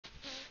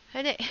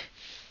还得，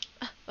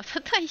我都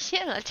断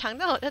线了，强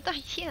到我都断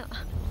线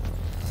了。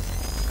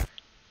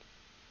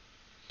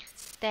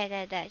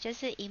对，就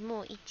是一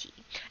幕一集。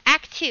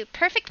Act 2,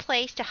 perfect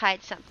place to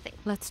hide something.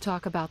 Let's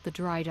talk about the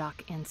dry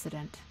dock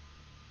incident.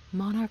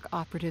 Monarch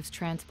operatives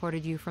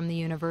transported you from the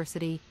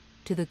university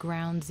to the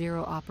ground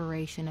zero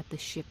operation at the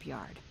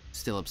shipyard.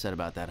 Still upset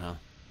about that, huh?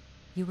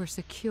 You were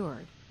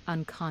secured,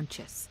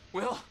 unconscious.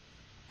 Will?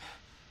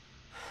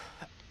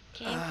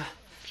 Game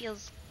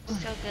feels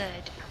so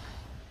good.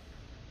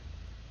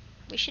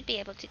 We should be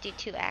able to do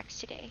 2 acts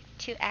today.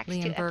 2 acts, 2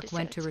 Liam Burke episodes.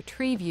 went to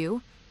retrieve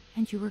you,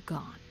 and you were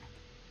gone.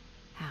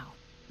 How?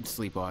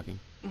 Sleepwalking.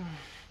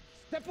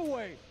 Step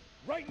away!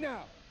 Right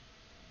now!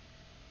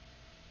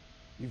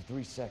 You've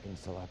 3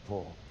 seconds till I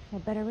pull.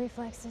 Had better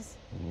reflexes.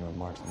 And you're a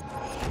marksman.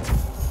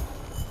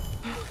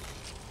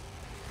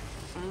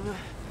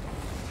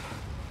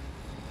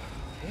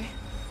 Okay.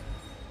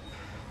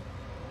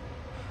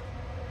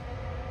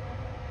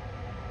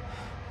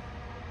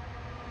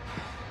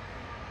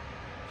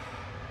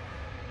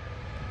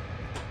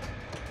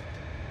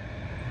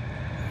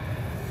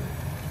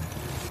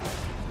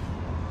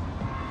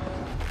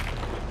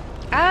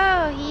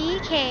 Oh, he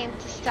came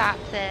to stop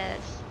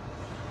this.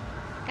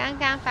 刚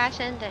刚发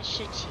生的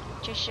事情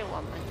就是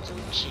我们阻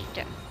止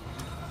的。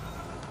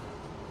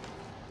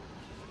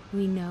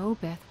We know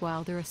Beth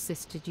Wilder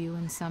assisted you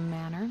in some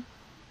manner.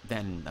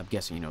 Then I'm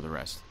guessing you know the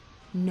rest.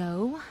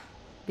 No,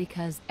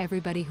 because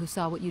everybody who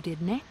saw what you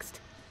did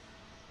next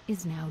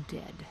is now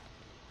dead.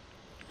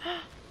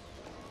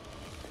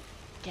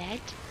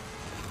 Dead?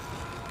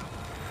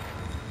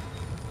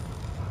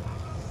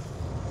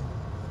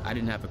 I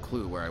didn't have a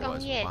clue where I 工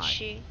was. 业 Why?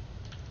 区。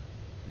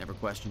 Never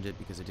questioned it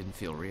because it didn't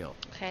feel real.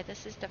 Okay,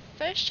 this is the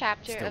first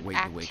chapter Still of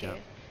waiting to Act wake 2. up.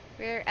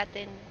 We're at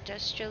the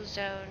industrial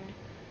zone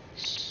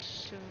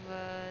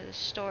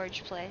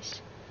storage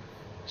place.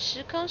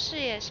 时空视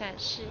野闪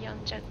示用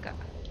这个。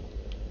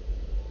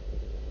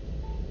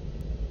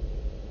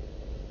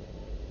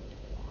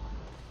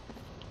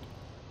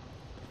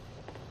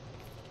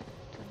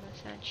怎么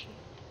上去？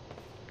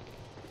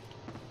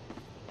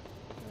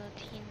楼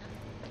梯呢？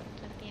从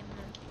这边吗？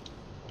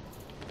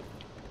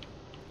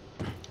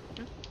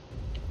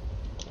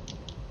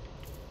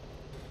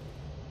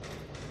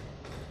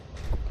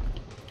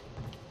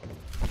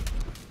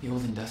 The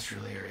old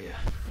industrial area.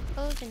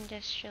 Old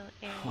industrial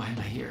area. Why am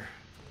I here?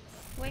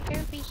 Why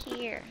are we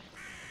here?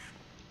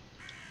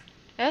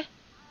 哎，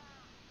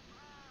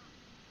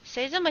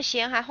谁这么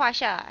闲还画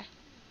下来？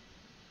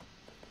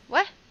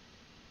喂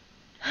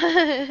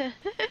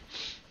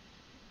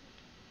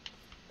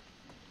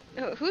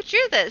？Who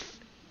drew this?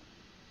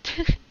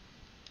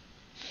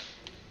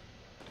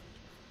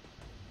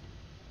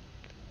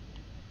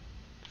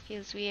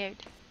 Feels weird.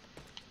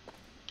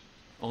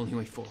 Only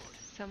way forward.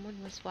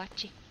 Someone was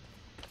watching.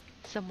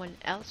 Someone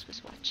else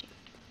was watching.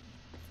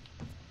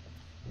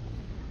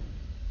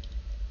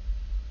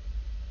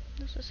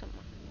 那是什么？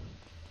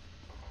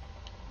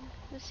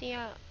那是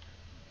要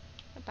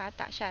把它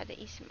打下来的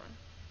意思吗？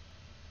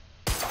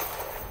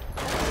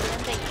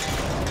人的眼。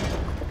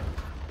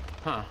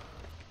 Huh.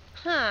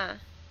 Huh.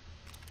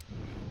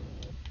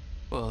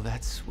 Well,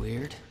 that's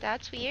weird.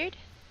 That's weird.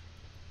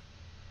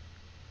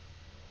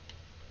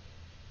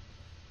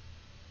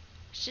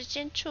 时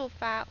间触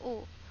发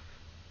物。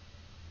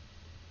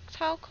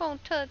 操控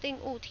特定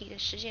物体的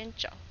时间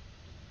轴。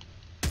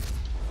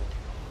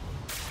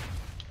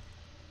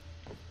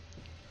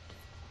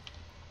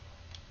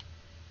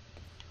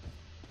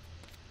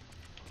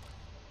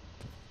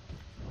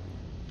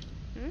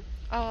嗯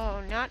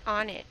 ？Oh, not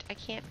on it. I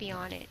can't be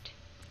on it.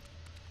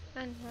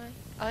 按歪。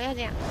哦，要这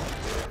样。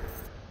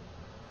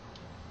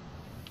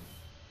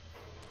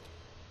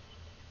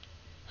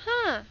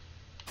Huh.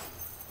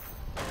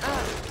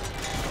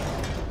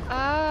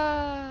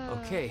 Oh.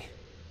 Okay.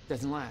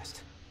 Doesn't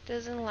last.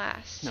 Doesn't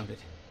last. Noted.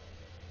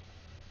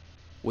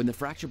 When the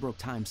fracture broke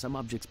time, some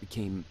objects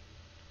became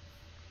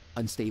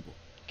unstable.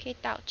 可以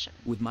倒转。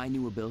 With my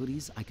new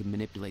abilities, I can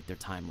manipulate their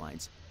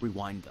timelines,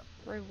 rewind them.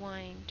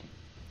 Rewind.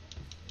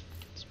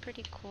 It's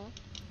pretty cool.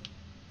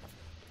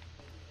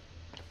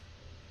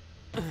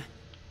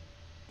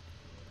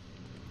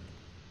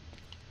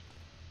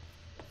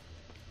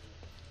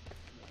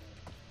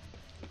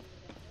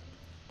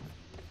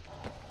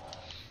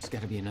 There's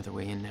gotta be another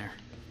way in there.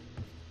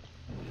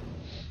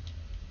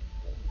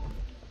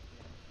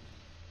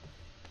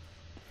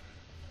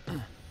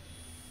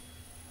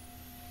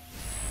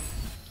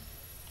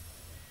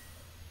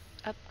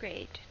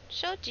 Upgrade.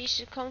 收集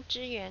时空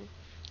资源，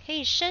可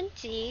以升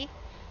级。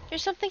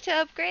There's something to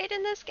upgrade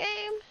in this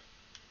game.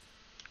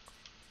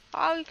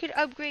 Oh, you could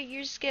upgrade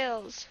your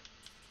skills.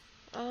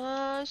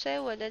 所以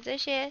我的这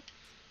些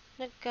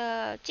那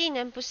个技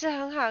能不是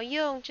很好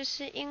用，就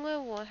是因为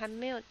我还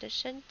没有的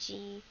升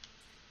级。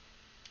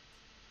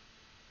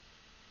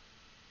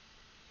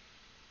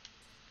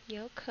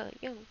有可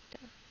用的。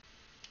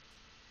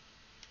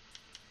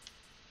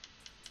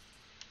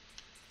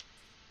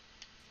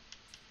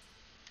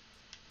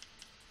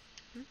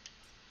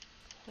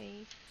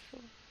恢复。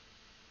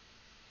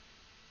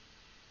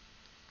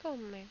购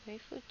买回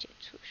复解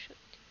除设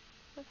定，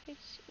花费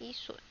已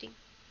锁定。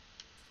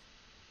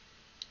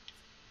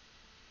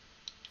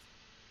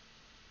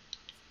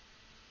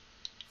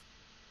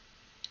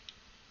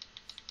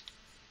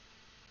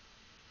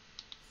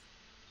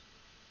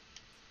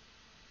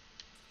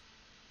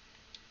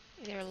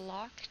They're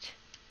locked.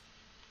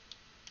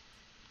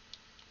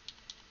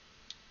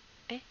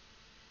 哎，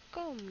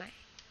购买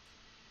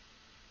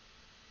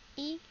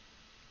1，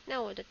那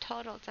我的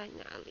total 在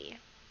哪里？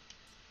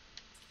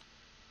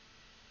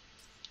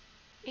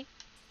哎，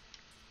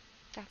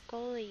打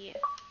勾了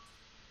耶！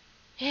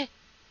嘿，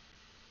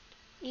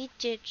已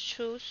解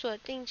除锁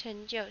定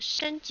成就，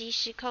升级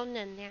时空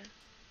能量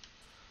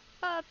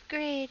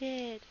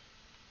 ，upgraded。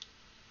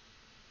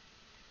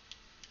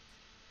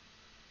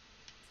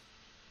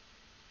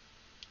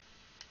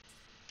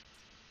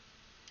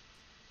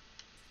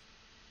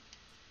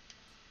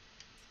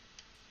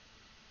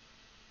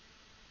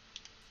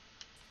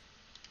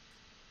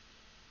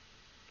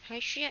还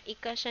需要1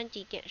个升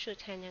级点数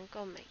才能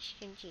购买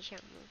升级项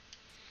目。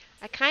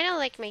I kind of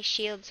like my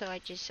shield, so I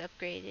just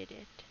upgraded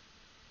it.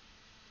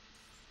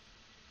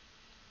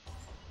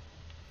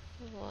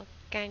 我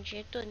感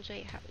觉盾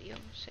最好用，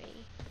所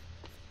以。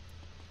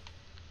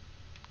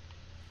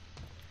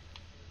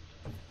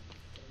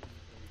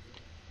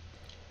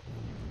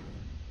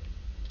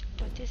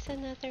What is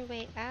another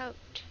way out?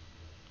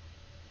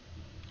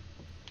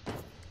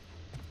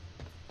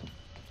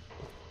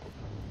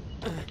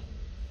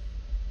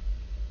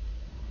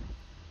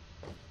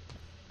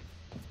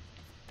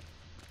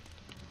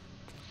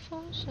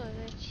 封锁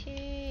的区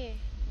域，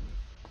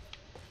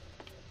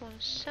往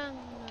上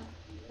吗？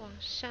往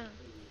上。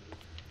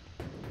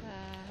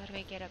How do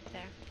I get up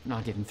there?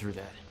 Not getting through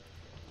that.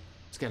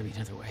 There's gotta be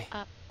another way.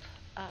 Up,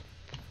 up,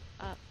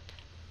 up,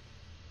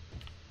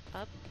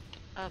 up,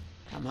 up.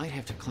 I might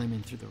have to climb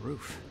in through the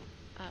roof.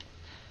 Up.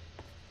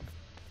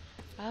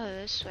 Oh,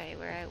 this way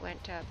where I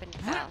went up and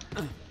fell.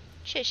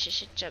 确实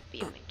是这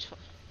边没错。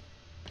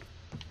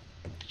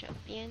这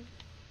边，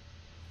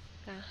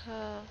然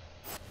后。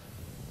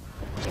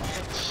这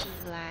个起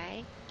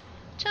来，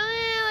冲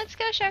呀 ！Let's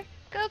go, Char!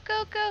 Go,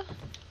 go, go!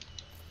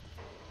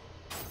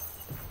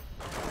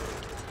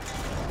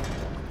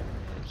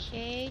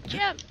 Okay,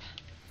 jump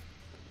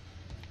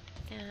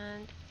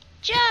and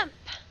jump.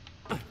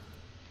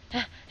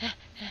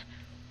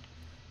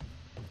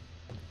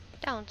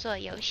 动作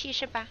游戏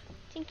是吧？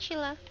进去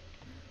了。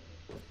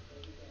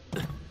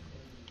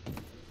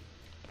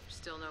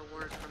Still no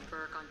word from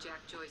Burke on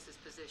Jack Joyce's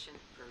position.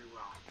 Very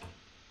well.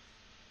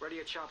 Ready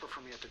a chopper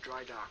for me at the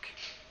dry dock.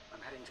 I'm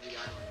heading to the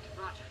island.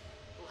 Roger.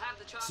 We'll have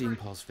the chopper. Seeing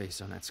Paul's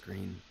face on that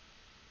screen,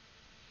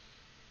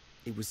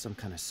 it was some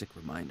kind of sick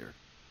reminder.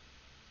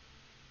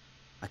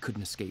 I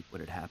couldn't escape what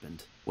had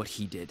happened, what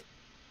he did.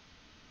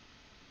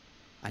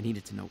 I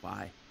needed to know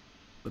why,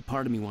 but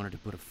part of me wanted to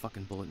put a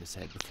fucking bullet in his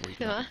head before he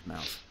could open his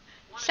mouth.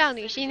 少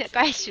女心的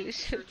怪叔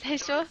叔在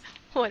说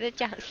我的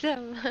角色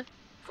吗？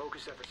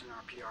 Focus efforts in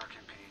our PR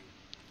campaign.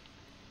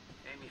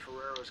 Amy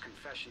Ferrero's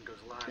confession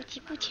goes live. 不急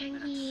不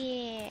强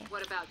耶。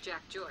 What about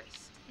Jack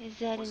Joyce? Is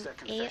that Once that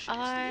an confession hits the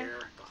AR? air,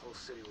 the whole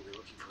city will be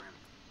looking for him.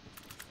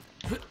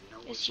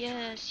 Yes,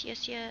 yes,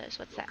 yes, yes.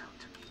 What's that? Come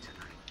to me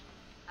tonight.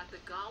 At the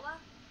gala?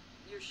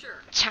 You're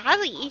sure?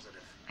 Charlie.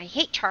 Positive. I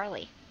hate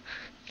Charlie.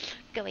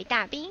 各位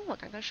大兵，我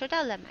刚刚收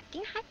到了马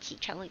丁哈启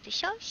程了的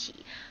消息。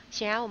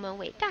显然，我们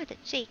伟大的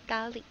最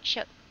高领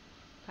袖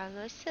保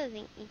罗瑟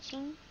林已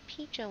经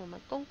批准我们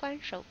公关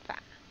手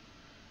法，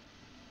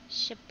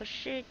是不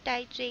是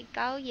戴罪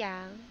羔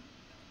羊？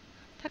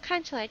他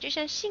看起来就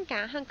像性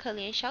感和可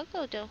怜小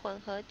狗的混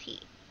合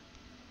体。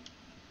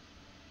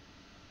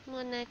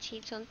莫纳奇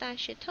从大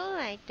学偷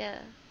来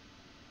的。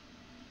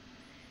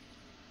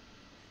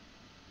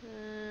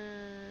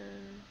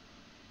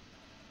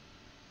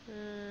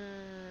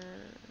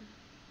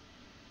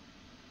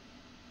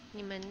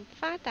你们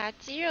发达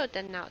肌肉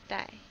的脑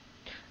袋。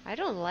I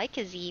don't like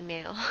his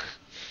email.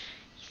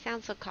 He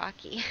sounds so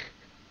cocky.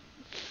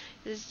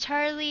 Is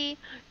Charlie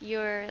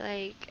your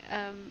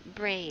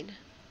brain?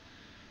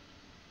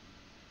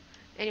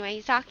 Anyway,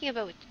 he's talking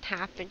about what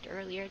happened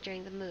earlier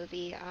during the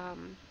movie.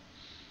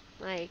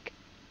 Like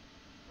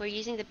we're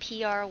using the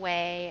PR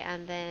way,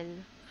 and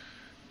then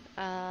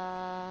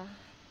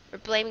we're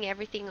blaming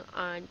everything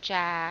on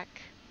Jack.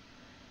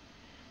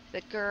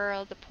 The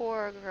girl, the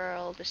poor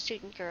girl, the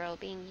student girl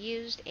being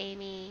used,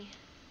 Amy.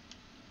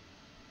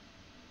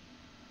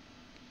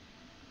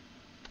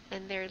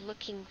 And they're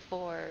looking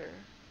for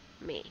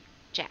me,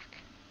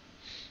 Jack.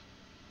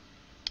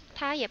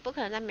 他也不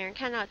可能在没人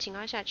看到的情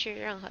况下去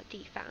任何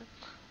地方。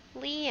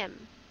Liam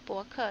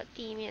伯克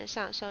地面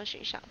上搜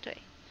寻小队。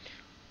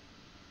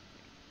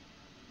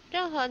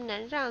任何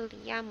能让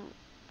里亚姆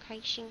开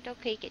心，都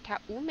可以给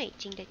他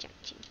$5的奖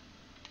金。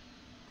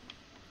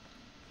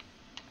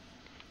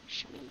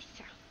什么意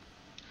思啊？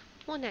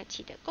莫纳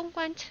奇的公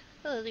关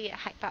策略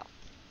海报。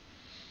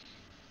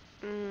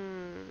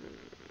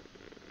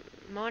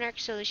Monarch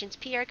Solutions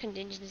PR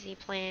contingency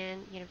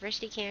plan,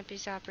 university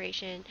campus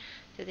operation.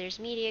 So there's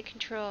media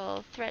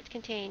control, threat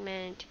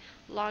containment,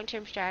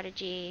 long-term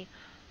strategy,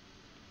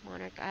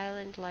 Monarch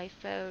Island,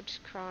 lifeboats,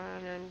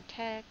 Chronon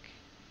Tech,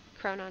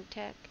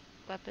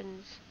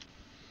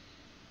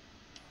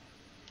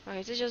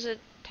 weapons。OK， 这就是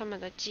他们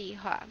的计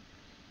划，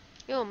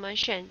因为我们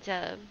选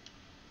择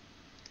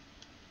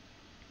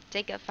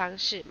这个方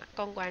式嘛，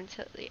公关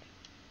策略，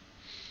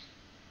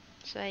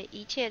所以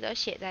一切都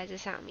写在这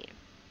上面。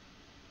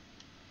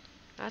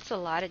That's a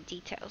lot of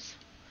details.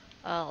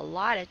 A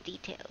lot of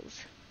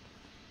details.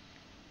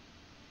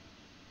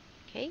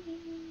 OK，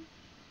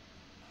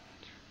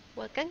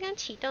 我刚刚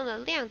启动了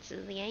量子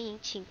联营，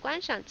请观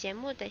赏节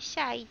目的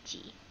下一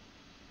集。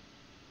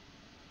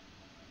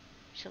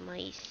什么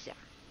意思啊？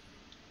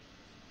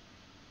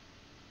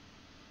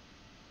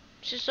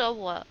是说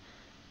我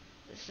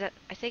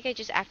I think I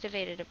just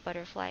activated a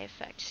butterfly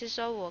effect. 是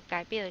说我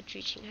改变了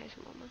剧情还是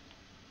什么吗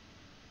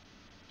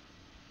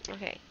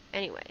 ？OK,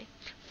 anyway,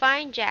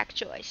 find Jack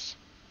Joyce.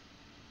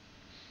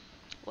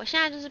 我现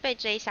在就是被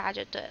追杀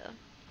就对了。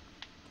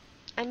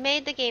I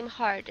made the game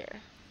harder.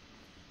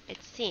 It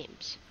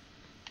seems.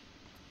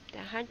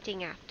 They're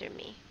hunting after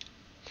me.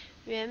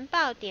 原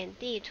爆点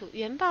地图，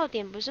原爆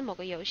点不是某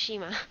个游戏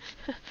吗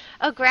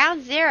？Oh,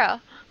 Ground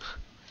Zero.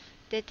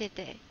 对对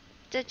对，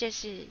这就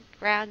是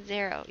Ground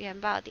Zero 原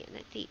爆点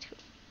的地图。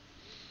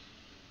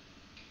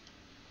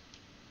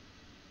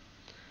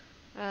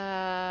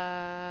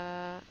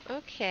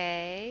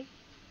Okay.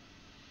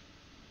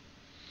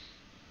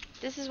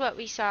 This is what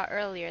we saw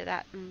earlier,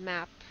 that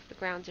map, the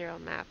Ground Zero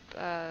map.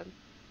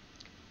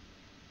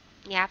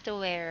 You have to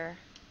wear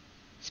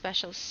a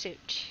special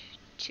suit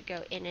to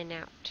go in and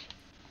out.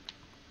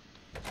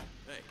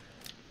 Hey,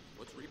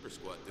 what's Reaper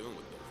Squad doing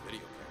with those video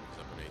cameras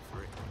up in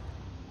A3?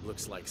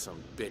 Looks like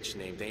some bitch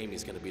named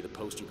Amy's gonna be the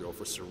poster girl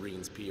for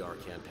Serene's PR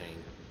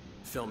campaign.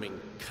 Filming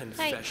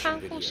在 confession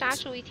仓库杀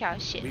出 videos. 一条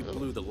血 We 路。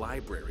 blew the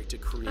library to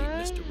create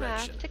I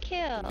misdirection. have to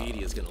kill. The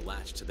media's gonna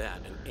latch to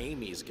that, and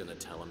Amy's gonna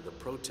tell them the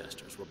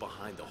protesters were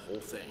behind the whole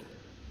thing.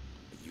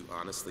 You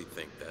honestly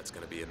think that's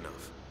gonna be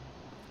enough?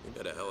 You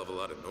got a hell of a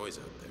lot of noise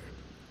out there.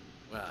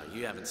 Well,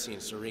 you haven't seen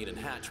Serene and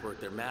Hatch work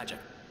their magic.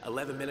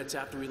 11 minutes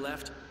after we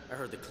left, I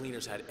heard the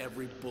cleaners had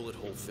every bullet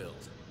hole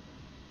filled.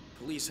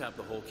 Police have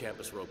the whole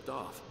campus roped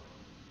off.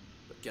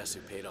 But guess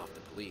who paid off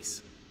the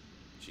police?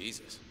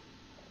 Jesus.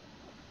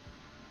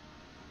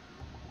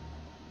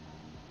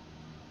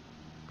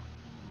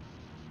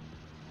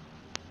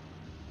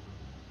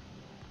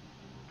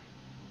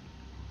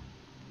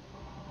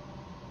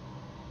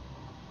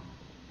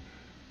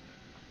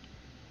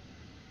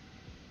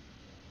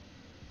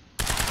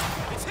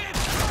 It's him!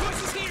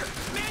 Joyce is here!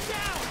 Man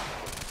down!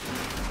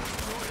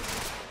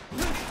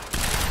 Move!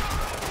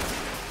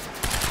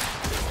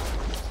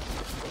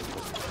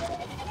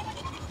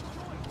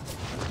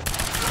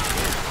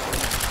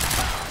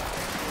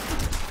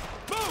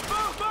 Move!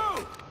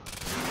 Move!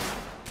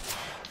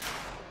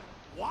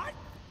 What?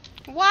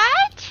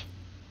 What?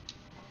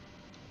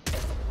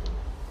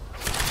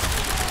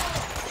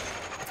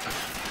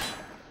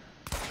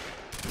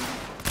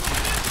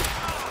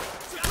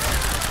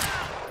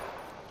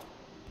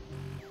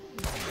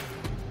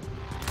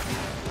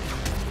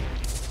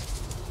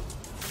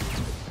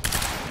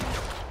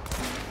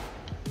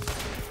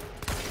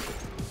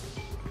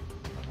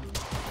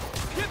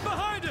 Get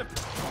behind him!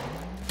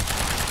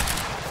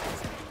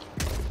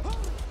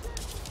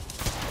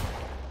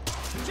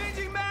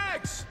 Changing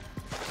mags!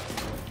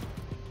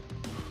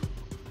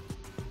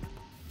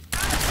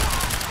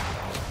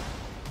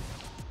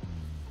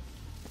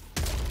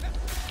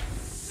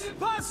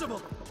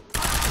 Impossible!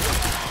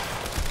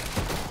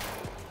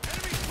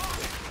 Enemy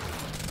spotted!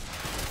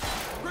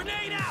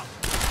 Grenade out!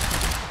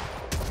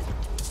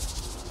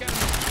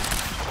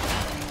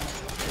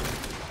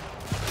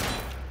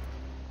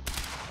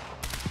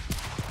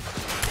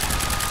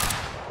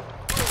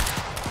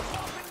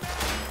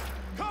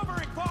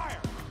 Covering fire!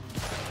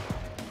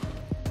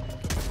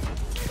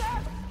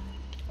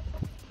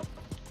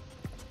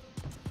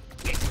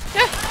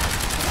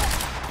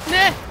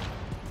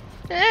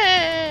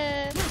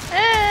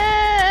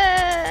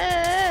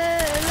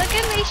 Look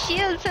at my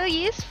shield, so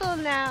useful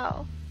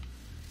now.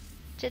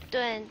 这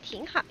盾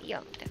挺好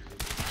用的。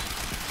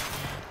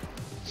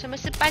什么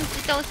是半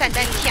自动散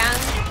弹枪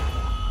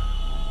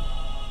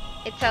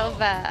 ？It's over.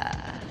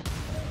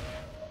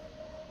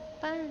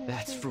 半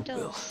That's 自 for 动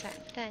Will. 散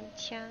弹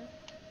枪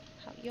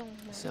好用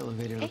吗 This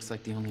elevator looks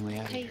like the only way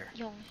out of 可以 here.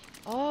 用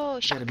哦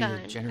Gotta be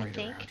a，shotgun. I generator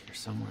think around here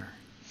somewhere.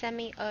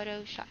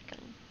 semi-auto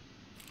shotgun.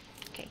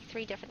 Okay,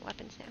 3 different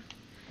weapons now.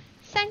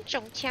 3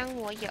种枪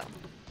我有，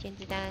剪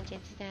子弹，剪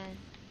子弹。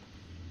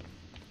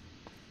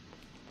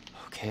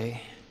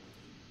 Okay.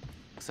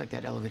 Looks like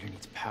that elevator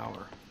needs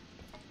power.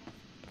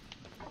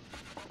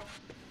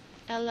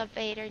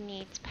 Elevator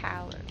needs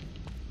power.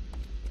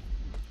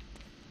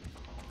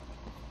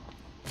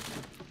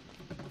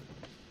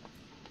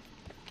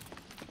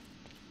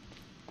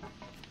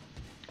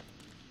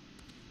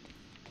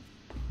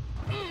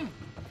 Mm.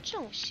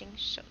 重型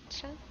手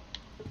枪。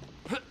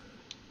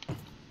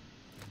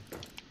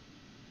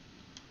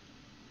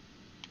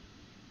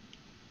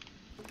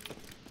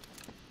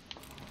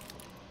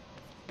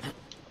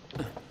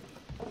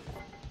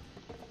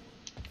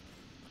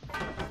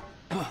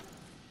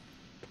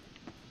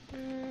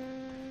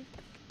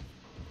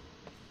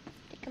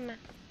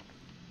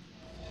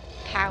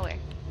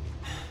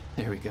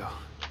go.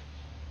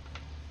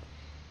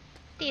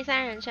 第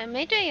三人称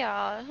没队友，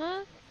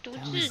独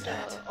自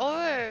的，偶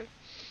尔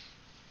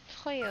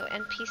会有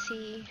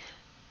NPC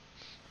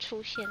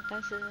出现，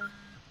但是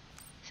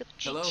是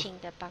剧情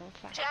的帮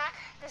法。Jack,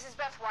 this is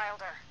Beth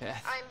Wilder.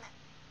 Beth? I'm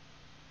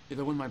You're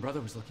the one my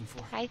brother was looking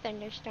for. Hi,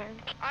 Thunderstorm.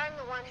 I'm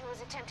the one who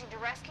was attempting to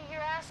rescue your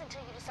ass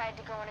until you decided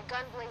to go on a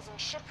gun-blazing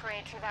ship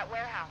parade through that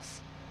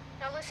warehouse.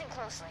 Now listen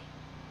closely.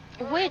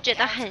 我也觉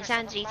得很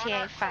像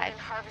GTA 5。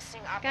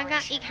刚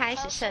刚一开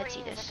始设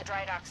计的时候。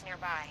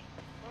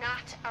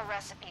 Not a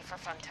recipe for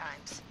fun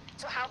times.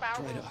 So how about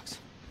Dry docks.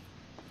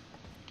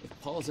 If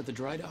Paul's at the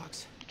dry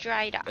docks,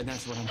 Dry docks. then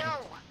that's what I'm.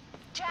 No,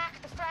 Jack.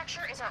 The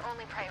fracture is our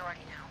only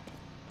priority now.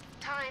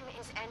 Time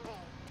is ending.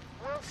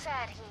 Will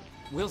said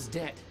he. Will's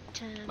dead.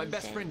 My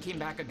best Time friend is came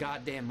back a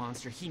goddamn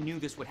monster. He knew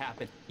this would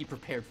happen. He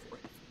prepared for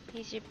it.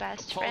 He's your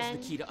best Paul's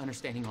friend. the key to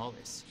understanding all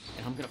this,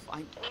 and I'm gonna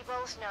find. We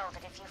both know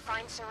that if you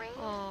find Serene,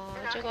 哦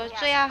you're not 结 gonna 果 be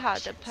最要 asking 好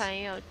的 questions.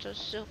 朋友就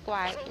是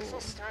怪 Think 物、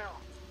 this through.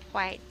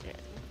 坏人。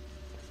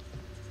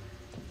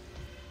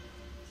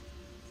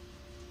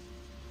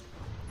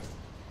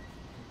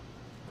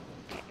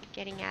Okay,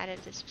 getting out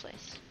of this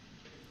place.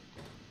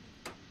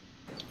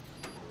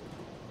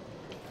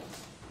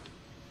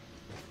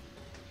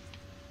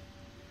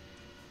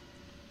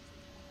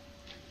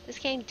 This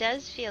game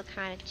does feel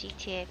kind of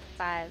GTA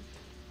 5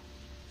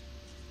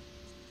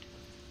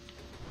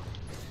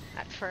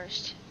 at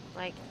first,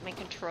 like my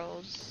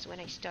controls when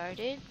I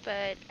started,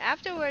 but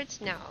afterwards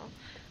no.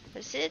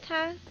 可是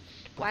它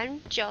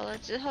玩久了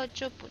之后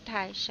就不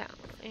太像了，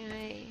因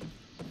为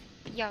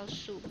要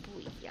素不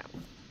一样，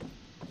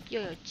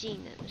又有技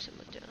能什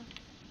么的。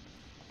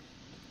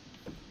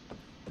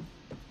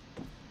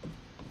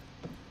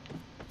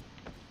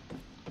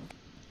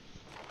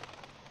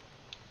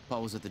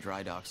Paul was at the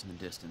dry docks in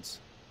the distance.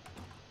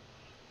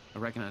 I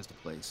recognized the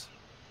place.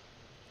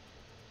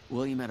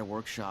 William had a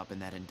workshop in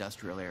that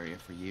industrial area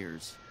for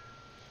years.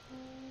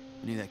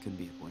 I knew that couldn't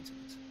be a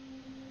coincidence.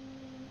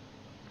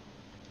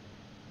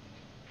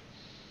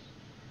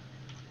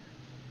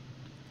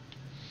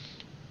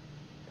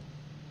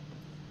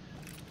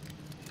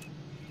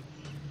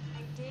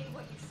 I did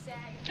what you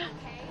said,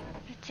 okay?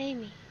 It's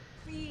Amy.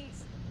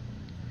 Please.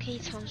 可以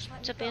从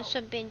这边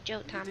顺便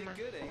救他 You 吗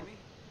did good, Amy.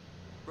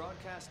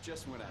 Broadcast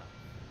just went out,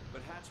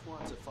 but Hatch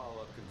wants a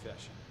follow-up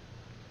confession.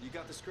 You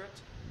got the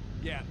script?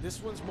 Yeah, this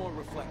one's more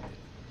reflective.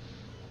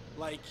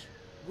 Like,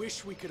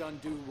 wish we could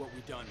undo what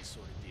we done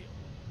sort of deal.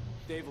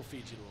 Dave will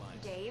feed you the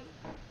lines. Dave?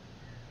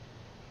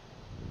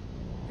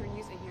 You're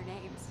using your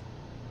names.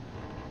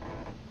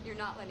 You're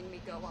not letting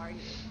me go, are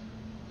you?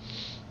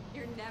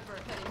 You're never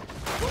letting me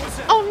go. What was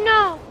that? Oh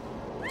no!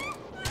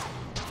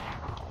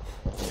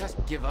 Just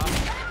give up.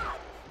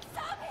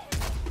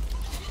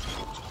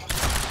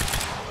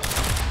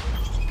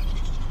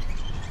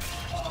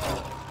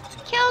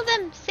 Kill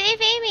them!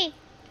 Save Amy!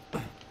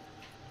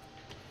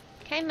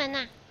 开门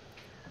呐！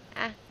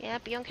啊，原来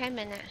不用开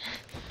门呐。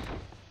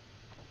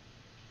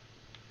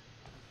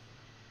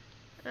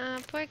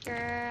Poor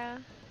girl.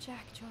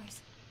 Jack,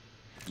 Joyce.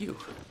 You.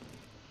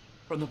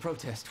 From the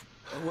protest.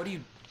 What do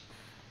you...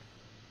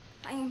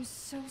 I am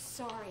so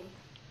sorry.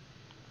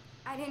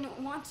 I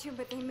didn't want to,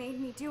 but they made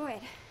me do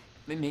it.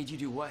 They made you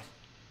do what?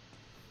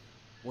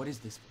 What is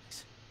this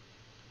place?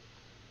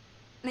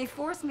 They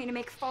forced me to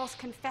make false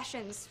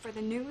confessions for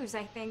the news,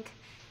 I think.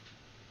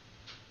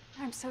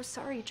 I'm so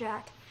sorry,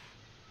 Jack.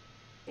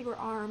 They were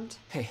armed.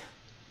 Hey,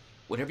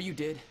 whatever you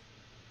did,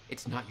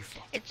 it's not your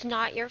fault. It's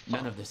not your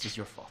fault. None of this is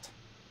your fault.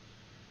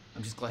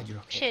 I'm just glad you're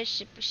okay. 确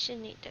实不是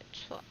你的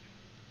错。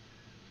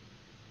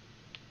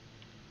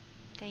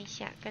等一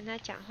下，跟他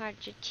讲话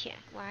之前，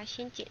我要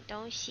先捡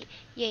东西。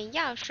眼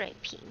药水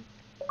瓶。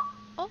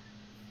哦。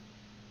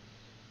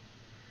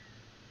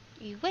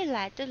与未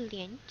来的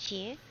连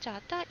结，找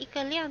到一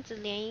个量子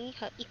联姻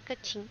和一个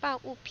情报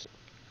物品。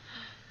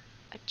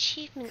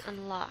Achievement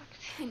unlocked.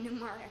 I knew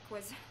Marek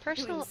was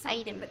Personal doing something,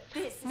 item. but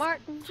this is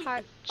Martin completely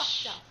Hart's.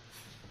 fucked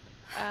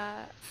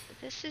up.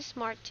 This is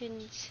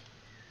Martin's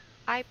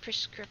eye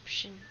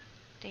prescription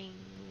thing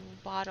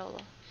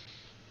bottle.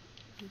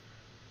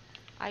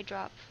 Eye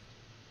drop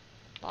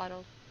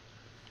bottle.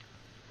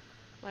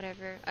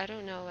 Whatever. I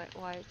don't know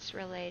why it's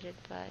related,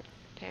 but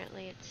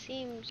apparently it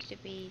seems to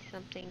be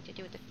something to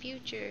do with the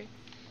future.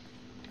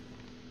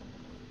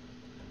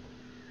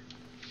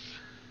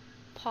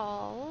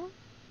 Paul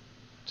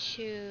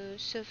to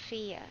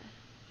Sophia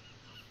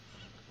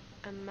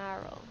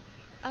Amaro.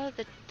 Oh,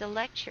 the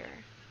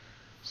lecturer.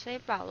 所以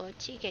保罗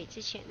寄给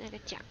之前那个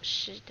讲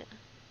师的。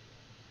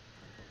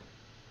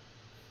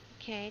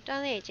Okay,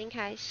 段落已经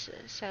开始。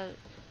So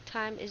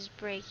time is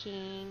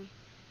breaking,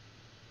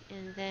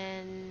 and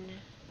then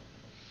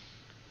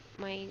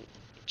my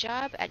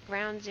job at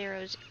Ground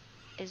Zeroes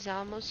is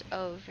almost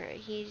over.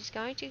 He's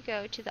going to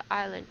go to the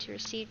island to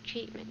receive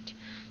treatment.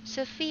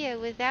 Sophia,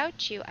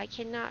 without you, I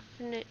cannot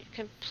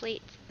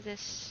complete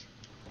this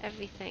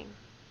everything.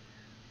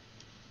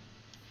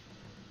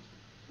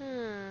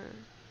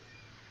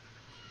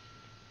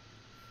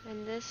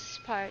 And this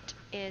part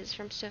is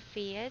from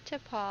Sophia to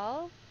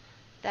Paul.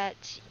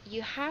 that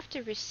you have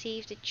to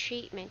receive the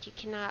treatment. You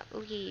cannot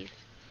leave.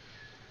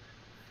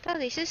 到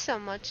底是什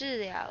么治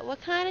疗? What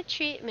kind of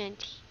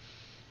treatment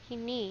he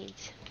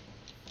needs?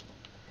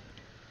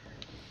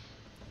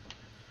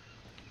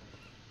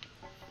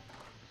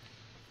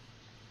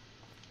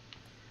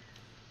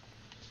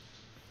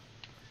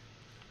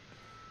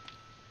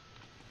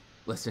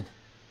 Listen,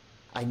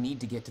 I need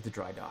to get to the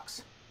dry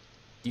docks.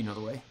 Do you know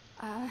the way?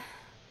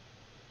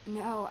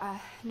 No,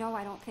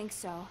 I don't think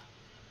so.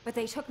 But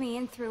they took me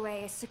in through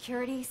a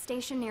security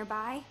station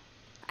nearby.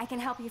 I can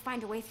help you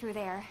find a way through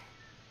there.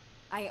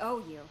 I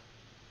owe you.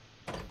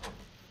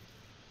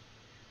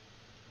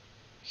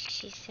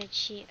 She said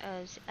she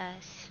owes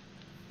us.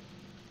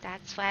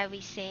 That's why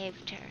we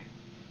saved her.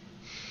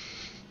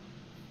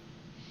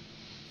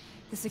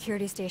 The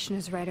security station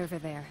is right over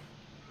there.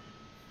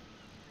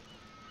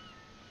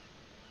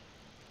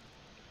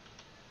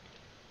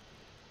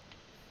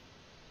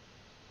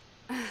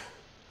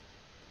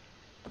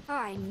 Oh,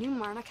 I knew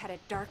Marnock had a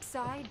dark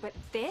side, but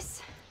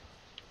this?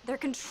 They're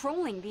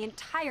controlling the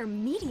entire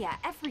media,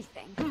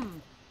 everything.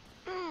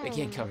 They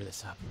can't cover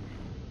this up.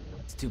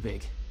 It's too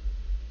big.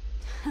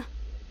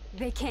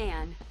 They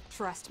can.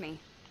 Trust me.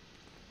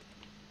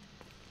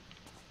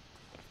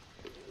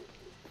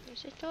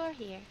 There's a door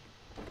here.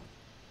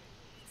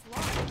 It's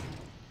locked.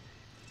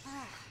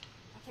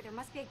 Okay, there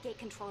must be a gate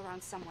control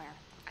around somewhere.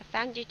 I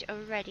found it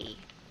already.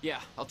 Yeah,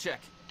 I'll check.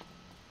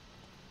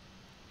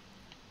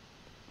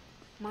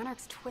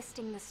 Monarch's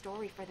twisting the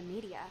story for the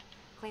media,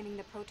 claiming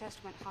the protest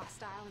went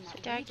hostile and that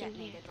we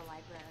detonated the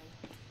library.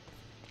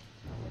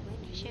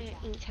 是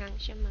隐藏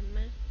什么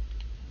吗?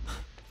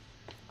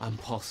 I'm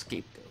Paul's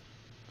scapegoat.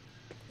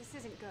 This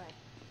isn't good.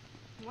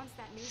 Once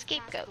that newscast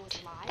Scapegoat.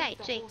 goes live, 代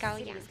the 罪 whole 羔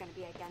city 羊. is going to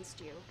be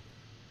against you.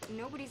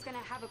 Nobody's going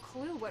to have a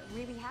clue what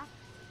really happened.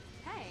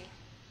 Hey,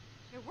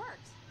 it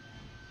worked.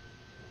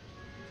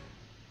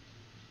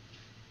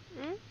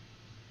 Hmm?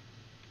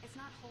 It's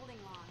not holding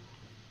long.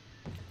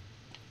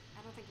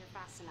 I don't think you're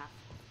fast enough.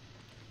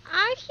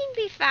 I can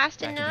be fast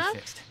That can enough. be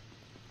fixed.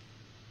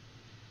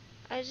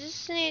 I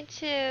just need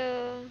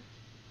to...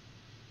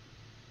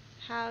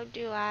 How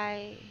do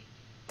I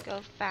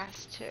go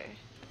faster?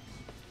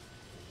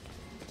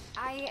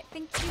 I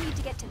think you need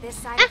to get to this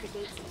side of the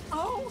gate.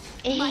 Oh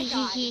my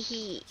god.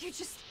 You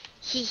just...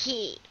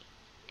 Hee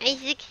I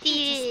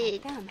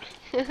succeeded. Like them.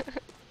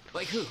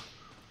 Like who?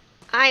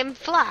 I'm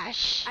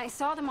Flash. I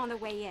saw them on the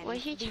way in. 我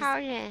是 These 超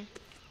人.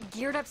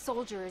 geared up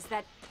soldiers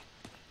that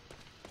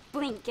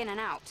blink in and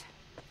out.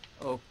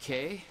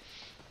 Okay.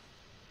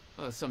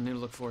 Well, that's something new to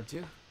look forward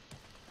to.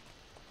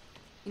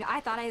 You know,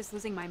 I thought I was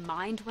losing my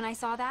mind when I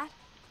saw that.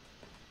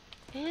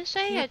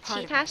 所以有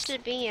其他士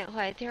兵也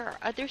会. There are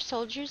other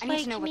soldiers I need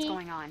like to know what's me.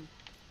 going on.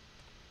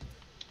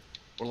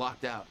 We're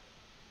locked out.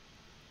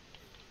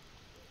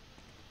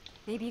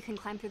 Maybe you can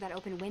climb through that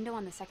open window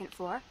on the second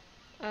floor?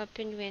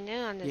 Open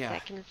window on the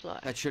second floor.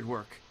 That should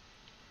work.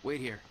 Wait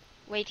here.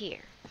 Wait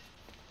here.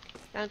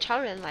 让超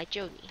人来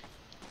救你.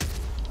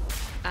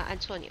 按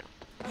错钮.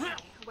 Okay,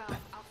 well,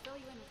 I'll fill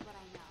you in with what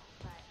I know,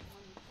 but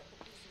when you put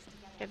the pieces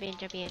together... 这边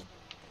这边.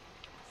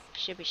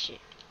 是不是?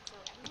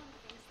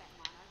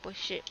 不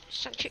是.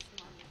 上去.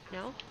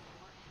 No?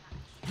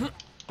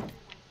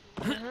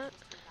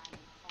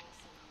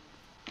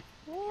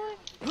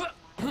 What?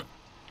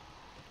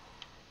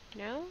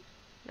 No?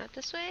 Not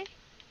this way?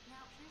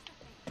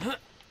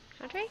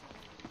 Andre?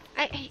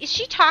 Is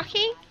she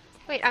talking?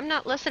 Wait, I'm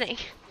not listening.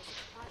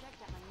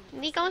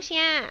 你贡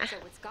献. So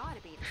it's gotta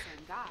be the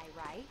same guy,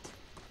 right?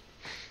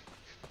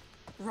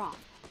 Wrong.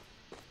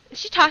 Is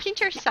she talking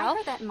to I herself?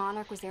 heard that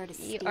Monarch was there to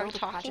You steal are the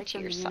talking project to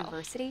from the yourself.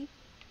 university.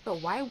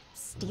 But why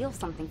steal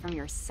something from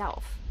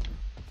yourself?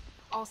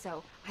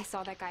 Also, I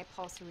saw that guy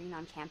Paul Serene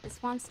on campus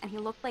once, and he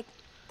looked like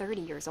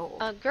 30 years old.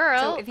 A girl.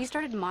 So if you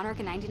started Monarch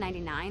in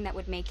 1999, that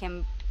would make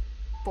him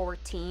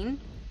 14.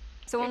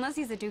 So unless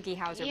he's a Doogie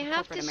Howser You with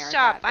have corporate to America,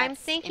 stop. I'm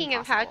that's thinking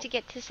of how impossible. to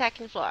get to the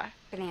second floor.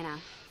 Banana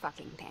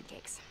fucking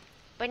pancakes.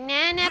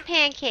 Banana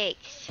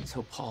pancakes.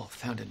 So Paul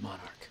founded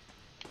Monarch.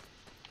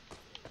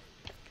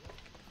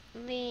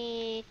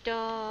 你的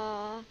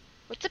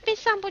我这边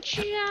上不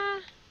去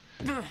啊.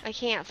 I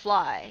can't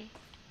fly.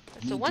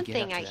 That's the one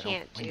thing I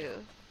can't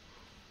do.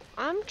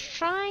 I'm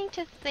trying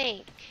to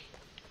think.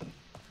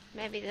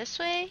 Maybe this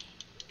way?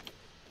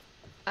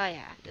 Oh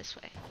yeah, this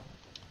way.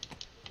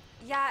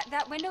 Yeah,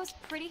 that window's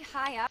pretty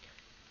high up.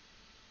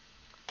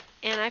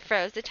 And I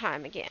froze the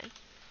time again.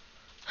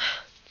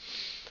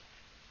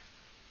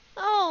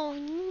 Oh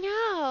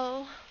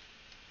no.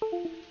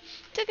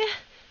 这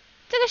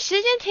个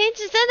时间停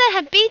止真的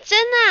很逼真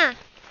啊.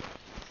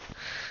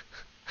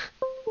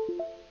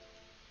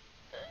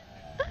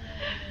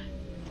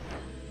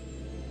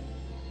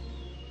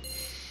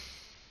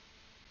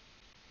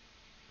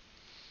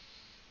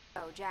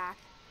 Oh, Jack.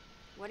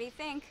 What do you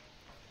think?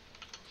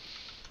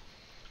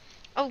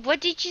 Oh, what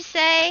did you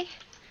say?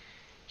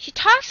 She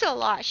talks a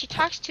lot. She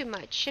talks too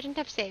much. Shouldn't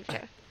have saved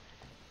her.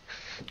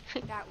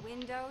 That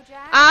window,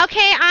 Jack?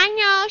 Okay, I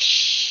know.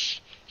 Shh.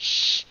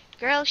 Shh.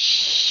 Girl,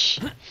 shh.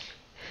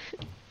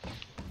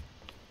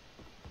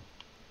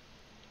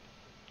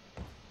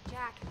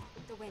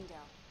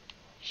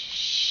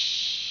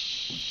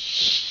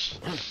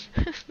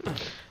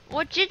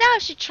 我知道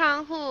是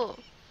窗户，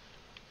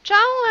窗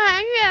户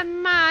很远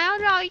嘛，要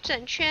绕一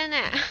整圈呢。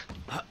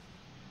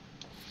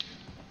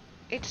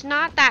It's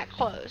not that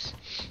close.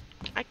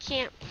 I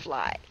can't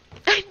fly.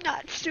 I'm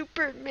not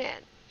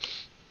Superman.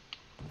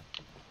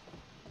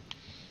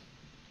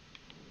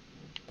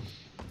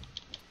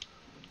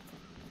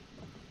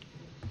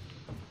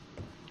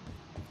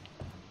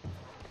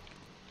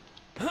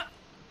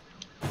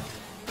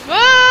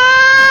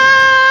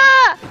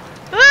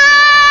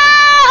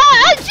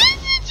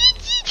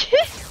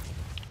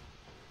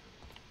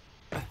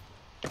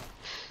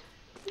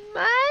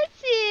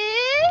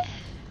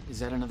 Is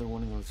that another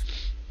one of those?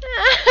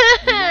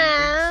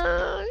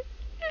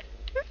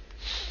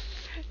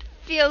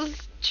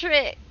 Feels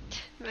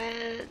tricked,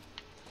 man.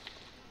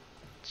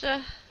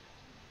 这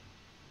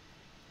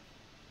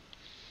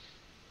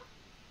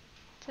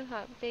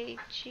好悲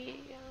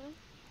剧啊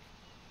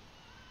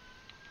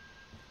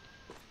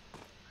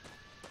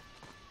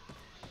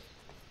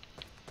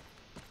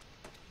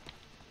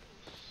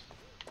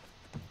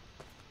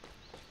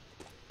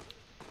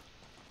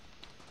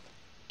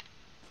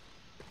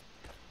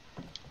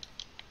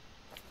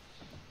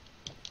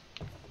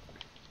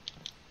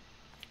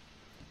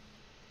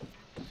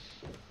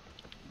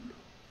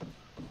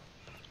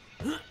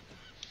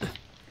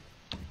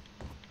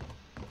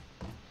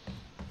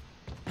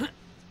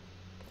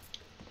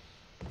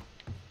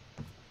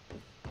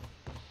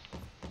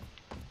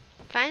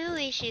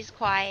！Finally, she's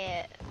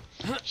quiet.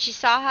 She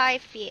saw how I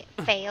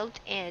failed,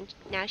 and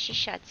now she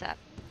shuts up.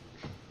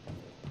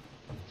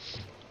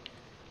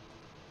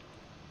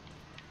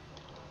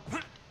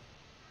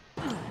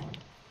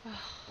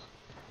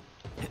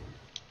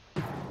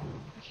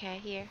 Okay,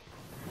 here.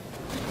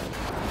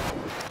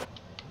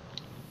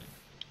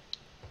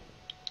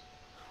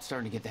 I'm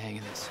starting to get the hang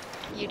of this.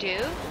 You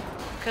do?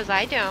 Because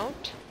I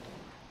don't.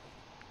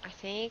 I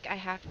think I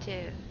have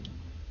to...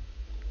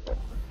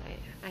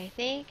 I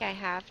think I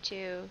have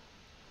to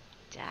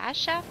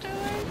dash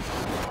afterwards.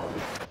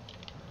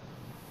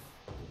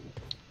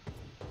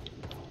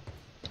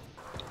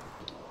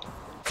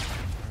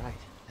 Alright,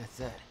 that's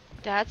it.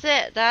 That's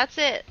it, that's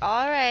it.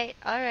 Alright,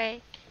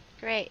 alright.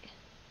 Great.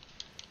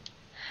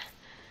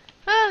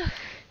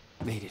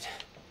 Made it.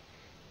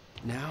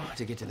 Now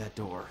to get to that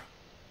door.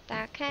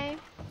 打开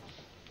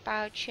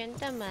保全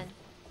的门，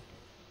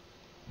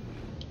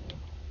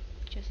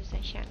就是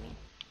在下面。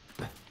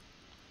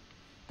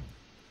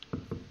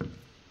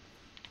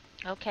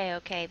Okay,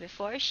 okay,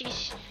 before she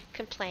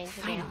complains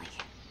again. Finally.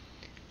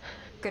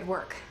 Good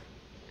work.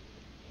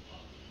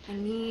 I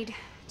need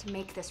to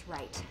make this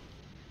right.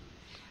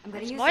 I'm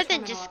going to It's use more the than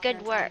terminal just up good here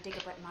and try to work. dig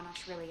up what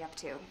Monarch's really up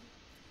to.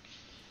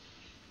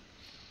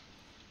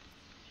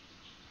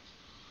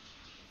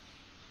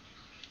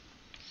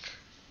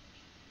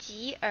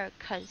 吉尔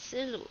肯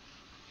斯鲁，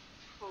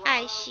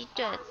艾希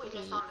顿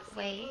李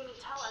维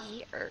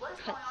吉尔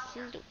肯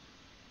斯鲁。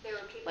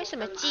为什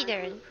么寄的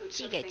人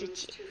寄给自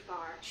己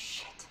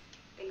Shit.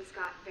 Things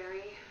got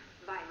very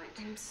violent.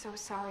 I'm so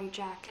sorry,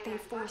 Jack. They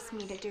forced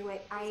me to do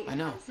it. I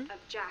know. Of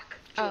Jack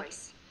Oh.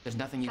 Joyce. There's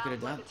nothing you could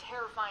have Sounds done. like a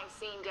terrifying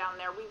scene down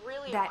there. We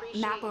really That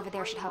appreciate map over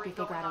there should help you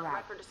bravery figure out going a on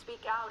route. record to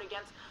speak out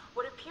against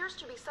what appears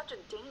to be such a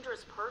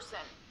dangerous person.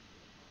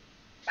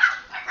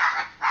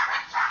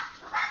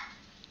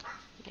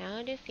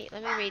 No defeat.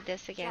 Let me read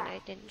this again. I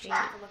didn't Should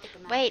read take a look at the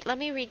it. map. Wait, let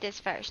me read this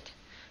first.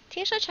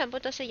 听说全部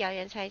都是谣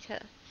言猜测。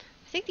I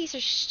think these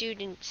are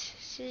students.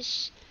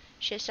 是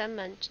学生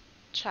们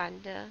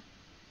传的。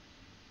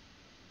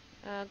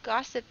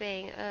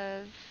Gossiping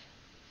of.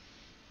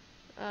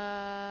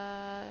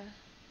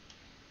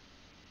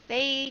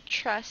 They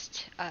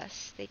trust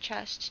us. They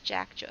trust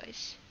Jack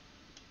Joyce.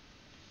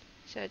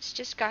 So it's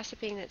just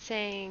gossiping that's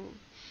saying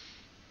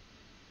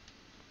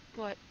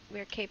what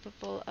we're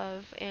capable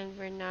of, and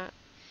we're not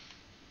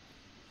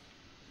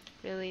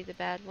really the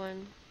bad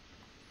one.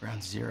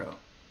 Ground Zero.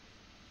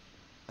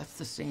 That's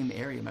the same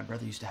area my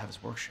brother used to have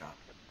his workshop.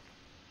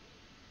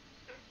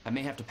 I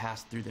may have to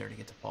pass through there to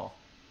get to Paul.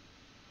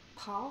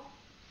 Paul?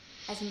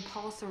 As in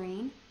Paul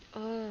Serene?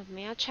 哦，我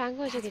们要穿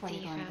过这 That's 个 why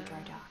地 you're 方 going to the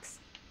dry docks.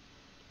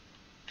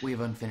 We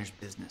have unfinished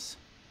business.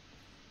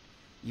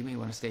 You may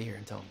want to stay here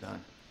until I'm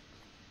done.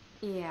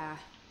 Yeah.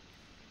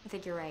 I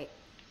think you're right.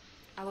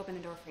 I'll open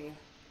the door for you.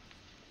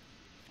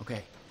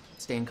 Okay,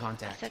 stay in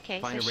contact. It's okay,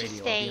 Find so a she's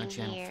radio. I'll be on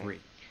staying channel here. 3.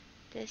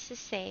 This is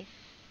safe.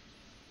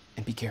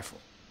 And be careful.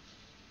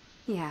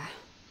 Yeah.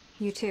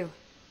 You too.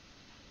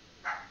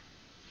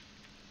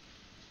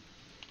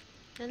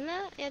 好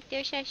了，要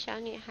丢下小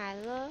女孩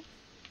了。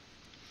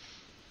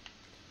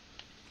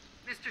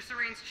 Mr.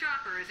 Serene's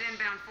chopper is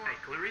inbound for... Hey,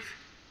 Clarice?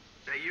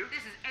 That you?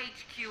 This is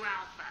HQ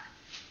Alpha.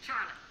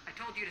 Charlotte, I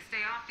told you to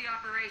stay off the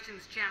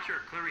operations channel.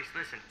 Sure, Clarice,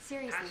 listen.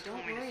 Seriously, Pat's don't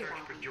told me to worry search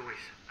about for me.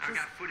 Joyce. I've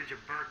got footage of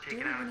Bert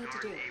taking what out we a need to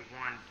guard in do.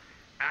 A1.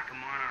 Back of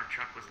Monarch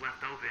truck was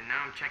left open.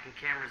 Now I'm checking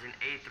cameras in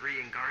A3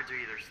 and guards are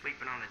either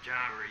sleeping on the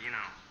job or, you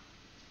know,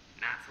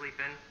 not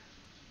sleeping.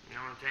 You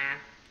know what I'm saying?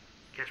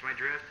 Catch my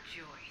drift?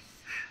 Joyce.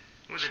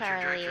 With a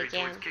Charlie trajectory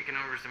again. towards kicking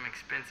over some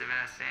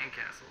expensive-ass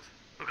sandcastles.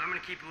 Look, I'm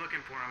gonna keep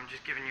looking for him. I'm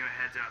just giving you a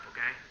heads up,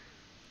 okay?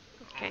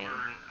 Okay.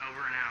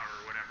 over an hour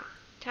or whatever.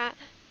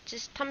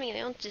 他们有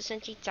用直升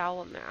机找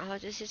我们，然后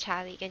这是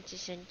查理跟直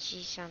升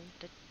机上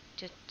的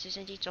就直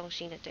升机中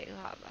心的对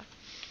话吧。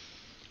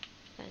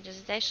反正就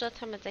是在说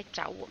他们在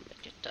找我们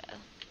就对了。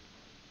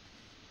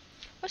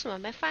为什么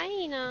没翻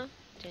译呢？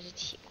真是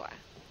奇怪。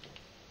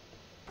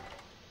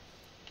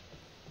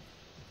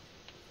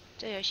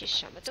这游戏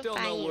什么都 Still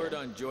翻 no 译 word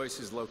了。 on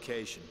Joyce's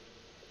location.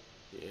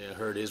 Yeah,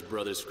 heard his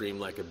brother scream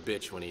like a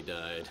bitch when he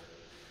died.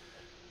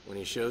 When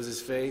he shows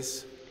his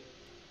face,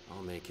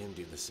 I'll make him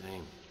do the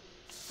same.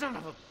 Son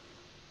of a...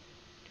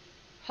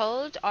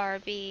 Hold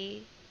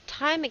RB.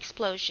 Time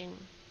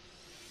explosion.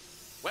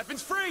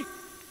 Weapons free!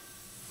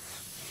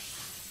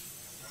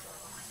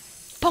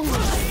 Boom! Did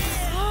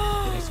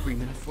I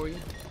scream enough for you?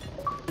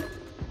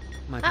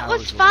 That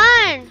was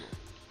fun!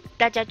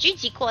 大家聚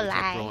集过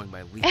来。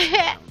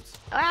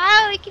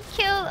 Wow, we can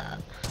kill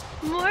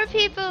more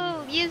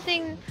people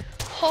using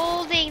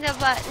holding the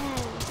button.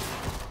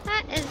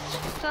 That is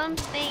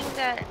something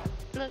that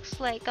looks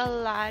like a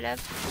lot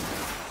of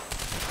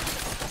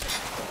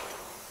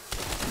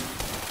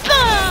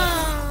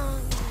boom!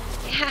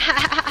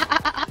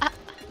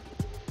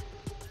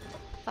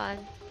 Fun.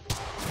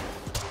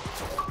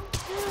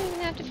 I don't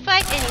even have to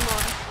fight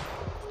anymore.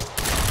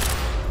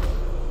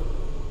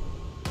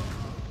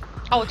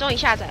 哦，我终于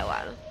下载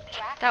完了。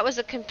That was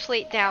a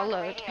complete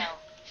download.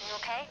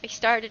 I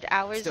started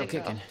hours Still ago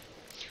kicking.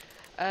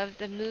 Of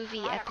the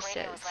movie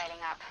episodes.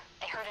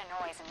 They heard a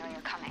noise and know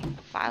you're coming.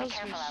 Files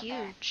were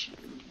huge.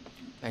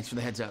 Thanks for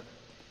the heads up.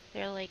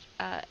 They're like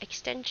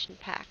extension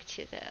pack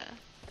to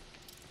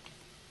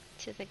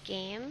the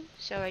game,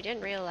 so I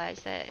didn't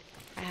realize that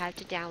I had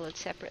to download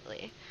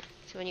separately.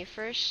 So when you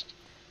first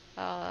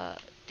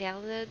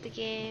download the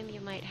game,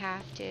 you might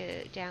have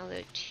to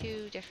download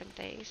two different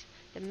things: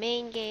 the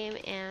main game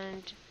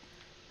and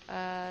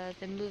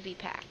the movie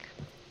pack.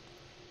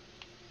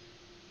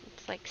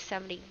 It's like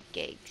 70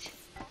 gigs.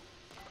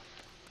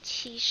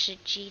 70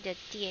 G 的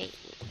电影，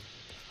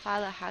花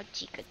了好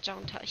几个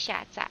钟头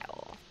下载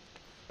哦。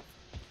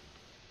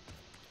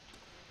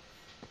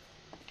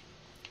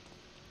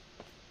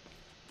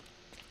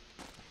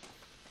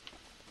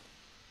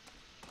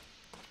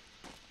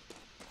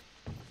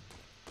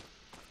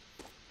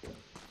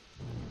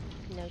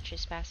No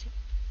trespassing.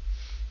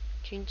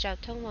 寻找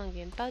通往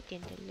原爆点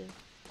的路。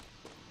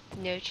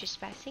No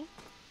trespassing.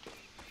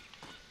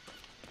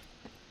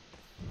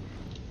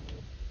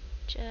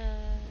 这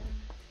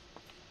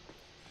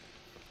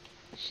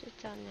是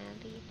走哪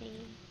里呢？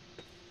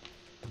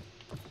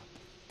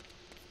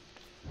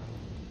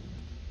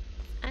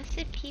 I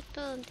see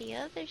people on the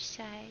other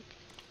side.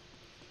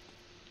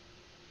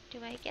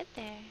 Do I get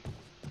there?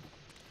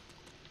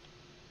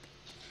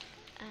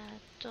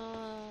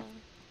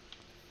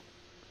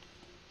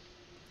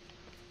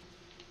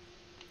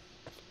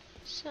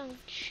 上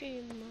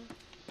去吗？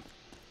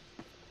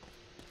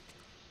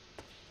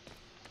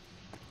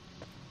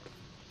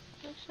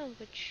要上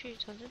不去，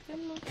从这边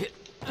吗？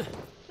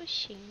不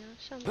行啊，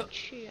上不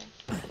去啊。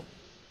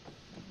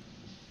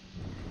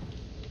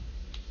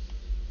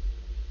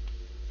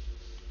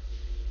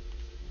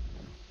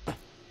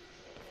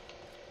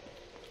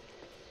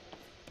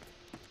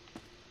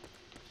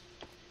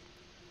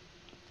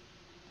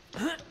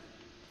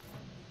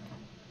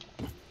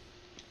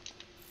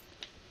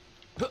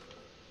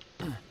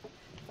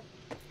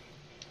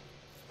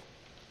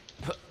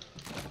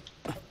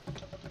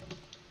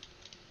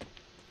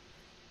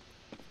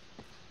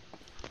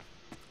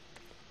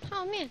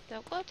后面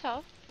走过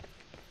头，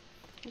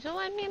你说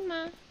外面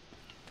吗？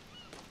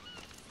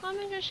外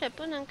面就写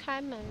不能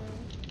开门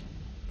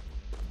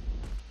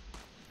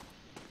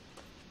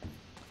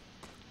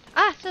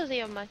啊！啊，这里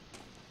有门。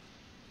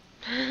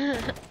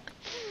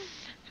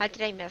How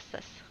did I miss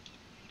this?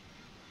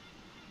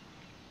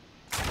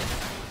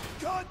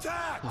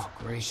 Contact! Oh,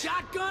 great.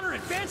 Shotgunner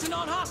advancing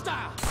on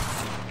hostile!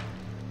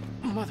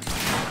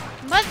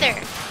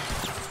 Mother!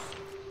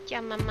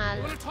 叫妈妈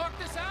了。 Wanna talk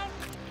this out?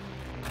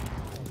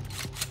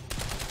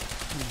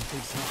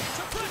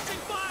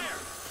 Suppressing fire!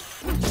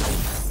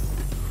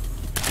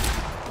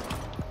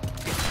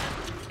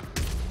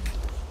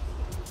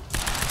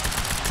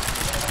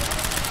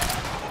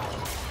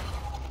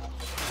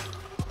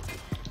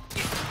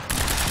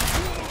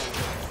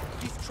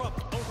 He's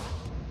trouble. Over.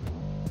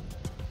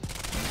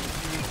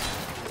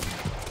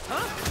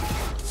 Huh?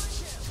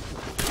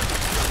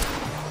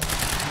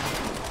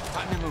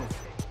 Time to move.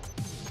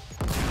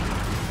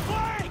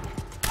 Flank!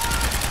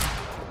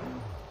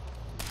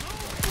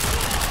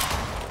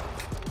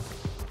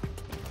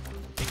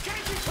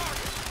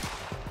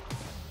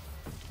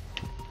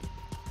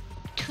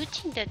 途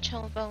径的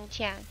冲锋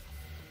枪。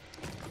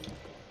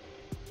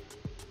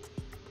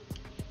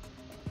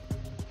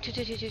Two.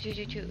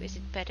 Is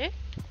it better?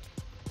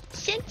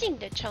 先进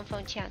的冲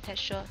锋枪，他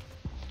说，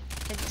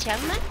很强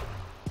吗？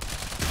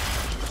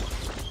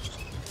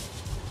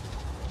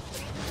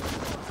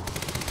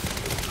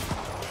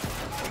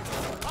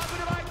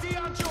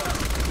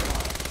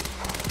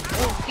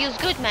 Oh, feels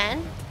good,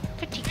 man.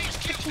 Pretty nice.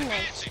 Pretty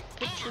nice.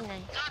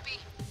 Copy.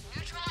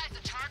 Neutralize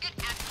the target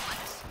at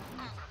once.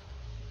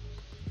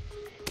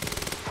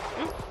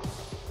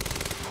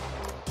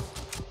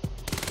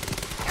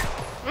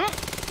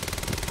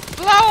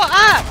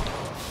 up！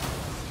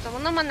 怎么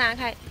那么难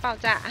开爆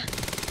炸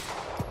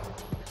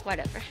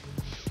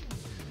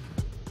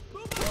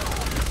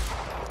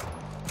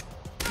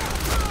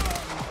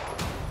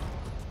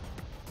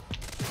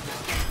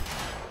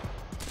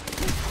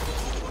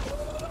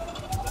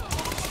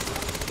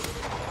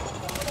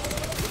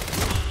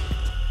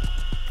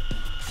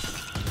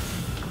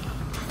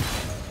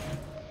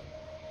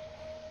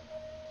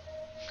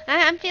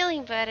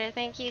feeling better,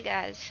 thank you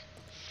guys.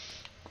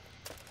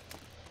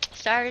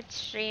 Started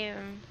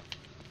stream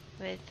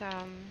with the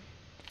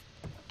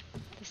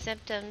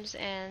symptoms,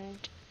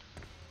 and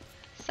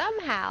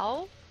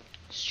somehow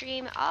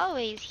stream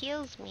always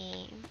heals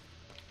me.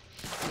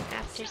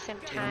 After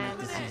some time,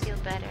 I feel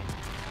better.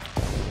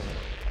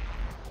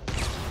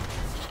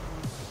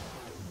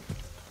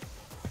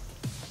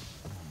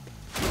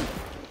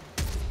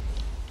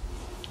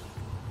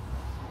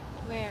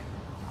 Where?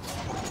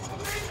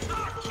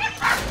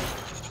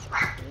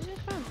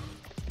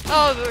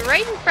 Oh,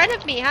 right in front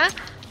of me, huh?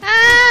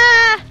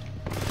 Ah!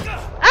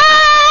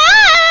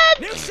 Ah!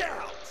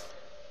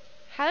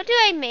 How do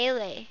I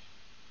melee?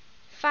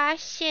 发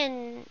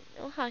现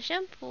我好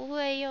像不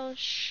会用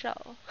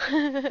手。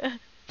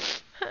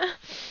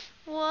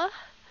我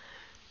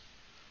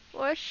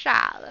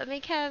傻了，没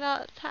看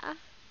到他。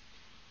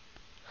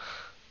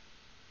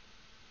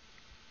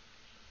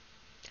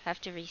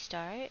Have to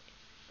restart?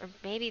 Or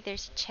maybe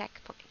there's a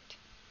checkpoint.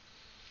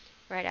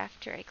 Right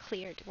after I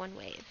cleared one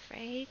wave,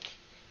 right?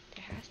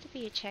 There has to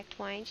be a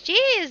checkpoint.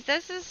 Jeez,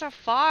 this is so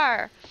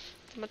far.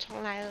 怎么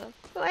重来了？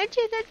完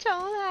全的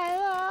重来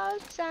了，好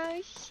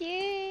伤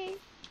心。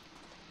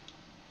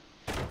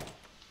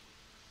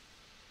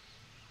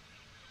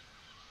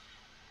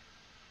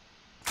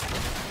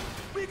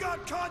We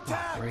got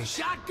contact!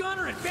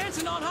 Shotgunner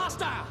advancing on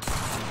hostile!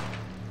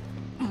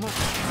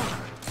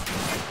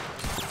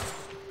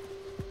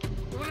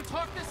 You wanna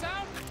talk this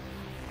out?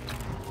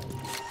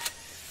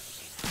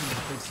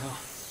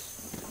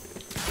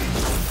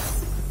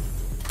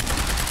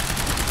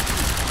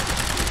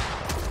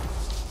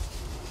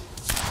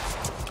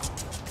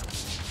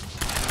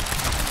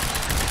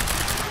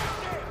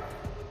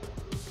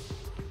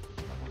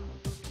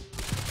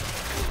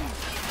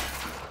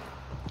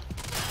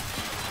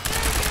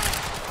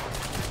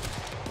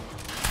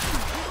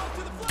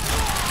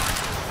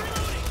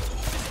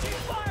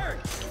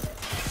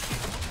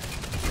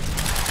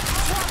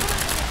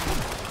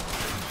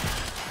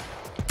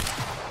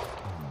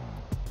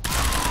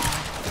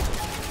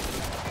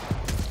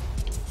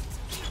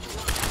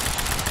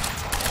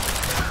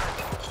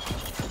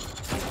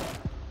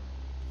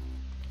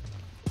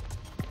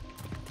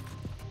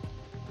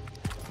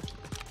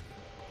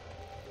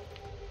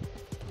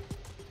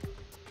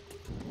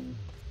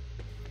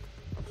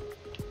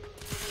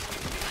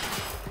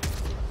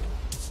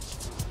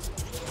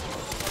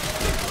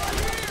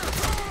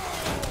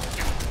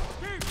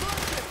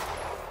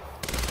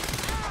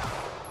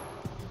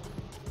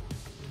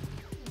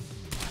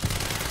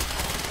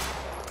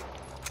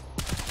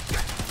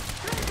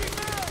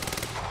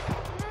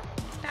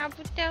 I don't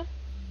think so.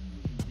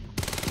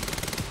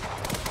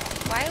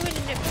 Why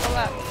wouldn't it blow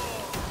up?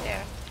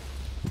 There.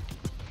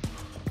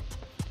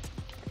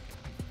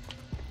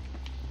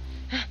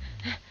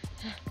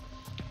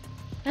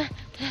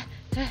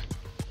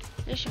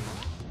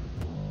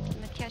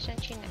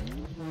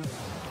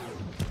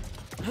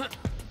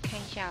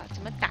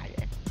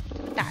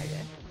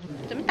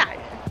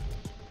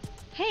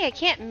 Hey, I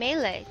can't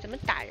melee. 怎么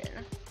打人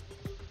啊？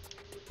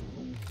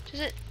就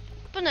是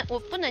我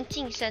不能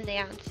近身的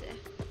样子。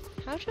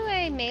How do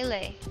I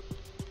melee?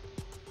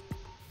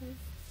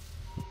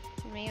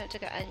 没有这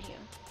个按钮。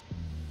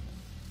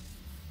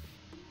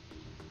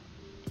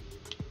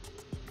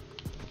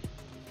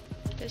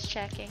Just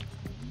checking.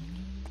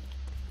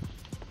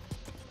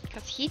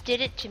 Because he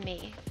did it to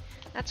me.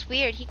 That's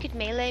weird. He could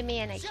melee me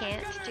and I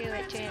can't do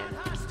it to him.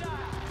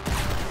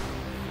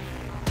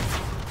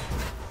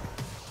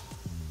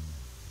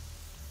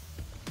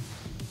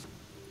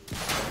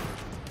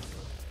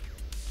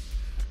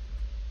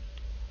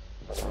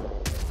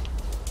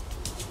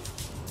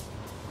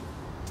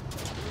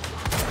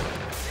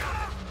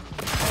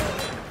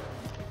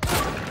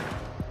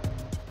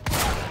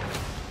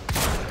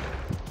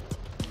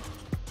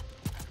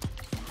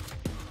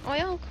我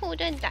用库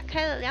盾打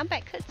开了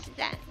200颗子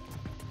弹。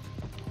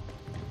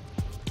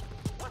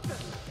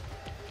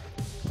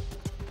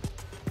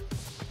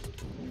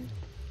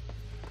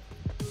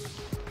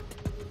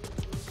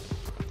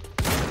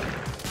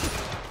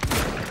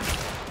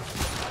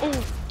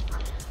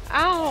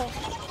Ow!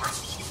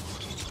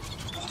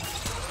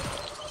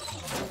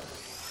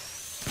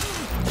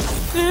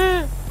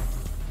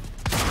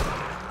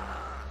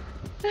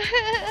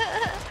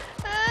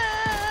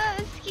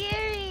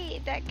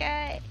 Scary, that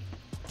guy.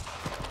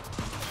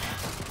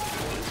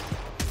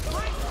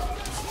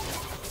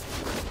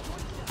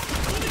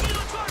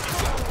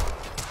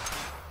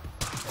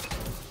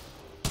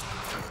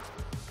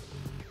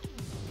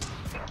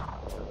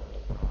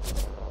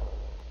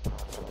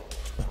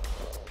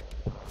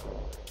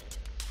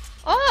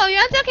 Oh,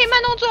 原来这样可以慢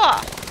动作。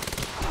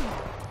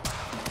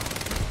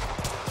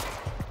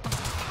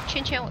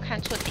圈圈我看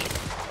错点。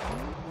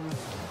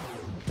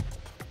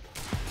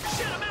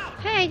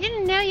Hey, I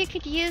didn't know you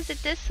could use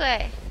it this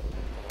way.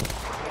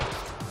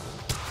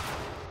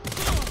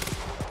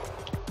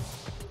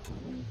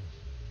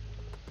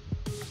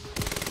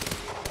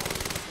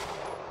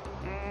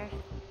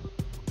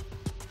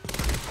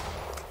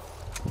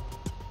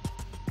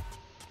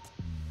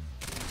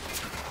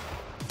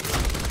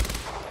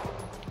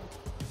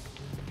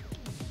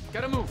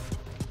 Gotta move.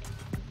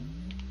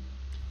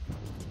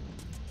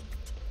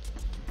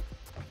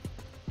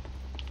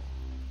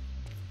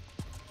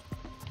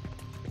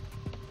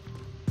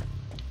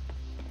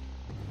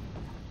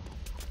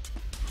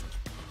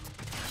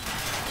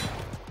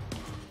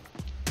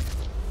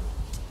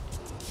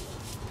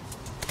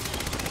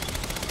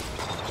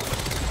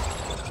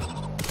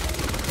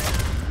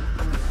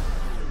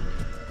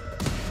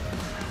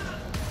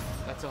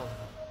 That's all.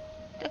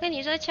 都跟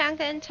你说枪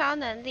跟超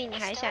能力，你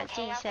还想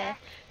晋升？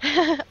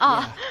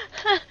哦，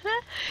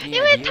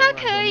因为他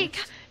可以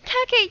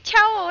敲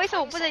我，为什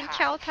么我不能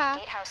敲他？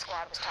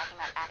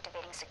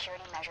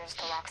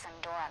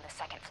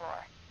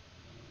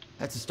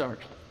 That's a start.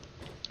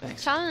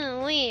 Thanks. 超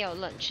能力有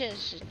冷却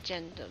时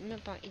间的，没有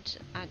办法一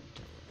直按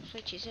的，所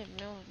以其实也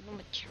没有那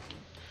么强。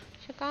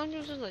所以刚刚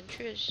就是冷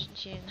却时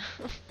间。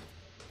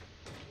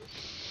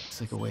It's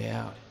like a way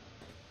out.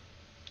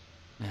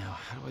 Now,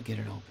 how do I get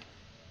it open?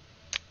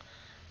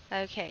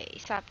 Okay,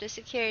 stop the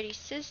security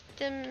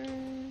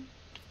system.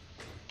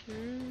 Do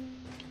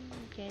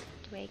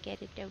I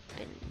get it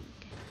opened?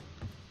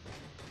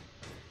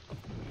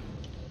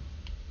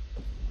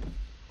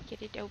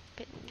 Get it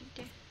opened.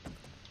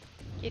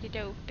 Get it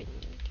opened.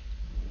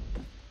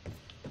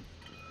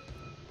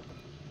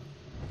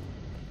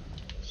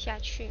 下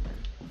去吗？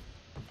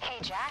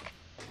 Hey, Jack.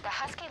 The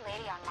husky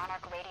lady on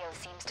Monarch Radio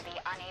seems to be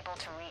unable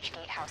to reach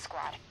Gatehouse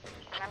Squad.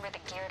 Remember the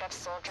geared-up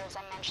soldiers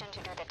I mentioned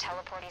who do the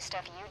teleporty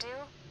stuff you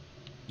do?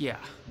 Yeah.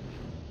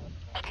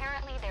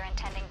 Apparently, they're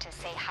intending to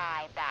say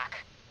hi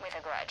back with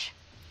a grudge.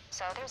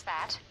 So there's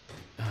that.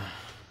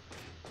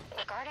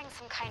 Regarding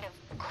some kind of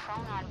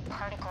chronon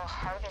particle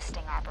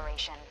harvesting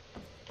operation.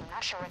 I'm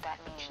not sure what that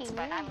means,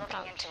 but I'm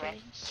looking into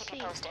it. Keep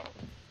you posted.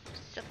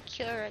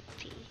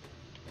 Security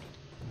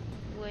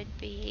would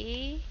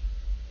be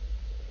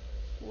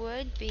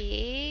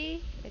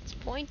it's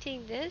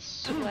pointing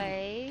this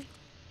way.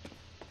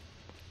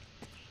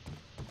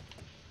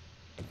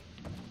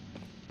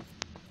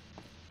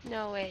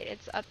 No, wait,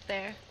 it's up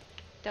there.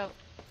 Don't.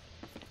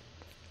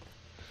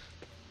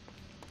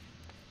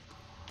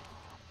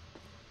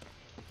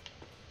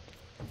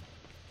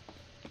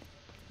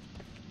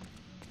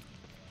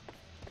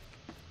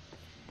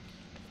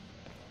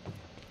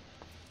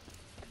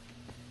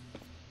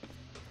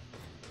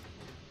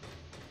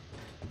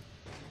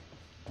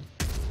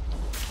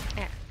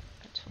 There.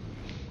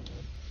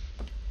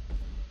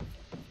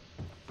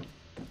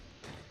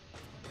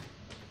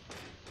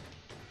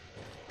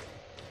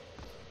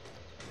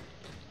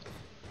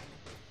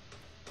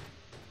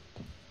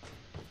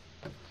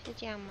 是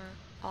这样吗？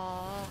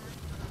哦。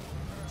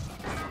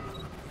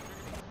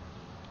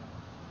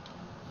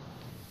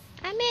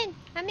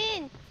I'm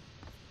in.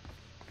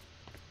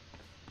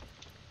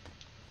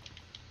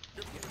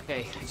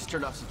 Hey, I just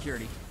turned off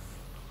security.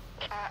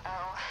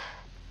 Uh-oh.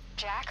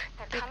 Jack,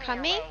 they're They're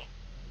coming your coming? way.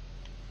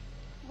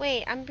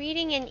 Wait, I'm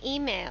reading an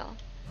email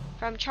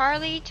from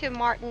Charlie to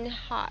Martin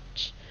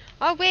Hodge.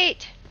 Oh,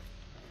 wait.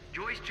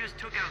 Joyce just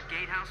took out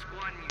Gatehouse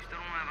Squad and you still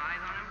don't have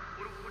eyes on him?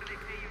 What do they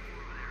pay you for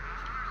over there,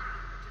 huh?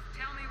 Just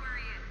tell me where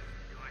he is.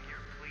 Do I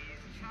hear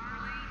please?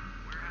 Charlie?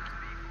 Warehouse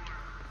B4.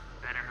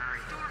 Better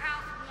hurry.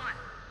 Storehouse 1.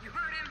 You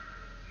heard him?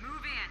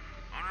 Move in.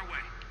 On our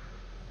way.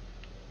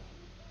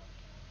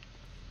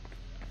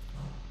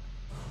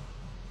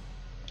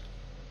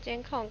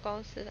 监控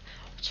公司的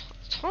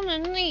超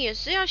能力也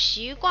是要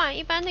习惯，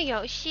一般的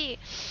游戏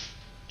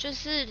就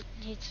是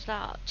你知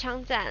道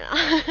枪战啊，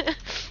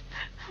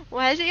我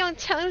还是用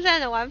枪战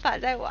的玩法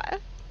在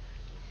玩。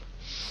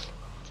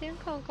监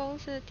控公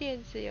司的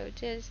电子邮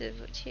件伺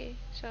服器，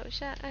手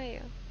上按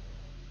钮，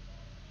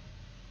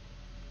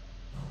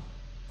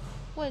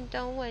问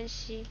东问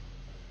西。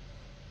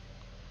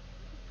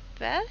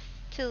Beth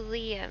to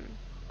Liam.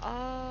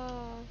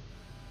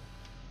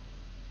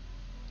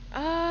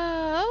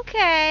 Oh,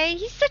 okay.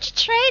 He's such a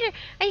traitor.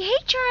 I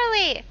hate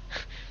Charlie.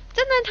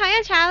 真的很讨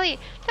厌查理，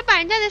他把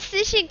人家的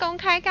私信公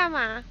开干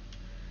嘛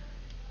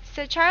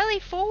 ？So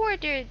Charlie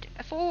forwarded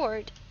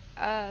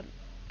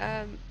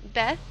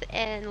Beth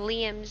and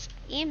Liam's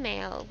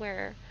email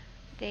where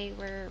they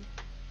were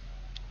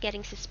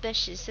getting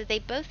suspicious. So they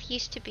both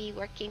used to be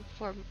working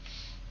for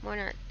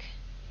Monarch.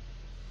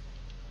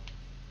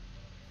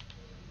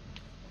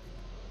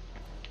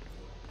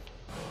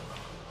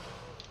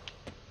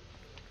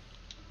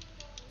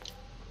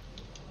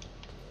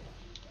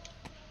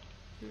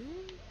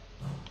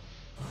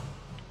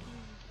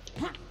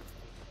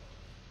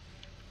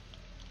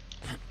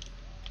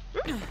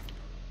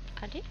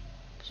 Adi?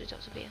 不是走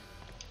这边，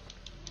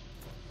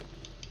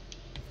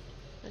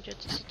那就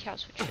只是跳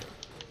出去了。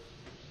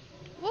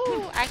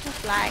Woo! I can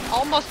fly.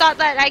 Almost thought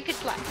that I could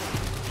fly.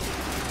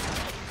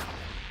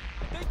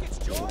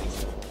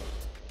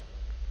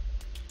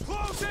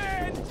 Close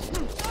in!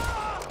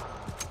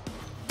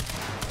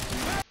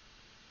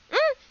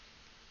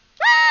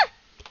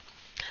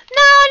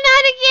 No,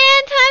 not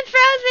again! Time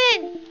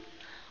frozen!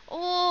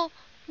 哦，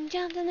你这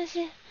样真的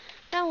是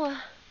让我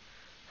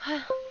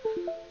很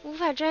无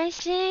法专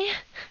心，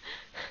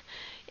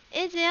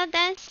一直要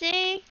担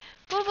心。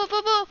不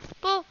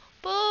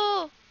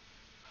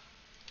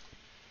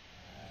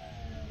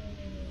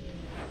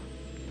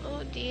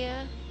！Oh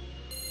dear.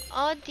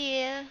 Oh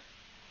dear.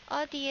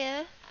 Oh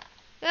dear.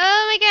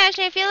 Oh my gosh,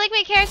 I feel like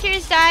my character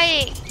is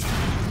dying.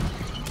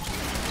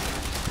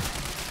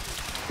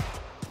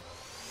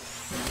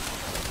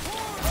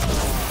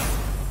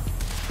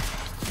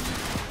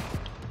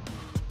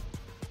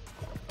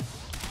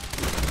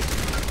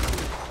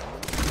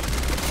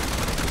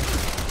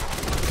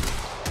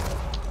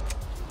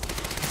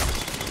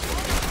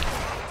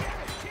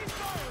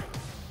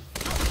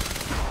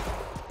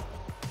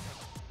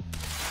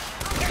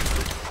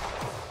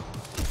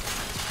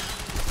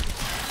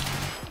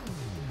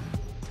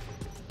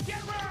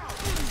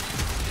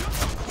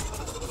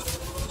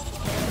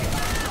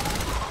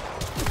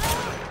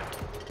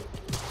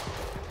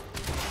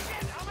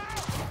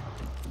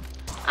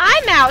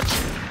 I'm out!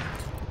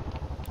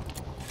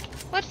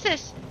 What's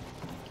this?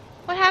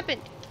 What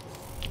happened?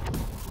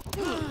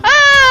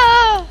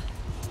 Oh!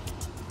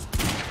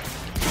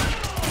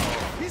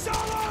 He's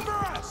all over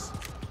us!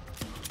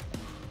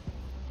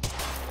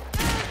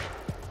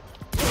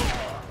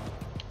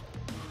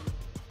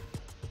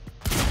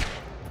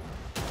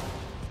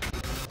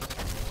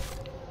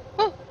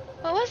 Oh,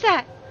 what was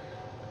that?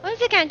 我一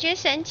直感觉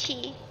神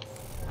奇，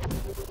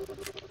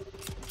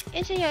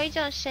一直有一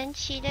种神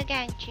奇的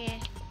感觉。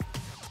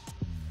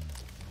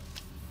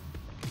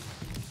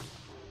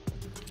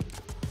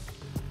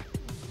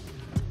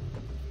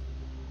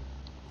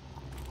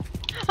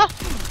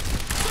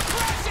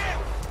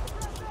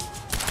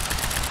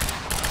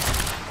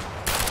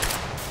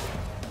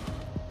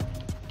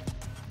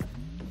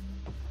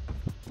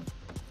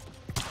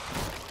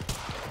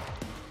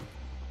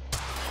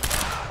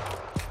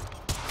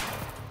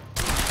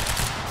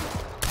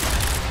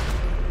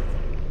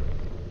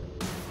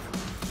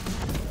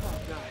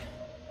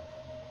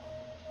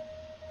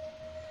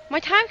My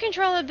time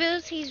control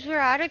abilities were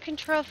out of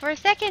control. For a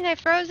second, I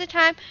froze the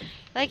time,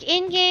 like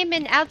in-game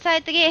and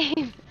outside the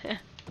game.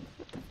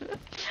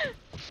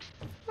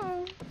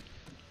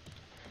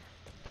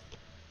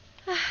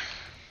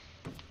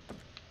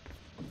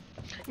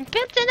 你不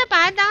要真的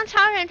把他当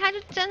超人，他就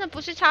真的不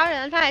是超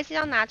人，他还是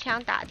要拿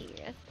枪打敌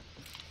人。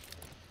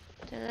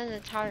真的是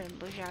超人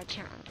不需要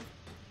枪。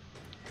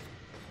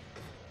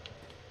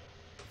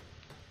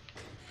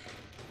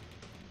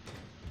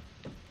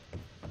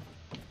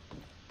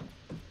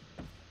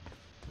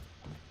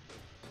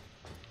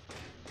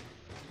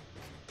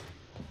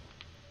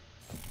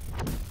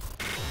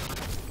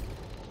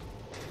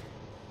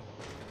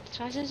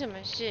发生什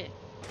么事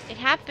 ？It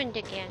happened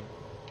again.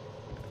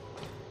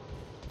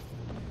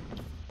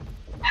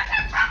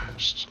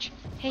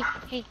 嘿。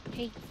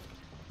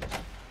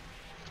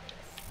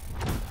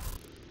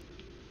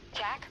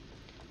Jack?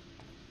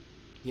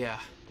 Yeah.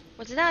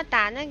 我知道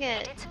打那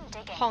个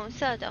红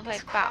色的会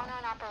爆，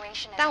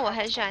但我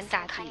很喜欢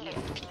打敌人。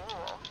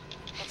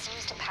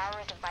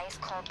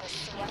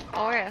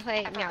偶尔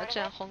会瞄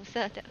准红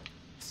色的。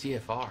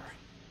CFR?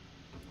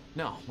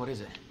 No, what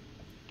is it?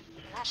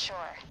 I'm not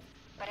sure,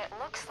 but it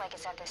looks like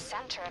it's at the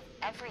center of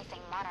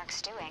everything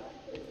Monarch's doing.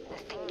 The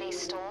thing they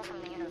stole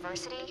from the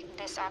university,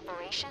 this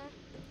operation,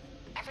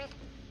 everything.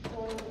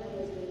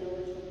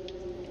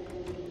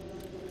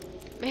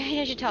 Maybe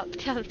I should tell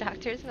the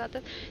doctors about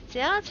this. 只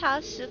要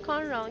朝时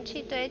空容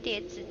器堆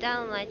叠子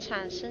弹来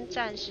产生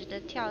暂时的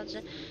跳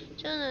帧，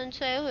就能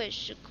摧毁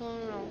时空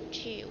容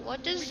器。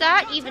What does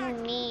that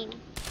even mean?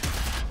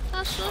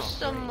 他说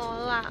什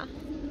么啦？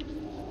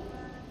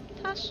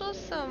他说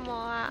什么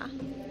啊？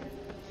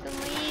什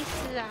么意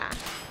思啊？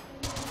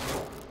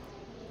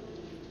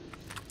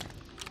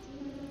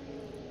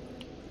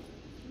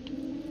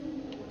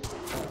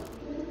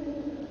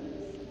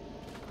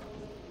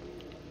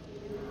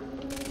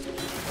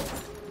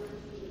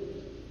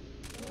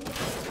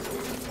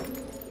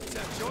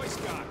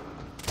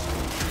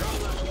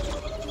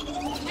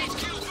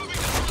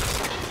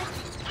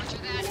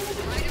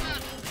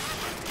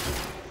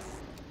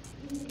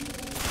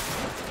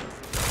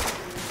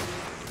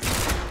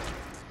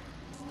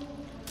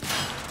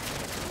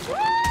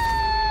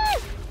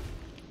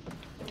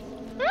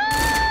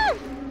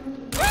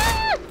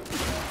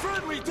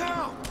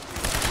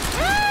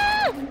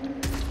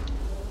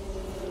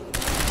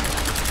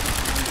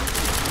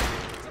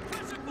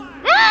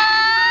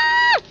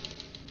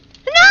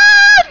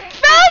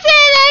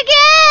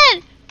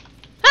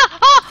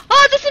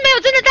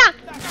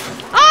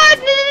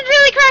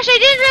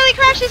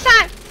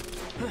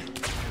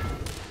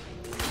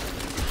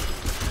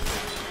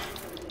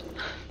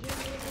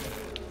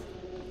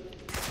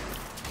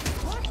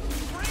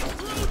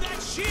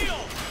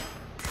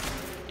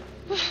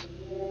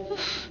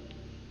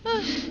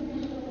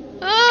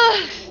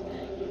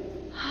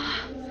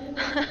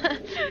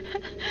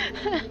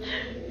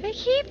 I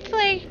keep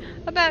like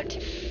about to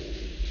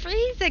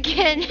freeze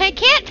again. I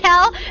can't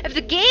tell if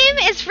the game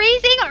is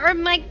freezing or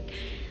my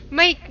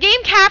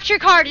game capture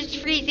card is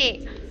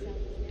freezing.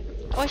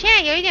 我现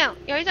在有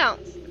一种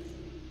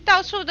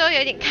到处都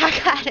有点卡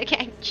卡的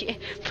感觉，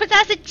不知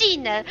道是技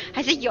能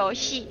还是游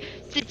戏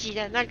自己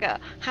的那个，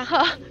然后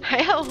还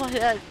有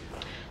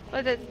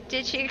我的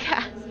接取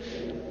卡。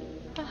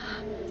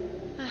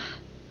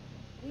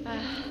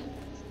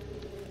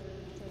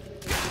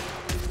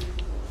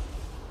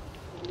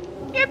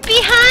You're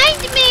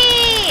behind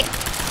me!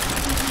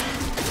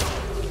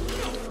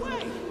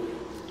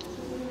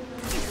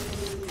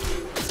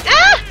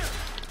 Ah!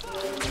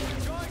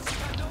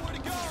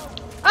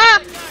 Ah!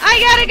 I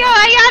gotta go!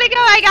 Ah! I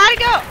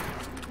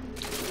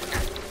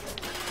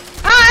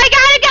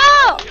gotta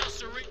go!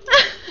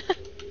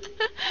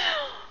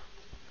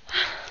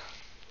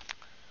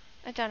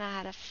 I don't know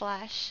how to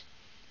flash.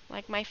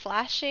 Like, my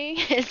flashing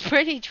is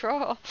pretty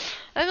troll.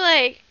 I'm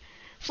like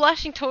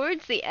flashing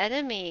towards the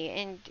enemy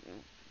and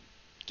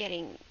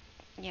getting,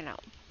 you know.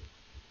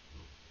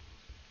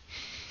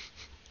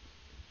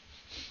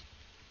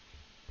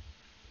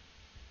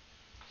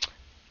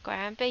 果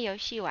然被游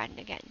戏玩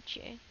的感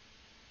觉。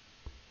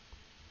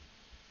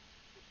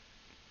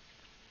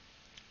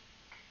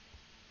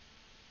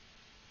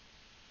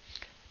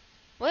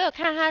我有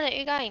看他的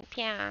预告影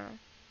片啊，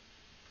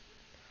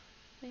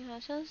你好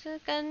像是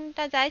跟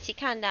大家一起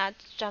看的啊，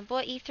转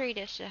播 E3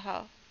 的时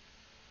候。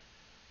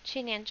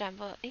去年转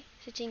播，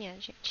是今年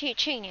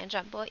去年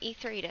转播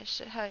E3 的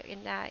时候，有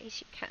跟大家一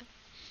起看。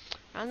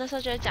然后那时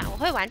候就讲我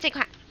会玩这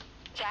款。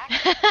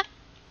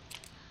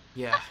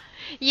Yeah.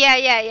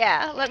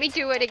 Yeah. Let me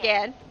do it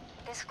again.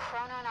 This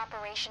chronon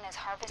operation is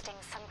harvesting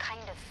some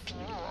kind of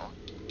fuel.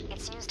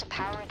 It's used to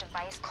power a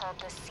device called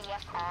the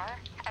CFR.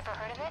 Ever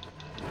heard of it?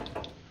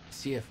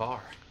 CFR?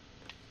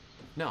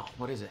 No,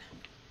 what is it?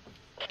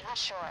 I'm not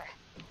sure,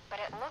 but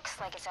it looks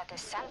like it's at the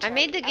center. I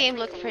made the game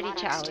look everything pretty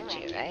Monarch's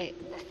challenging, doing. right?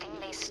 The thing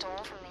they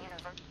stole from the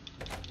universe.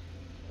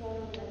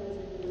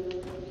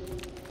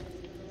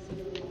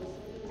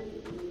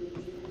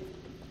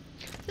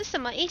 是什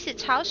么意思？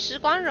朝时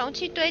光容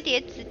器堆叠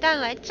子弹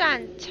来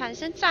产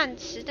生暂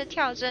时的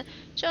跳帧，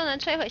就能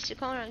摧毁时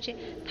空容器。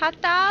他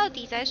到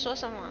底在说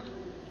什么？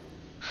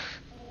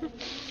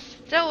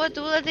这我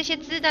读了这些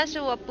字，但是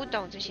我不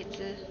懂这些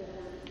字。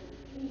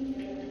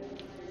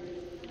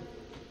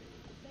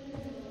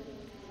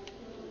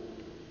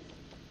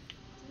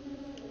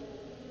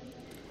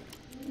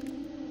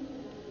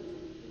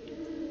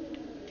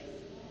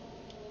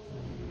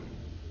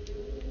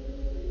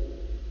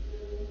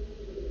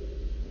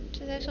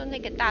是在说那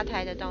个大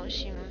台的东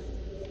西吗？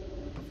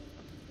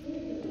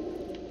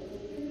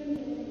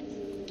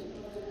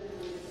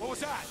 What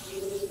was that?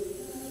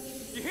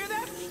 You hear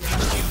that? We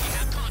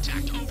have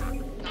contact, over.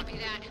 Copy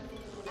that.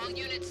 All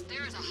units,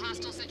 there is a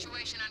hostile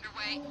situation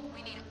underway.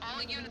 We need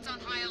all units on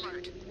high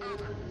alert.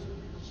 Over.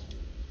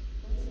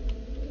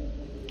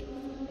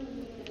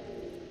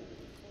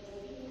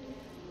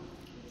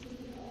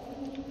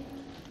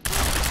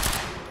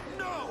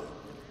 No!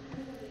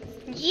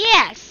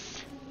 Yes!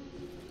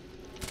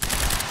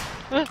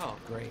 Oh,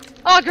 great.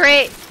 Oh,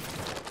 great!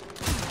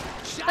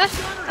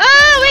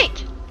 Oh,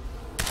 wait!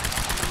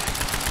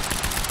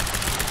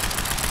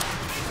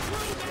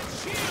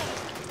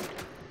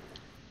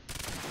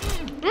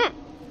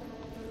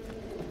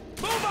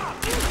 Move up!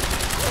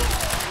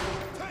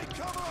 Take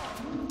cover!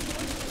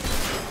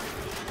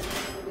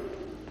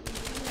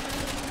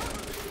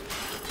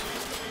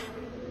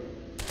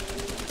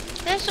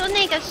 在说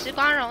那个时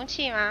光容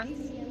器吗？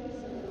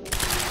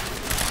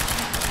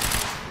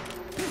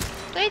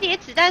堆叠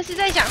子弹是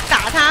在讲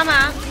打他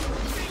吗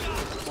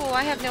？Oh,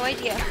 I have no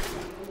idea.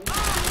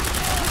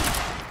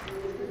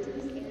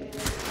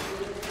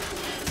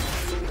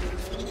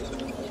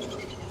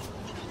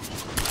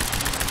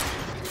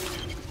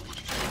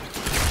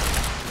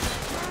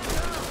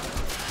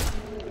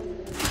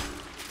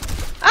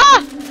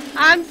 Ah!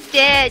 I'm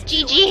dead.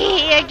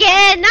 GG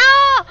again.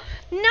 No!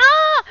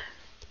 No!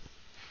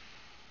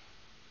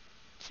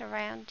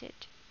 Surrounded.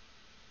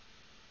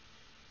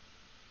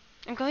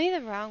 I'm going the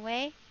wrong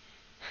way.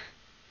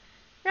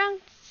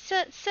 让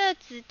射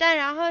子弹，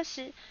然后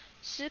时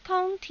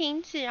空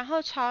停止，然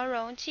后朝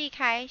容器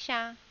开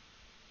枪，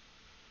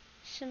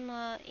什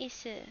么意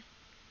思？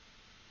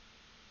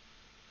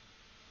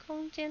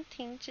空间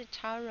停止，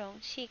朝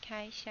容器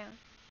开枪。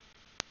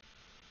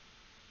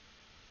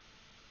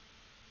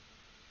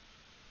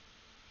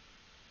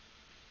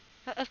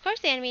Of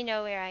course the enemy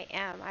know where I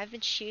am. I've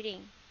been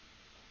shooting.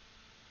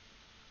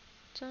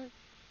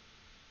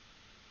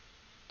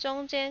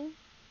 中间。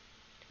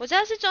我知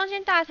道是中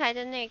间大台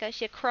的那个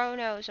写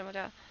chrono 什么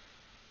的。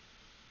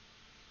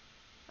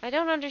I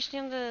don't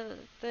understand the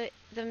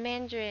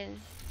Mandarin.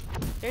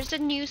 There's a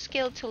new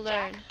skill to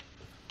learn.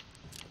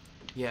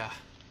 Yeah.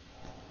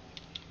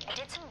 I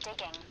did some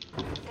digging.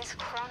 This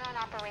chronon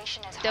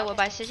operation is 对，我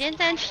把时间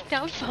暂停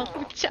当防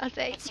护罩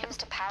在 It's used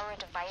to power a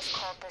device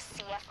called the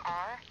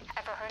CFR.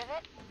 Ever heard of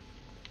it?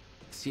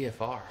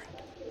 CFR?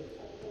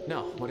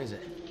 No, what is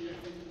it?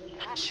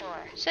 Not sure.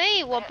 所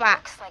以我 But it 把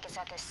looks like it's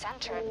at the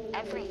center of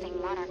everything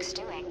Monarch's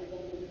doing.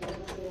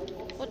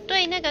 我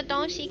对那个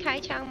东西开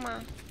枪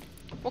吗？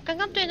我刚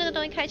刚对那个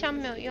东西开枪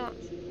没有用。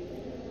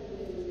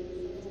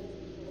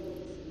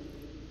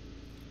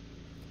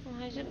我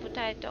还是不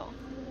太懂。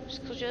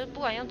我觉得不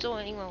管用中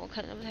文、英文，我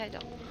可能都不太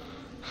懂。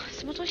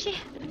什么东西？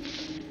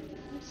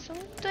什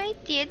么堆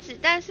叠子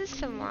弹是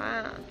什么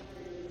啊？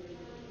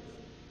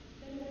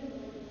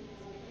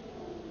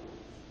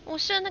我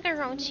设那个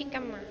容器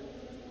干嘛？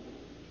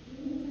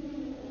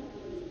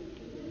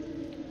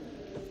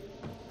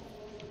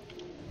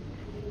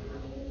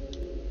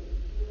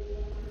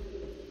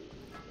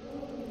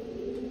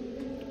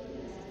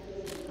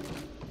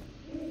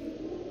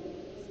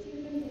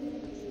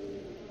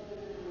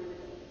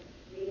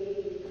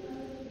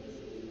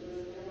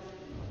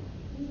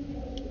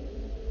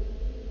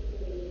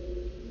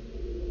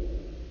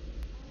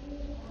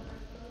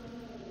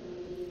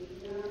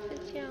是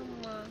这样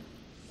吗？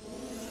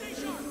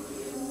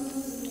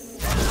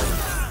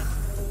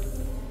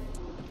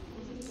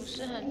不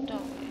是很懂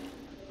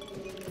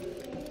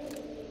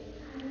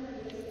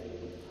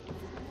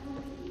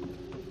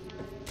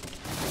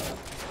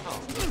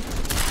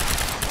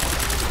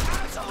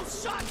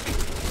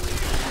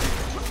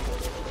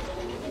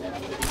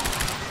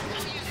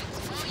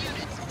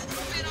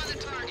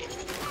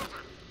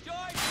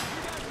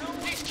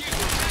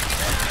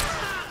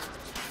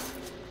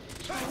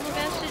目标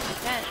是子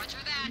弹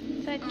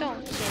在动，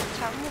检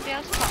查目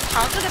标是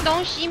跑这个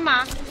东西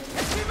吗？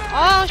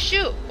哦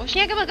，shoot！我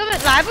现在根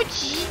本来不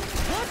及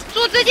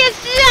做这件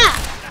事啊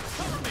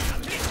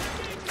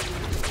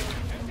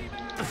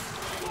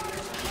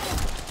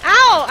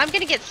！Ow! I'm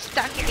gonna get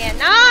stuck again.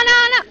 No,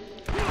 no, no!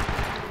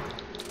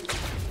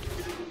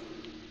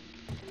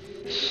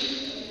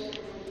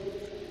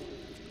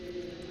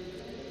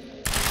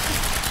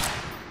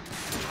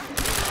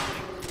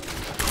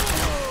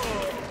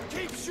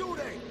 Keep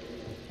shooting.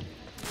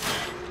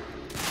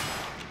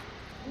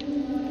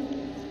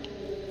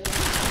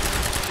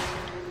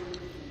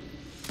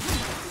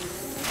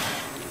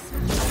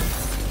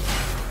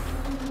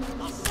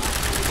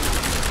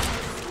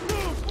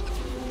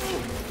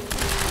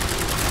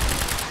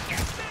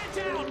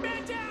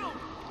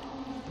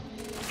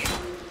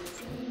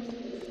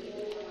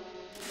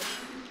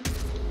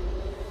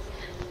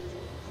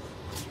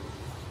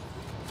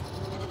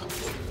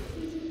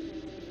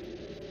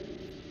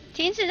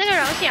 停止这个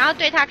容器，然后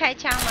对他开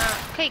枪吗？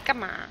可以干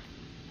嘛？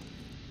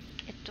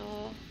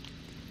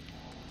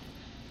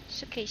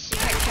是可以试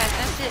看看，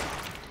但是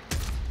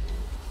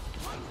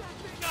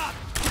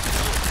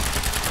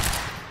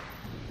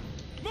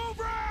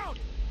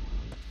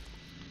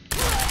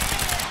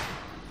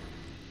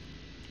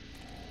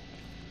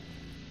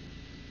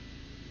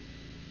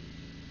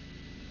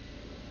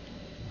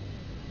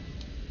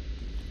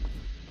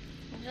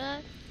你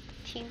说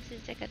停止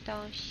这个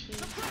东西。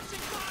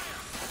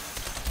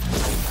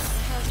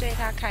然后对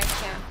他开枪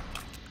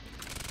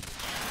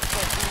的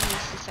意义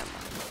是什么？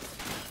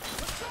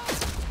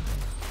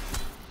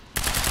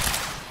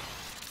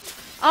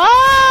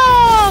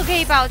哦，可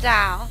以爆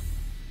炸哦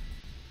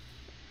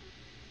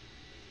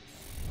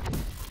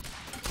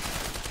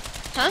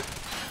！Huh?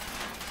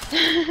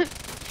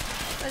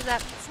 What's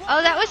that?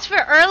 Oh, that was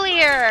for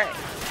earlier.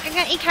 刚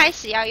刚一开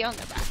始要用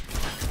的吧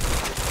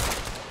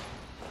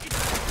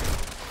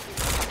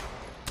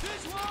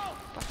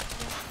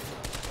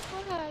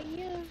？What are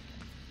you?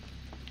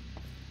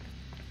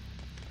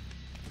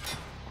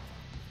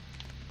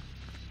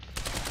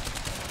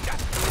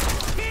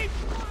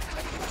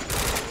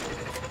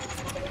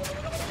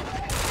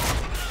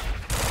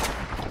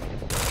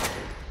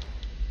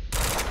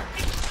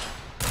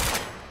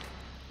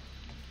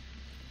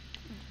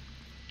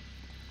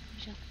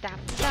就打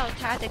不到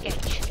他的感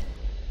觉，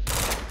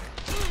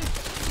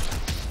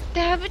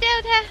打不到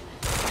他。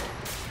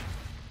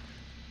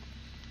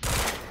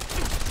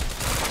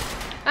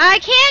I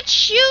can't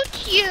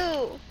shoot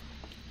you.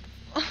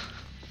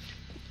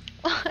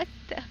 What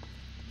the?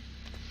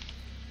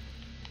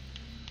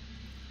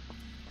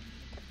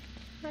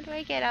 How do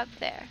I get up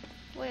there?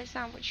 我也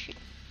上不去。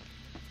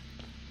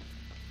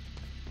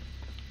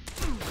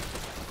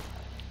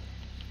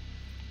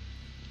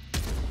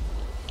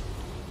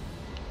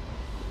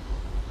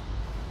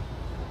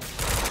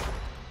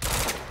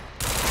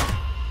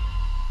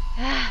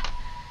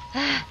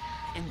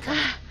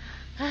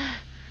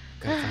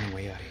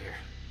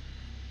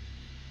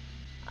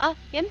哦，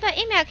原本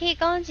1秒可以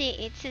攻击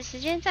一次，时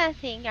间暂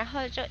停，然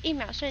后就1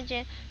秒瞬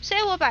间，所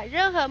以我把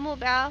任何目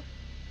标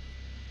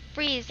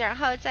freeze， 然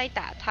后再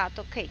打它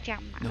都可以这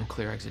样吗 No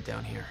clear exit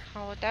down here.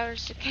 好，我待会儿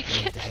试看 We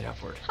看 have to。head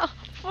upward. 好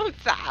复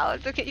杂哦，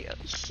这个游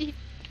戏。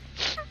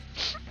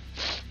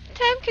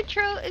Time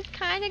control is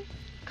kind of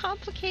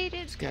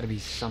complicated. There's got to be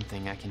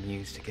something I can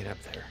use to get up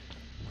there.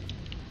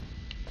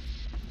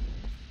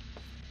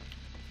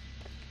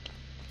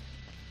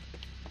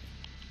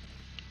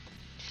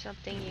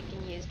 Something you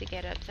can use to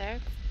get up there.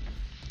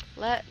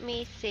 Let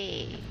me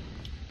see.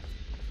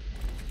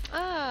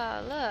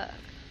 Oh, look.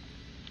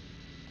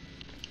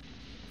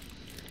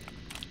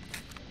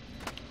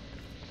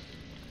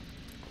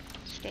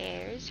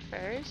 stairs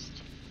first.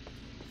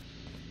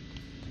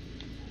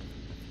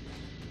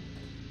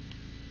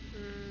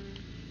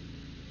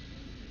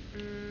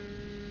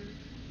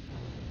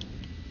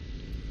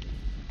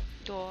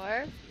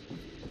 Door.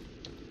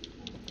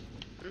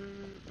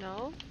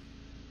 No.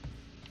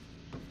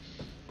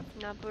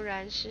 那不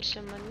然是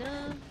什么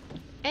呢？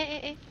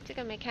这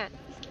个没看。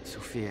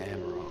Sophia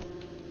Amaral.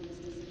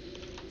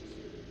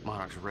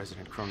 Monarch's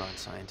resident chronon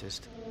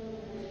scientist.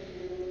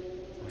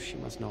 Well, she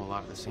must know a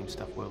lot of the same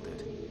stuff Will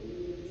did.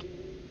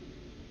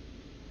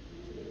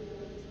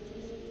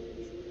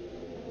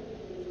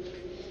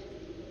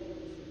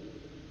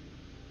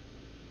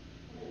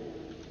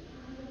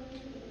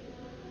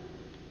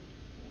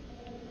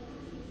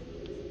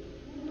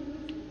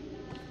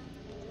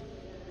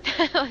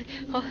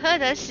 我获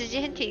得时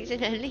间停止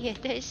能力也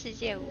对世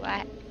界无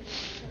爱，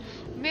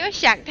没有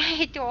想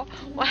太多，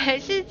我还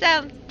是这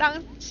样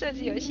当设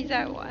计游戏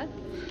在玩。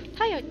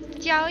他有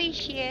教一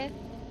些，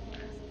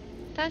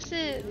但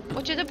是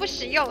我觉得不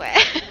实用哎。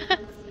可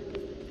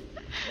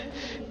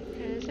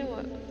能是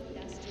我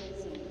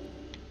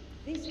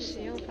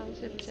使用方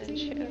式不正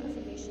确。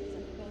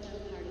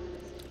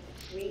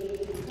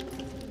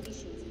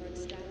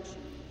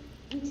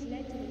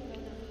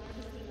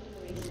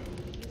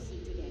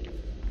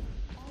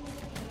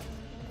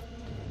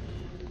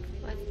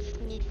What's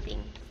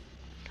missing?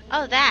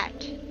 Oh, that.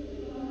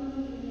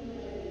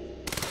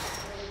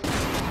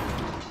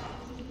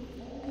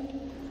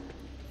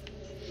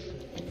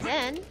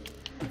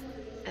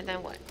 And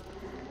then what?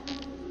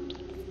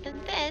 And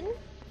then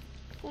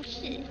故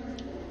事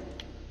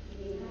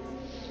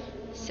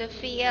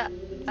Sophia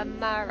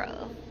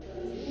Amaral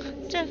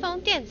这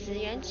封电子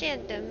元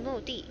件的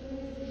目的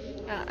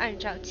要按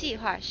照计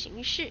划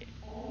行事。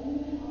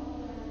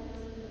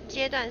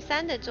阶段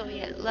3的作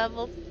业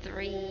Level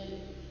 3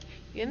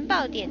原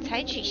爆点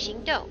采取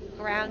行动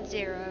Ground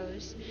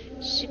Zeroes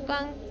时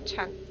光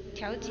场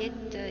调节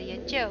的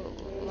研究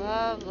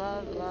blah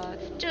blah blah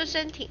救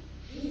生艇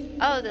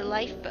Oh, the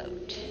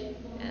lifeboat.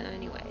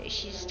 Anyway,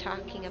 she's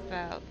talking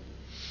about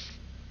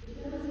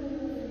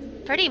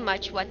pretty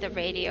much what the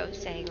radio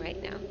is saying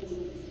right now.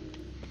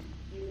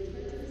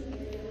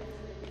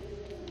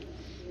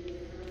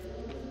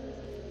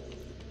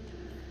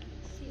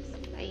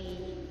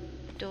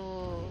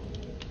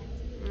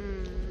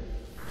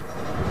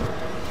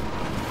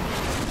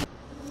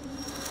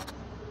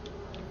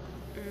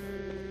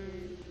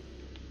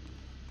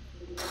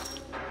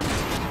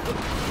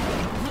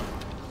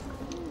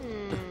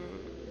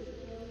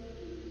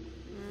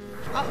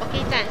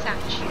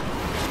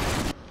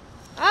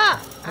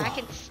 I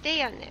can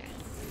stay on there.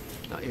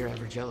 Not your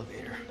average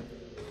elevator.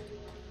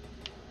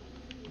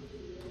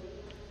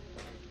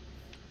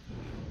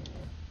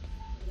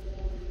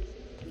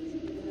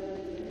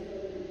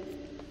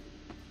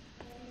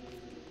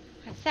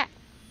 What's that?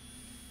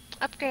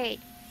 Upgrade.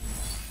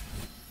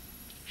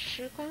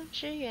 时光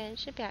之源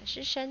是表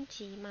示升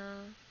级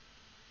吗？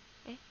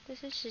这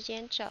是时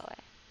间轴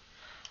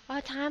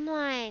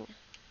timeline.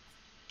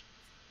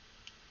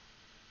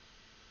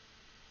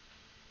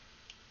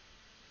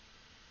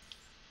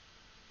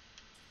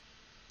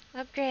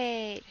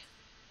 Upgrade.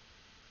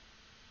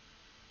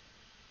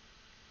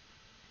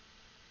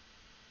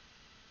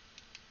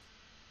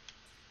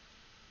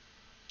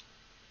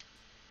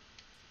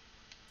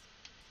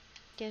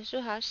点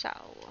数好少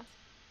哦，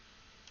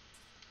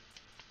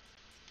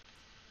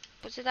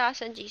不知道要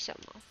升级什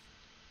么。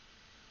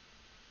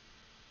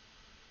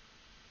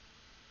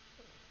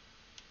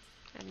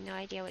I have no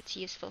idea what's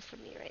useful for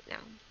me right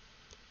now.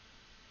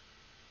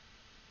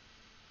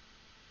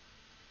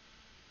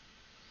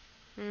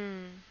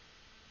 Hmm.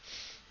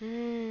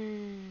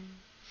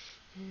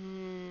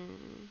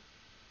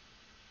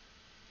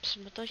 什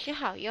么东西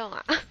好用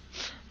啊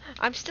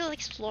I'm still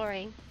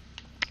exploring.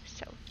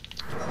 So.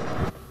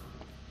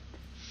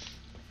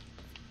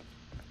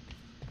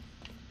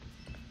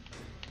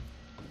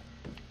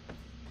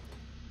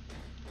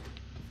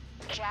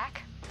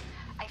 Jack,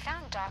 I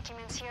found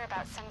documents here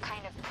about some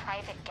kind of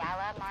private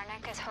gala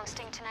Marnik is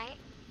hosting tonight.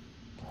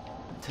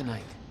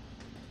 Tonight?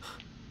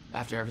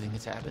 After everything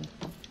that's happened?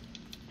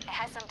 It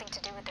has something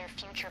to do with their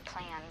future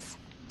plans.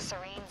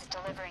 Serene's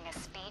delivering a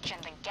speech,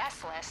 and the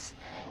guest list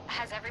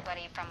has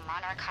everybody from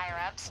Monarch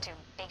higher-ups to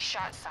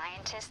big-shot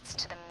scientists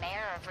to the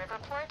mayor of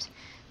Riverport,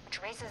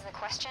 which raises the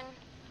question,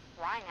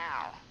 why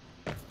now?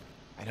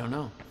 I don't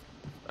know,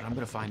 but I'm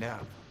gonna find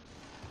out.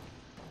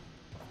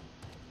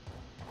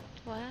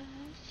 What?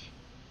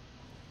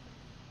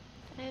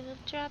 I will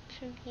drop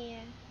from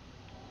here.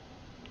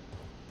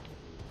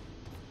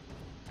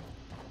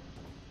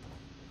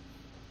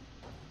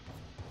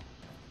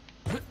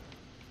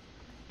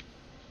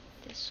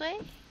 This way?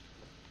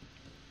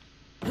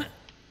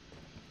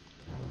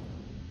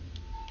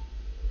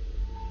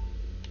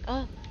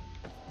 Oh.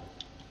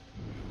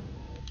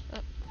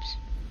 Oops.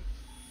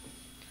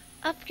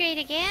 Upgrade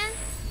again?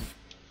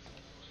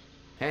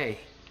 Hey,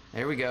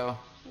 there we go.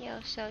 又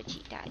收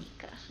集到一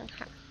个，很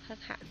好，很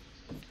好。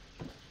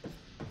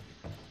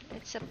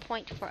It's a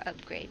point for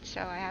upgrade,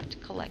 so I have to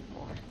collect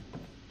more.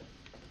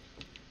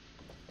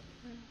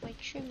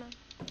 去吗？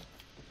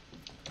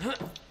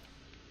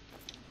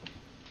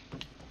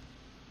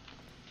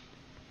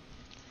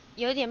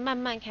有点慢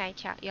慢开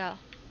窍，有。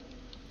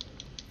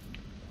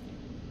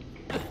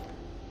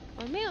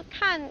我没有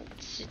看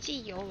实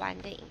际游玩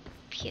的影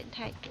片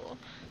太多，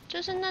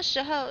就是那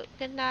时候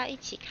跟大家一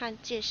起看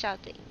介绍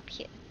的影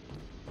片，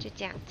就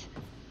这样子，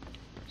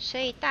所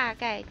以大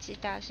概知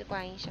道是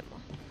关于什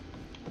么。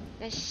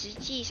那实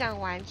际上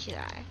玩起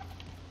来，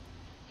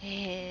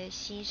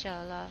新手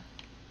了，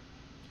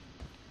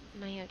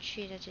蛮有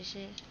趣的，只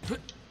是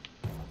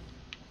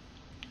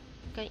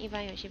跟一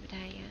般游戏不太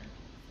一样。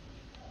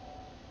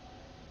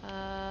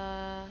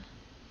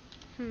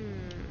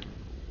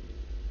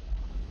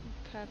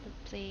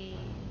Probably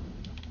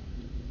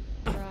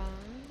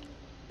wrong.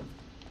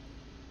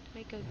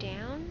 I go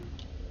down?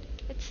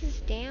 It says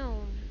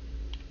down.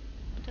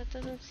 That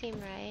doesn't seem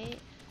right.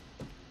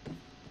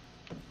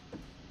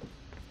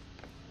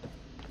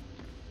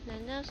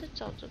 难道是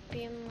走这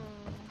边吗？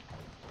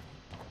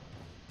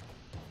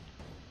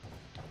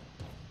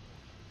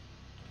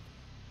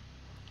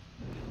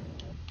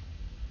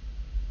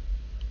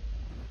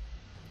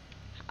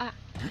啊，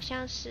好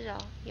像是哦，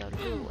有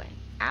路哎，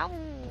啊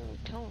呜，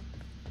痛。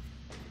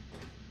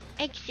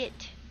Exit.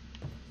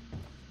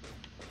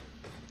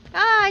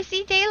 Ah, I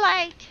see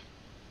daylight.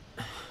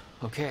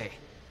 Okay.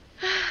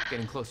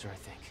 Getting closer, I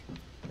think.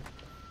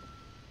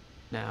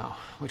 Now,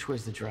 which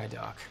way's the dry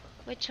dock?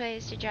 Which way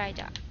is the dry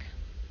dock?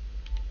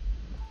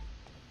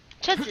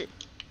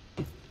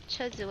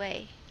 车子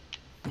位。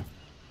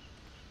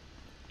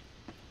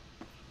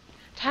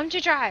Time to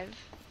drive.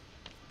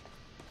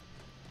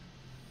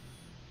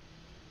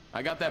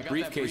 I got that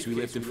briefcase we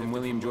lifted from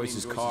William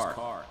Joyce's car.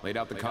 Laid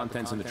out the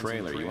contents in the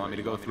trailer. You want me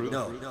to go through?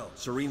 No.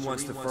 Serene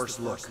wants the first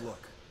look.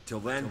 Till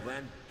then,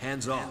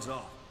 hands off.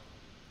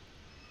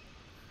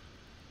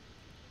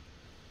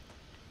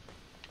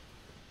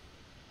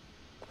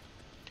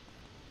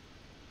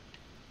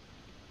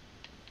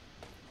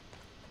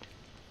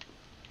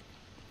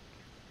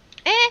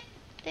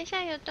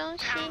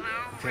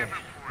 Okay,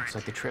 looks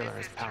like the trailer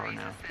has power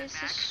now. This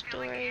is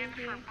story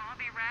here.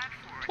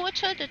 拖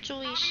车的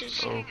注意事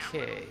项。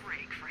Okay.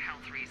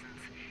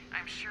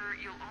 I'm sure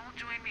you'll all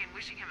join me in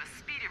wishing him a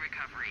speedy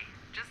recovery.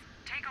 Just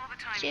take all the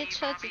time you 接 need,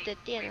 车子 Bobby. 的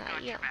电 We've 来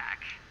got your 用。 back.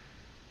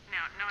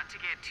 Now, not to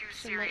get too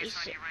什么意 serious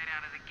on 思？ you right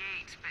out of the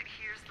gate, but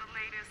here's the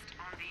latest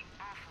on the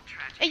awful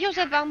tragedy. 哎，又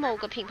在帮某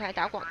个品牌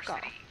打广告。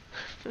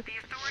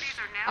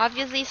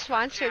Obviously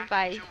sponsored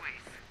by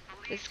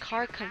this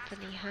car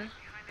company, huh?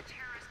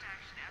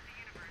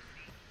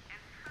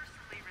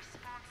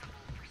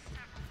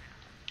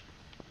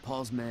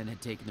 Paul's men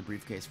had taken the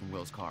briefcase from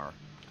Will's car,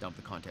 dumped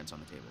the contents on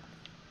the table.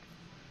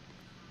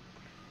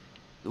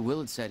 Will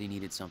had said he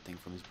needed something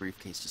from his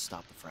briefcase to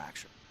stop the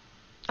fracture.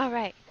 All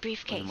right,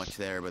 briefcase. Wasn't much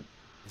there, but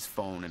his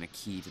phone and a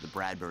key to the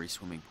Bradbury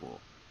swimming pool.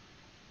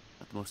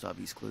 Not the most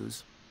obvious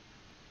clues.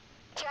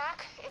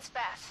 Jack, it's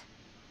Beth.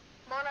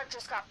 Monarch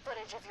just got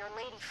footage of your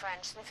lady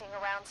friend sniffing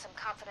around some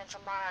confidential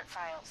Monarch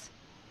files.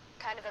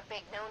 Kind of a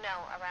big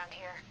no-no around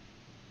here.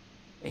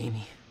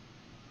 Amy,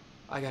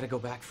 I gotta go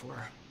back for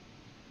her.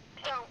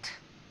 Don't.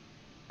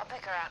 I'll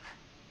pick her up.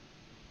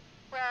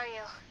 Where are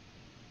you?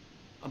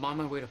 I'm on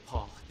my way to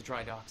Paul at the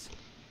dry docks.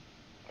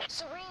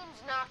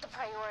 Serene's not the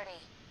priority.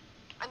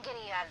 I'm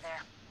getting you out of there.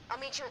 I'll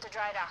meet you at the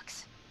dry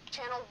docks.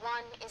 Channel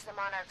 1 is the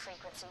Monarch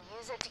frequency.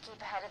 Use it to keep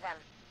ahead of them.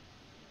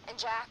 And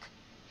Jack,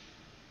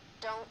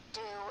 don't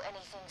do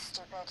anything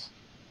stupid.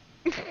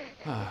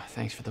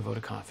 Thanks for the vote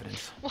of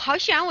confidence. 我好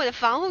喜欢我的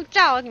防护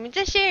罩，你们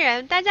这些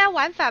人，大家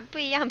玩法不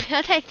一样，不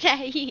要太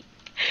在意。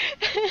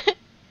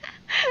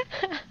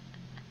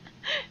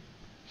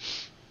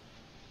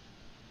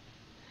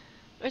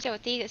而且我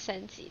第一个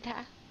升级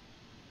它。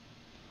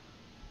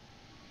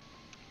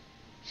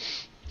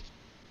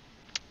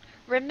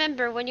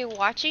Remember, when you're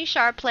watching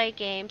Char play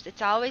games,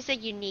 it's always a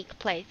unique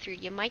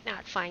playthrough. You might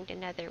not find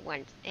another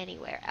one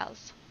anywhere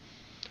else.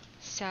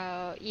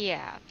 So,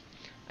 yeah.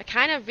 I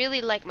kind of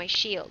really like my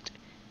shield.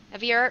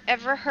 Have you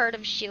ever heard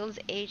of Shield's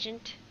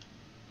agent?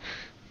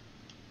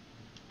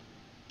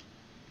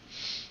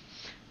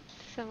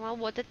 什么？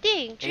我的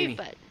电影剧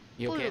本，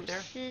布鲁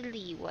斯·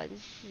李文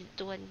斯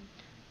顿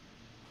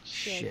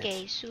写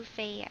给苏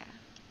菲亚。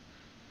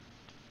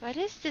What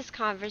is this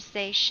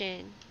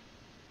conversation?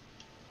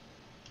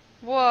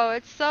 Whoa,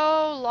 it's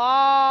so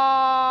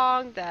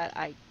long that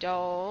I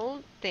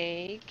don't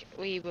think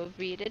we will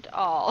read it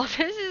all.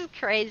 This is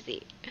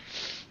crazy.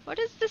 What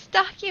is this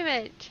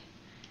document?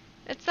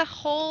 It's a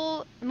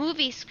whole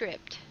movie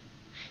script.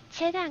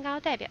 切蛋糕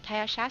代表他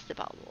要杀死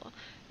保罗。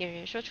有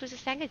人说出这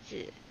3个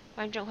字，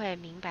观众会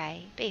明白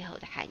背后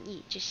的含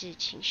义。这是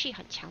情绪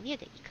很强烈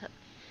的一刻。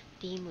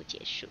第一幕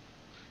结束。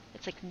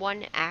It's like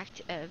one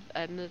act of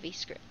a movie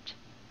script,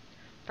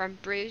 from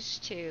Bruce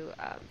to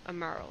a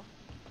Merle.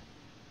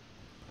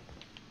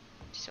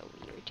 So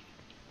weird.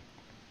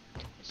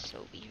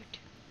 So weird.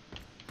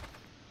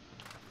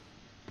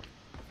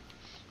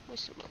 为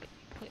什么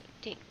会有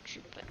电影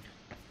剧本呢？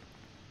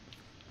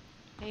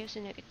还又是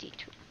那个地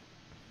图。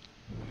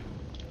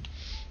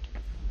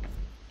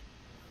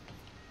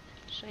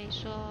所以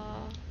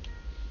说，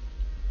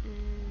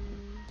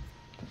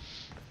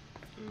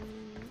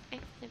哎，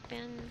那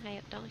边还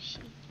有东西。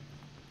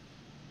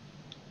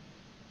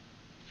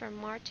From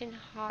Martin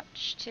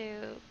Hodge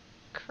to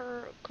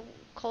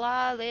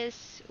Claulis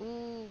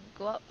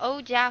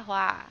欧家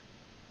华，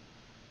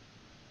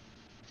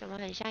怎么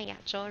很像亚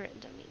洲人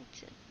的名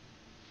字？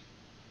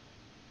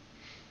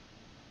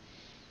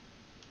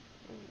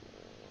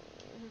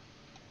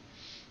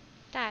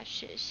大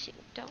学行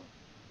动，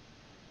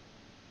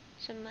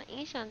什么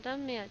影响都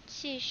没有，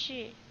继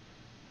续。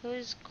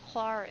Who's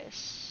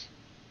Clarice?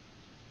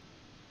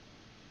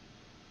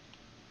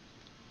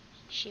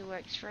 She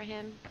works for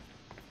him.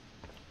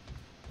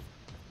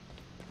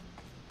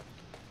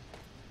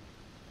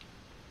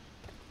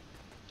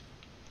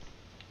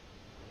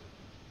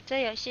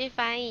 这游戏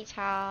翻译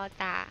超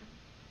大，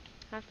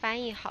它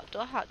翻译好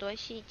多好多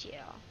细节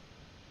哦。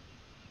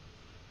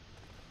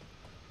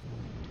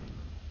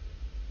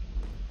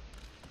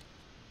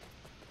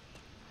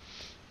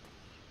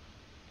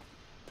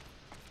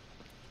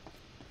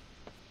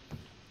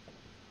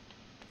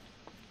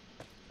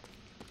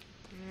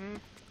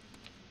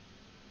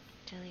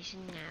这里是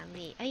哪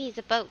里？哎 ，it's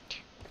a boat。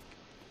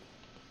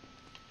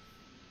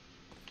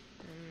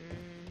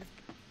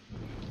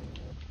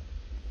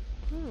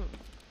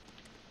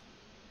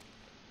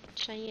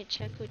穿越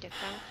车库的方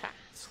法。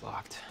It's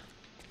locked.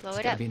 Blow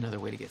There's it gotta up. be another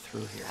way to get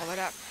through here. Blow it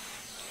up.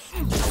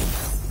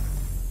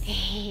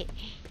 嘿嘿，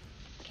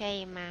可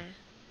以吗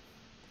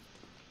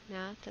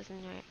 ？No,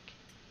 doesn't work.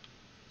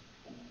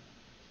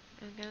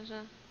 我刚刚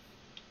说，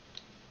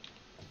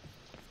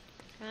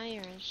刚刚有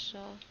人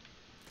说，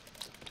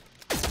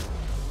然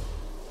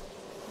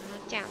后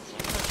这样子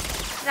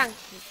让子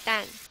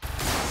弹。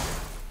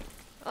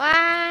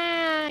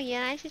哇，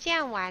原来是这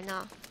样玩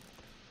哦。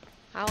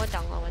好，我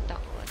懂了，我懂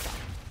了。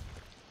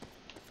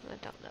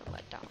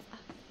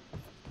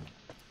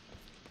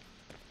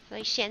所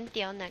以先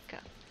丢那个，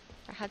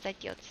然后再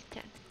丢子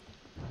弹。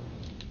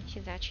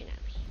现在要去哪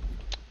里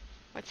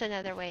 ？What's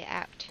another way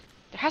out?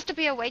 There has to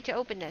be a way to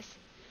open this.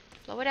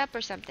 Blow it up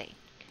or something.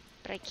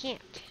 But I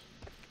can't.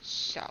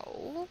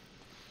 So,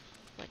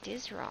 what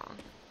is wrong?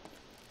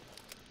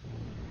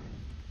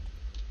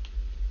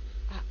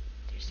 Ah,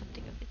 there's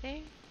something over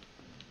there.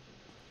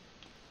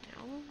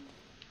 No.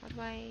 How do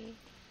I...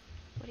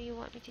 What do you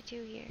want me to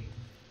do here?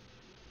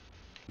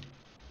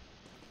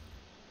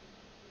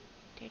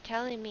 They're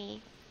telling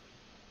me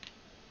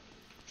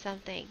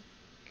something.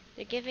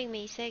 They're giving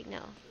me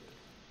signal.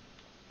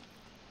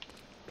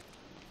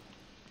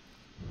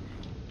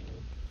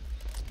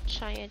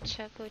 穿越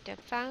车库的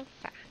方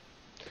法，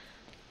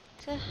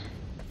这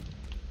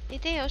一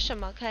定有什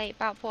么可以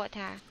爆破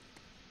它。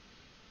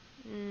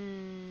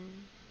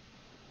Boom.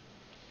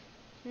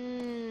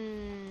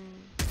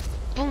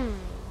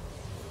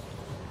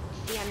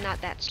 See, I'm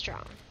not that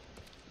strong.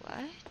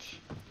 What?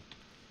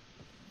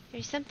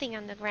 There's something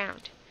on the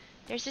ground.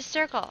 There's a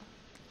circle.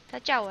 他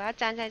叫我要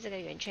站在这个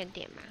圆圈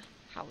点嘛？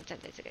好，我站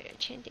在这个圆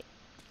圈点，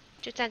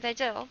就站在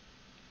这哦。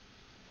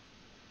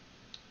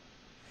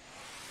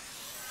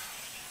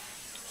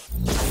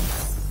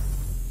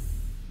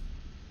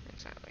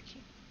That's not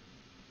working.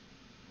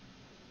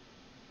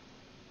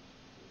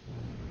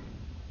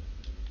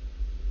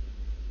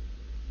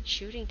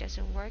 Shooting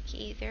doesn't work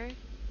either.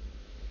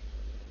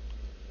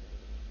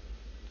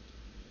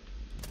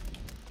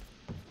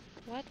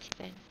 What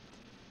then?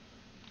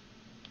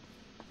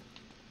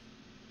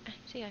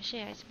 这游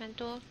戏还是蛮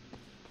多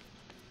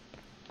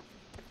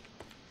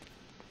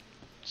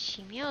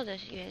奇妙的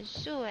元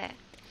素哎。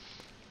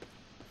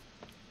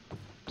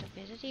有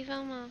别的地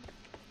方吗？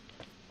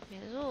没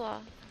路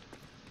啊。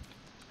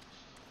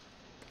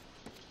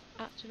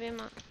啊，这边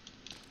吗？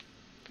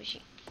不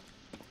行。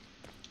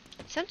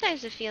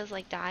Sometimes it feels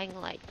like Dying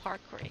Light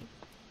parkouring.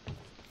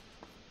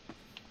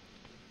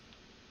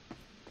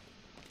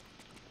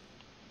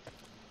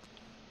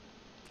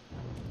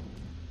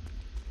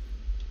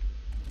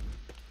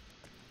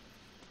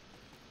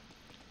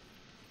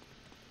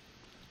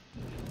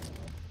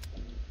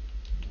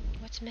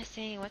 What's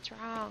missing? What's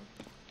wrong? What?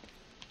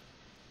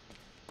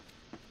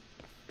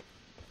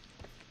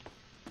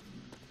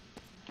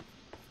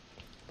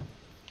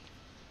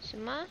 什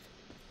么？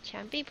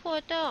墙壁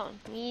破洞？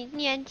你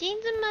眼睛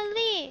这么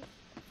利？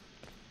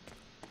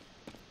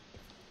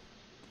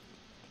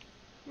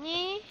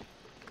你？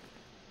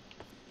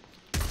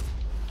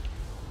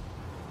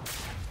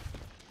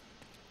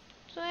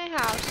最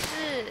好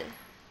是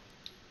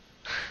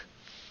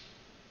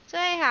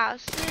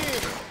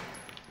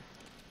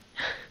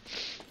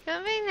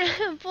墙壁哪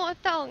有破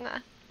洞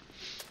啊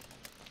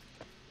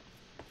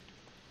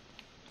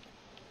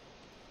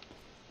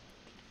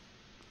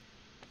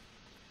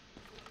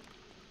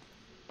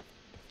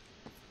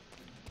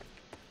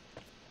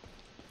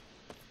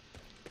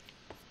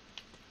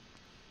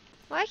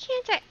？Why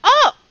can't I?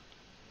 Oh!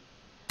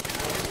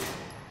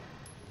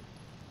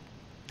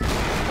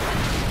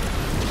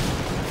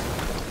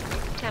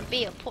 墙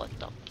壁有破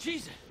洞。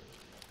Jesus!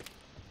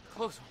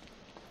 Close one.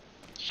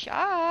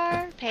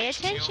 Char, pay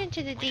attention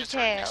to the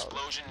details.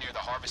 Explosion near the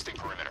harvesting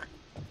perimeter.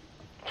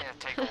 Yeah,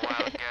 take a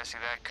wild guess who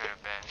that could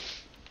have been.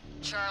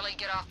 Charlie,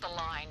 get off the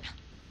line.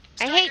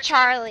 I hate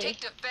Charlie. Take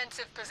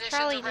defensive positions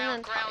Charlie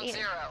around 真的讨 ground 厌。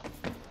 zero.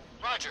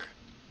 Roger.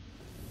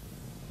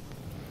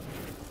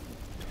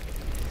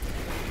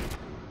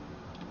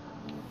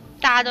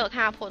 大家都有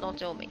看到破洞，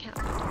只有我没看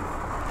到。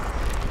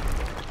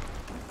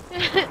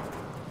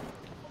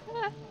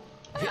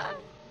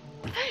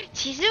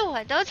其实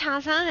我都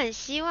常常很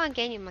希望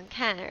给你们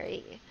看而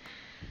已，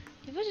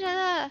你不觉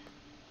得？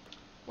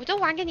我都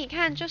玩给你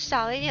看，就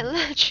少了一点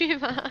乐趣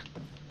吗？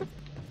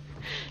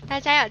大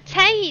家有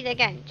参与的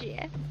感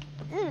觉，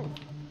嗯。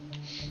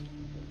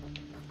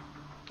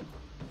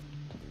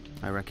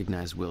I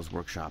recognized Will's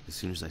workshop as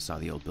soon as I saw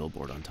the old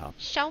billboard on top.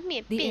 消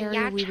灭 The 变 area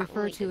压 we 场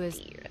refer 内 to 的 as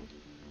敌人。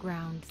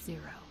 Ground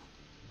Zero.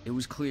 It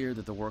was clear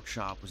that the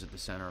workshop was at the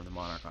center of the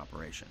Monarch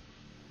operation.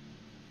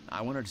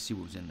 I wanted to see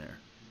what was in there,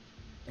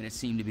 and it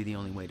seemed to be the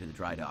only way to the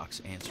dry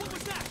docks answering. What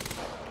was that?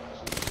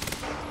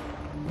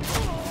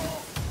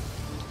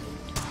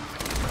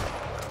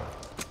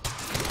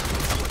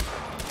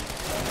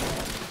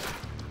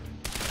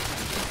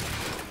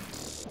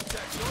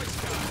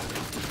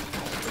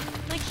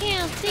 I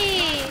can't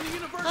see.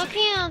 I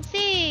can't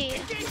see.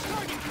 Engage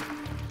target.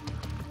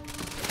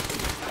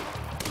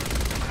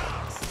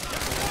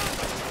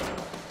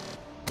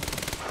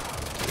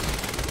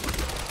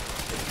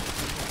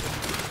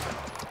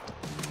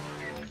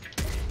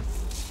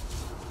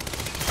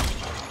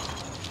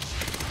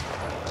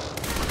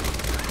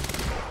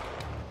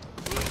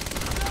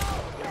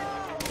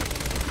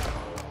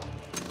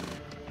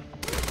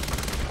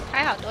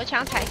 开好多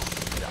枪才死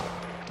哦。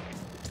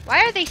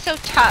Why are they so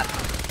tough?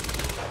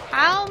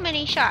 How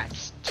many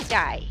shots to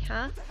die?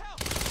 哈？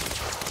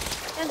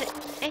这样子，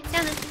哎，这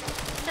样子，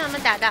这样有没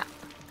有打到？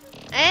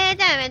哎，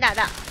这样有没有打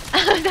到？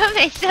都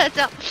没射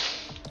中。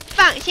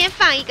先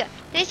放一个。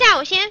等一下，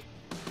我先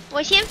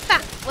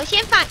放。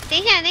等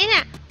一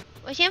下，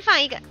我先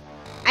放一个。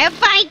还要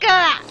放一个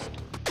啦。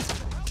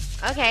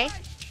Okay,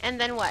 and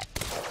then what?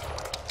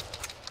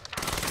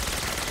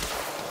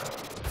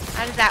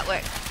 How does that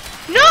work?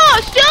 No,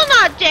 still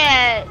not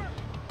dead.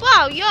 不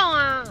好用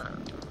啊。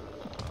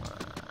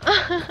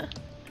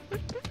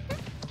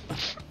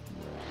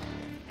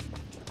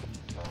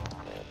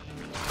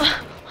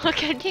我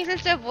肯定是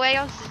最不会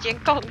用时间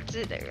控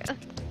制的人。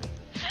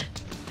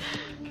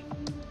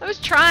I was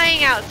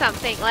trying out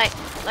something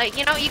like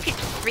you know you could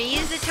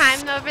freeze the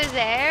time over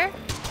there.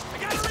 I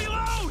gotta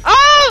reload.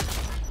 Oh,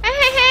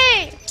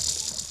 hey.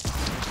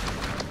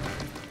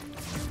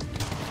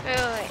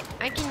 Wait.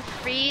 I can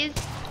freeze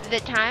the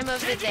time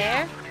over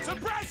there.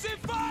 Suppressive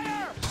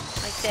fire.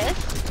 Like this?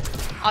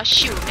 Oh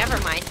shoot, never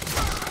mind.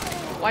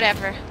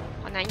 Whatever.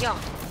 好难用。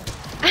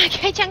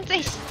开枪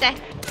最实在。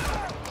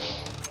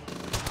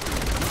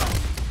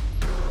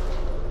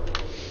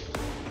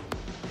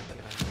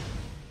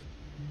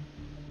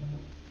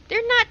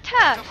They're not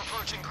tough.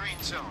 Approaching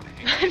green zone.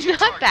 I'm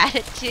not bad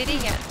at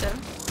shooting at them.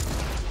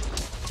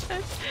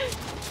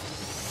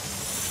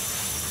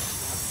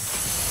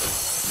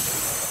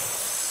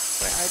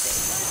 Where are they?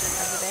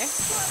 Over there?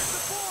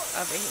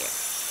 Over here.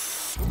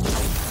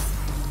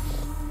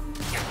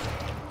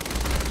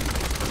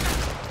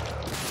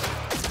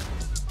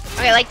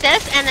 Okay, like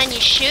this, and then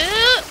you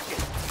shoot,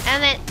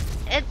 and then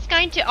it's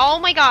going to, oh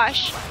my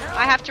gosh,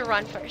 I have to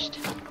run first.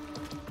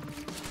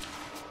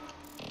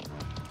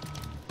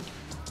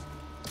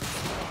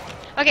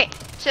 Okay,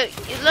 so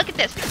you look at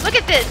this,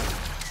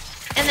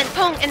 and then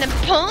pong,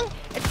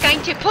 it's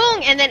going to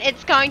pong, and then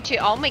it's going to,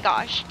 oh my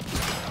gosh.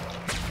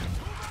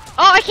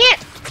 Oh, I can't!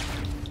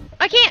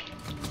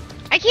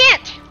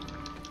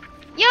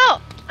 Yo,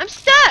 I'm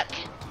stuck!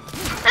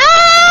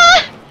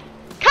 Ah!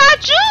 卡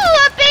住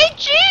了，悲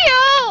剧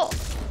哦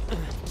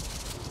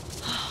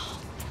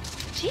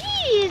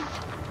 ！Jeez!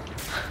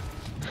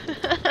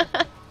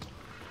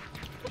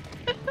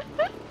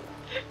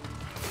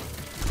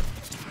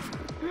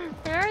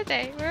 Where are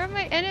they? Where are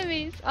my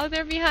enemies? Oh,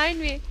 they're behind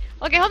me.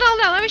 Okay, hold on.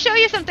 Let me show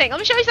you something.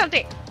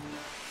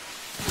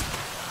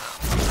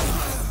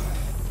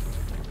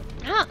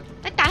 Ah,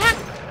 打他！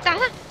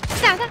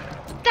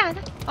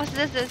哦，是。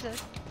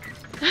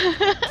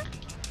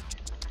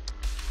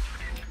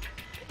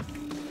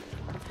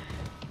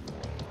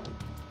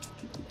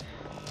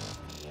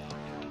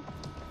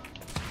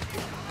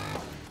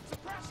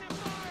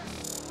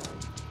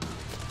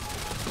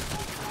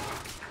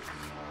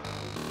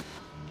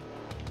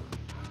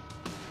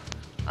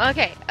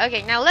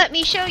Okay, now let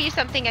me show you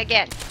something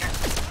again.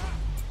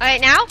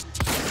 Alright, now,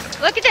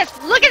 look at this!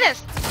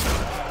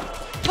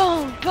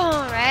 Boom,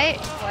 right?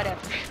 Whatever.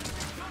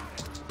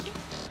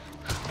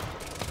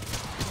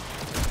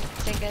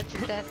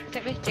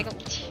 这个武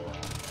器。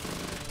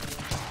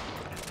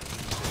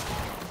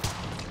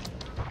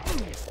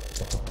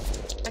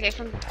Okay,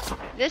 from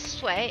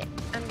this way,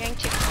 I'm going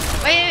to...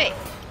 Wait.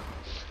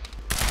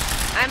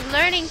 I'm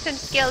learning some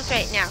skills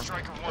right now.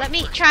 Let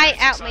me try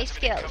out my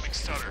skills.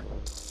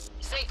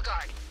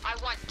 Safeguard. I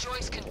want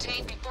Joyce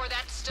contained before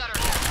that stutter.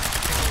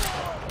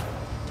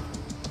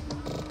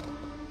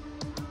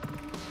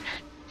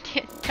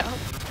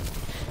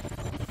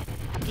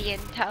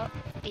 Dientou.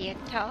 跌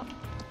头。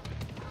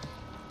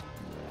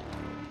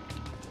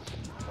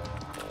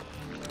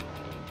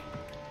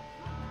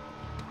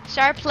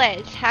Char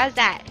plays. How's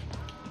that?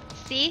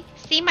 See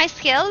my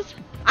skills?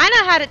 I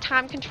know how to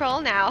time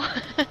control now.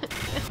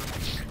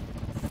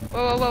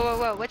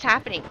 Whoa! What's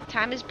happening?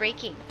 Time is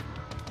breaking.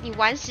 你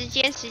玩时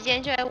间，时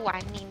间就在玩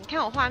你。你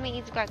看我画面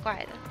一直怪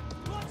怪的。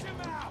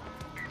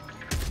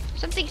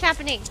Something's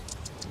happening.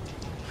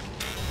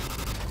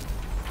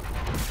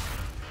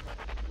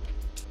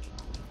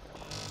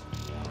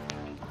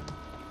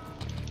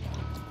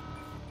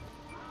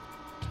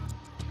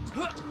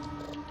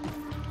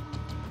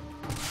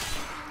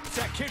 It's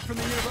that kid from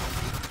the universe.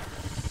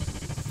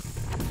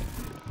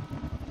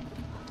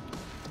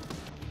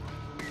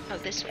 Oh,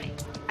 this way.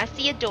 I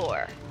see a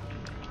door.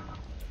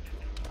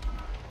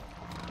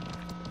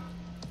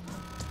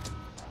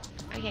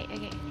 Okay. Let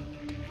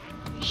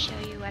me show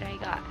you what I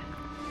got.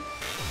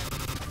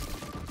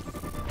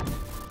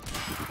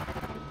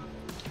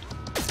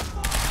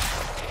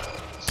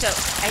 So,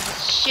 I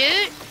just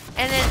shoot,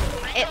 and then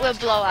it will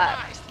blow up.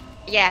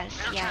 Yes.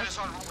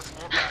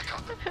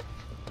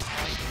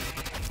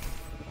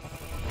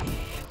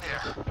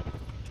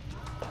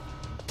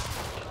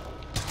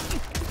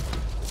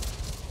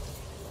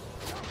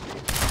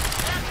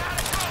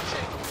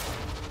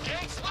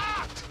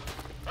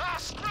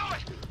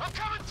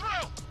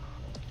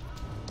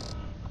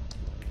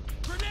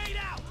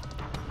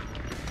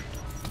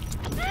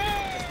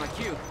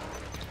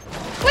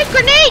 Wait,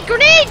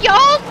 grenade,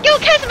 y'all! 给我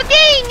看什么电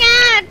影啊？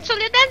手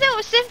榴弹在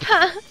我身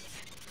旁。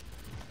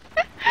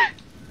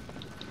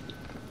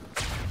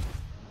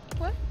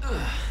What?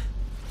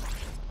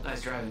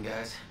 Nice driving,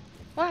 guys.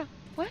 Wow,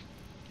 what?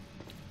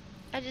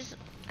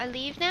 I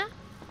leave now?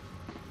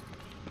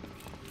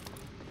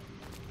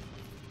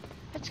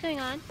 What's going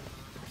on?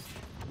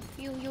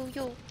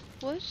 Yo,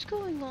 what's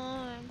going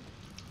on?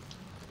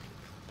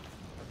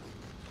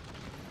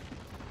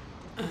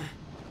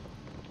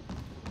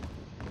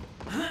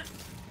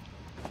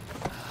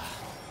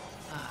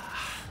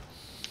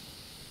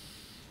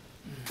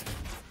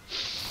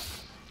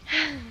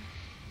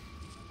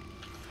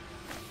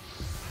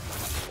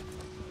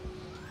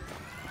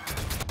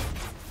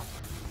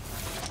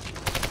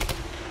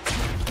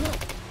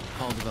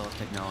 Paul developed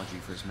technology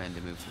for his men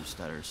to move through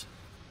stutters.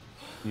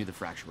 He knew the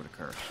fracture would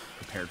occur,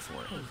 prepared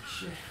for it. Holy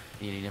shit.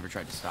 And he never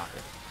tried to stop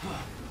it.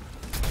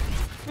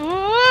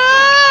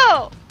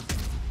 Whoa!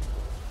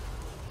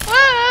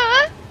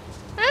 Huh?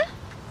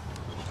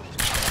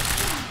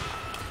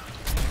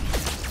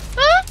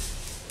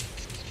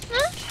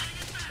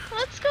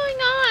 What's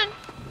going on?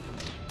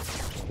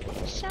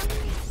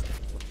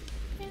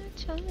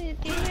 小李的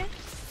爹，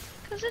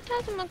可是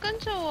他怎么跟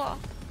着我？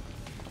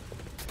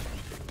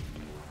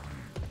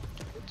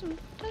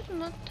他怎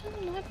么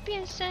会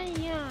变身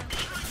一样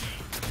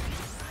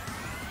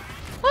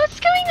 ？What's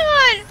going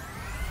on?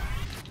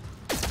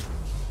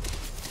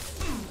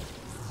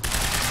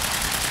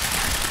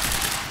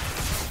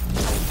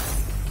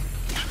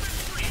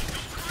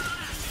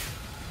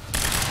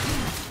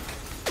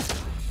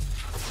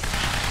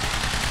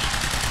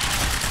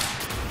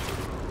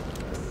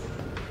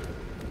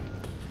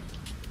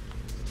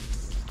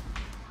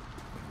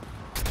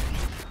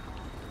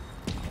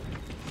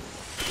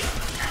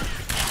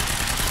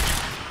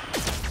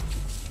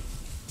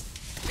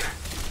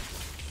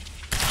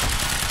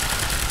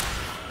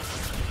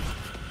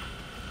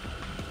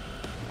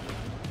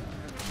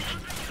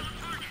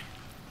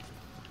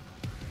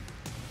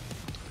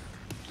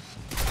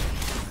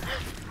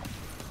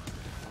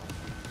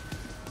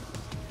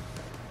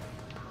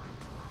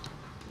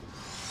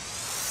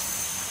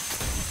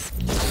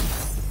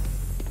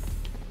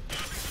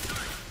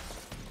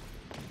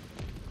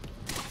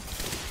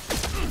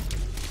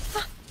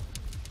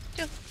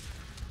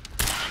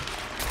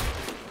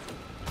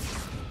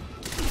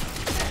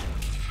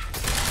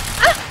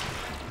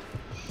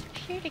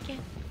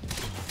 Again.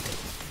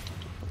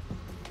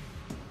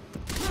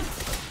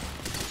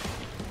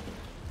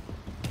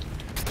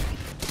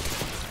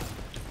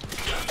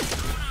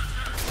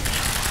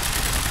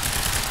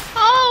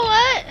 Oh,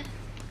 what?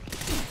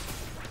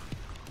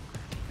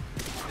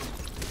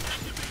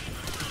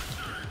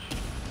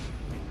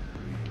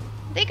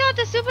 They got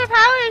the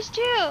superpowers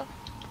too.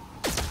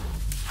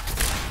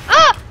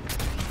 Ah!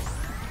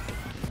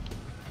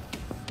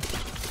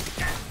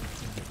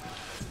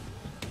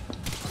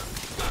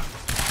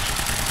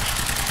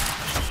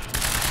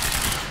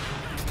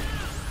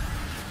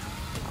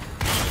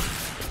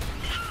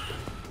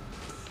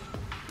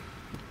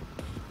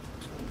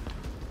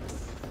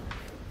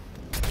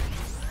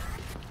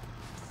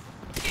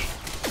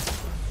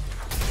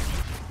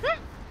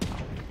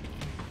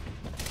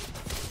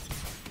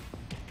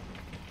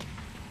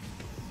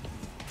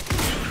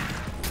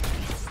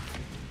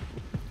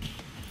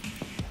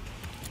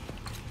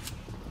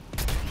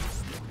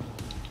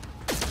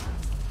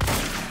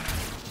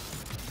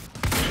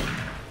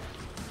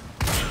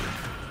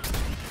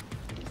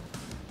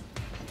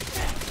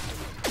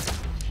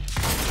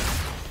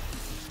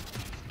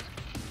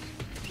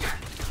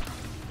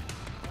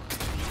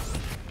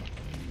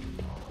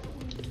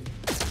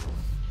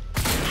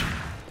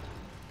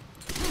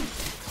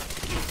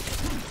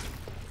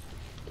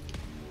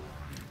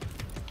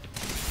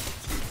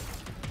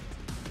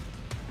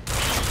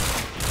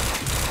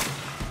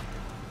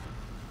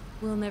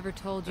 Will never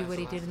told you what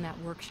he did in that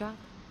workshop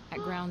at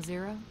Ground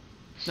Zero?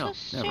 No,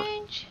 So never.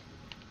 strange.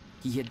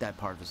 He hid that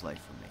part of his life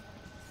from me.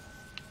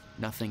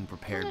 Nothing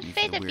prepared me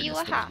飞for the得比 weirdness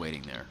我 that was 好。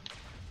 waiting there.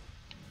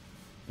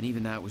 And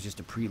even that was just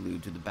a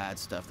prelude to the bad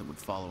stuff that would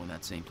follow in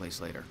that same place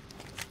later.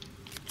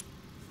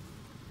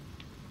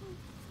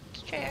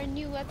 Let's try our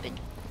new weapon.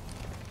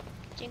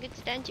 捡个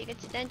子弹，捡个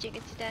子弹，捡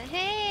个子弹。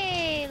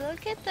Hey,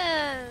 look at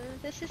them.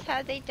 This is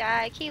how they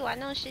die. 可以玩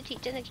弄尸体，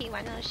真的可以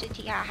玩弄尸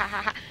体，哈哈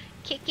哈哈。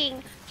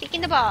Kicking,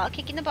 kicking the ball,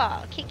 kicking the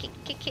ball, kicking,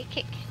 kick, kick,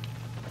 kick.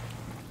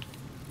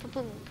 Boom,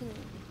 boom, boom.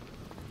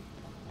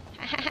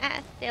 Ha ha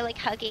ha. They're like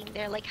hugging.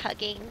 They're like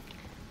hugging.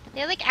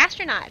 They're like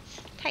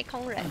astronauts. 太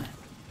空人。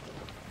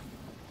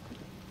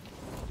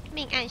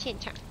命案现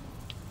场。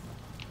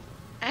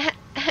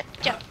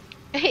Jump.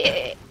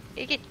 Make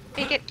it,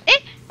 make it.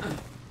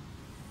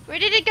 Where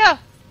did it go?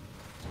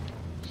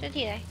 尸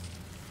体嘞。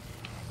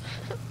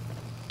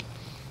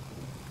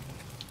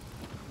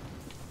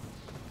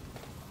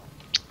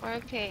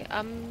Okay,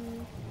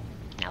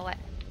 now what?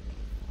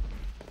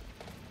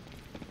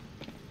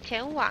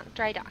 前往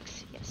dry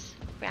docks, yes.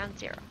 Ground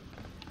Zero.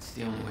 It's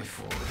the only way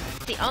forward.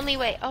 It's the only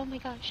way. Oh my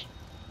gosh.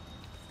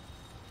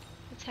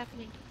 What's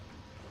happening?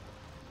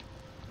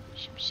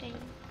 Some shame.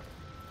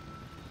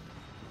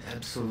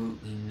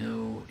 Absolutely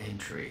no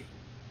entry.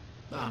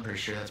 Well, I'm pretty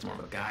sure that's more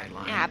of a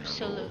guideline.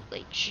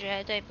 Absolutely.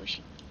 绝对不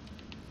行.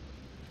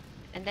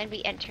 And then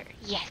we enter.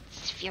 Yes,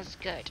 feels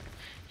good.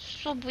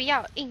 说不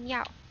要，硬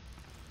要。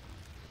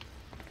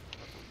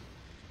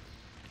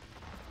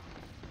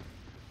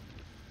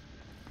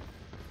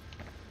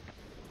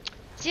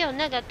只有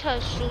那个特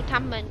殊，他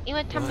们因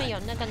为他们有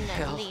那个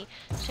能力，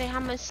所以他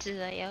们死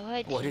了也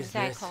会停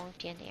在空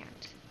间的样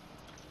子。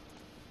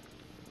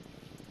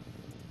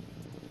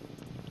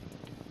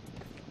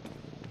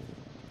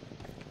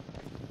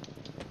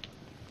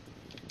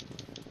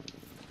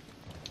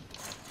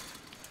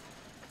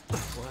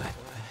What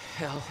the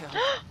hell?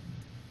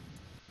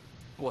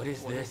 What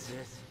is this?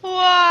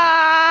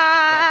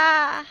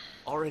哇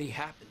Already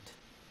happened.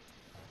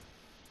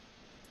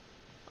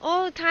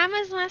 Oh, time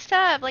is messed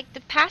up. Like the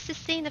past is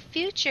seeing the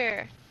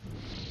future.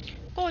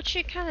 过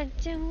去看得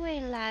见未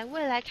来，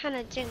未来看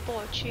得见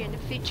过去 and the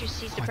future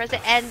sees the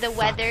present, and the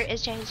weather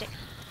is changing.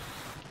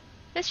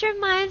 This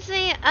reminds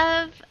me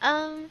of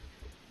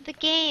the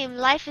game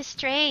Life is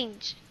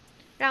Strange.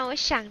 让我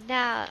想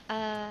到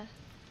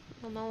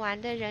我们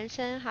玩的人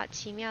生好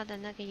奇妙的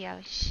那个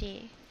游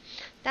戏。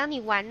当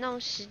你玩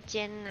弄时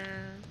间啊，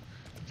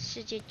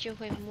世界就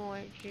会末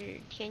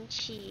日，天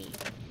气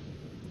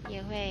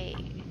也会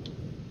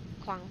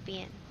狂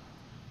变。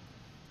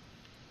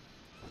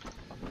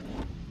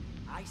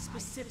I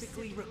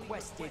specifically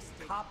requested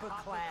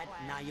copper-clad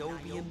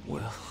Niobium.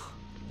 Well.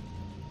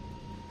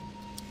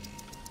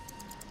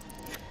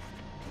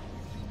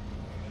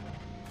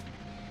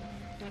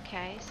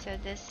 Okay, so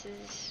this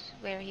is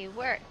where he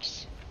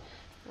works.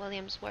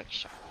 William's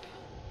workshop.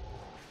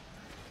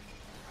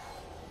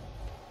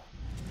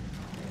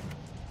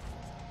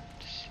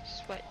 This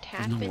is what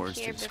happened no words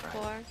here to describe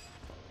before.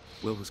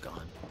 Will was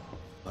gone,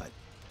 but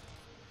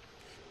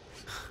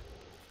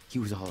he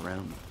was all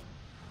around me.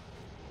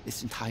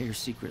 This entire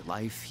secret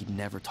life he'd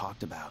never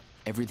talked about,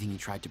 everything he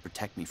tried to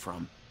protect me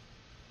from,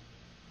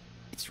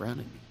 it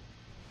surrounded me.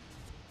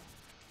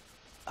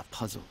 A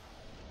puzzle.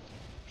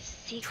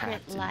 Secret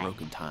trapped in life.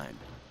 broken time.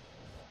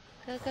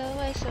 哥哥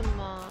为什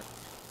么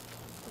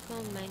不跟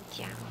我们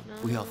讲呢？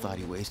 We all thought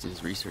he wasted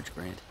his research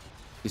grant,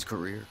 his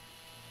career,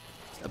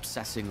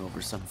 obsessing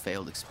over some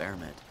failed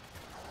experiment.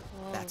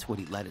 Whoa. That's what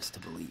he led us to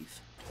believe.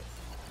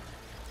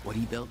 What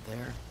he built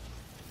there,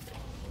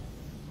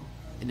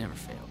 it never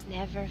failed.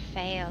 Never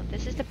failed.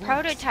 This is the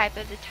prototype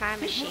of the time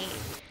machine.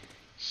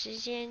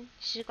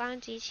 时光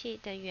机器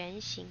的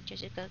原型就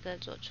是哥哥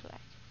做出来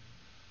的。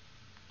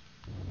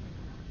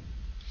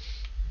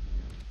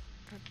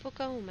而不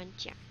跟我们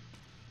讲，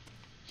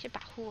是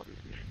保护我们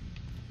嘛？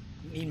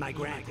 Need my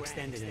grant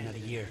extended another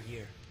year.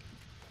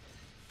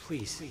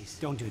 Please,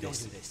 don't do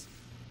this.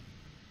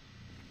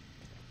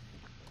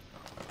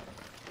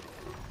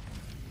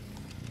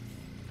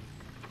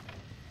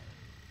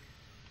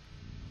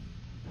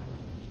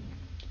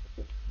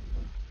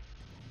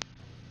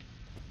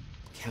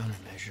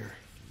 Countermeasure.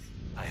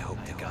 I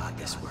hope to God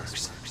this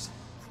works.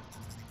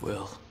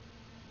 Will.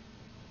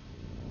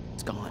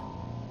 It's gone.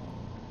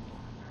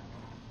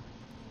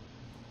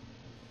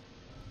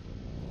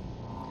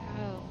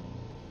 Oh.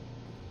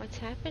 What's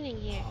happening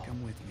here?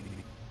 Come with me.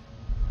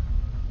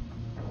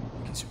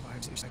 You can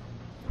survive this.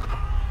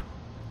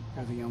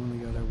 You're the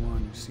only other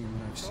one who's seen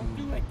what I've seen.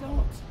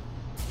 Don't.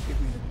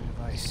 Give me the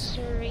device.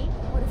 Sorry.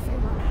 What if you're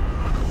wrong?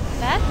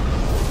 Beth?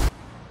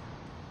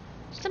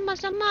 什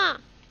么？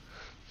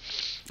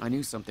 I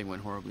knew something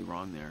went horribly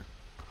wrong there,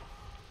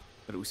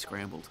 but it was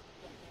scrambled.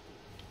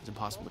 It was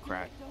impossible to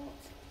crack.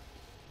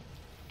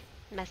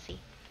 Messy.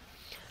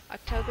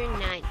 October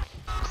 9th,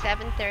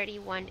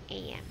 7:31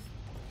 a.m.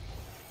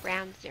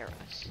 Ground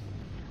Zeros.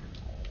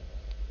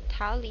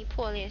 逃离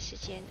破裂时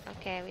间.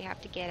 Okay, we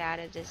have to get out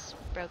of this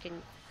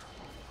broken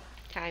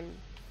time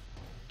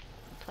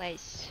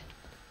place.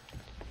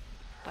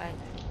 but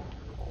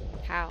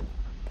how?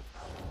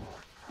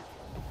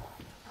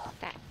 What's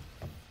that?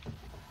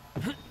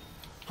 There's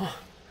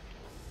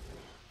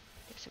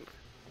some.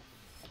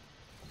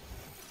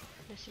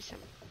 This is some.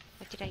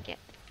 What did I get?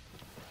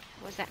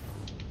 What was that?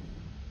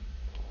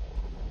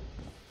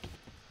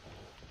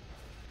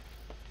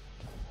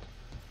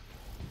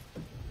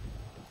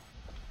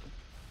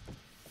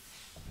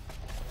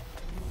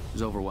 It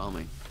was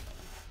overwhelming.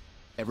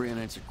 Every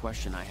unanswered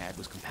question I had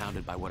was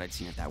compounded by what I'd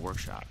seen at that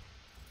workshop.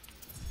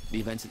 The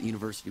events at the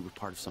university were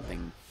part of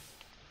something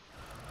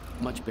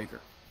much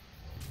bigger.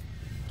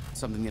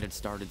 Something that had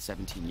started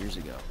 17 years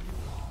ago.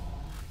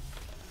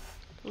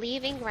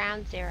 Leaving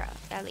Ground Zero.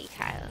 要离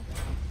开了。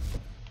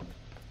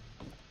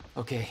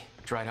 Okay,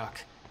 dry dock.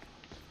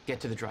 Get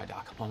to the dry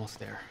dock. I'm almost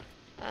there.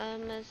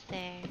 Almost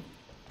there.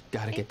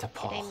 Gotta get to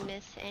Paul. Did I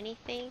miss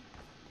anything?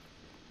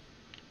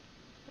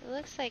 It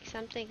looks like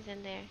something's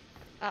in there.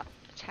 Oh,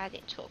 差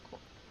点错过。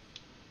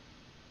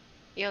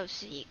又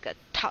是一个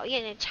讨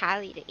厌的查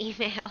理的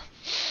email.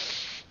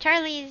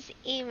 Charlie's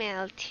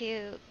email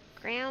to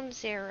Ground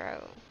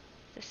Zero,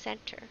 the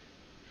center.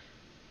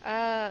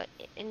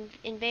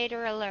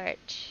 Invader alert.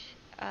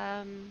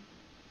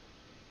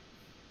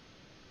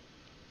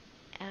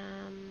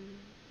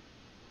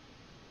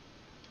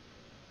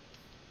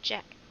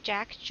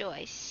 Jack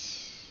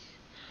Joyce.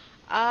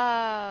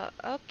 Oh,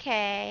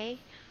 okay.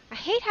 I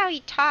hate how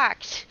he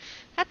talks.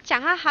 他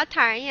讲话好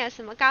讨人厌，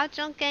什么高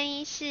中更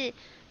衣室，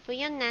不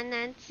用喃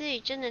喃自语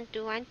就能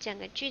读完整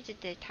个句子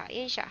的讨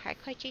厌小孩，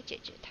快去解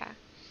决他。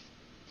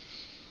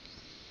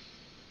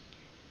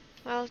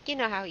Well, you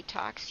know how he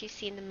talks. You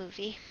see in the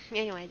movie.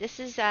 Anyway, this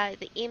is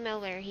the email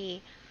where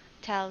he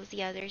tells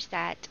the others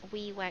that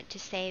we went to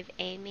save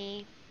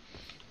Amy,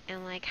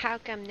 and like, how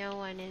come no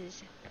one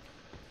is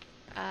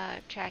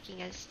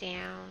tracking us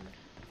down,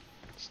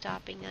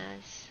 stopping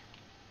us?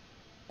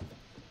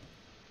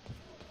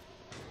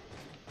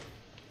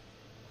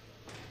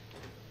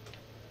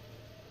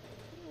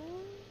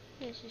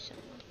 This is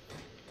someone.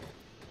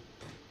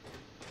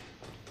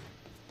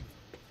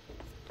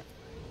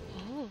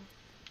 Oh.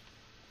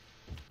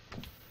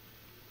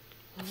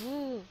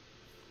 Ooh.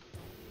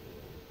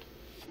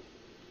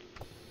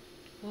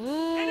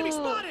 Ooh. Enemy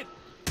spotted!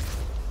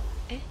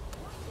 Eh?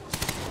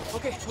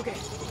 Okay.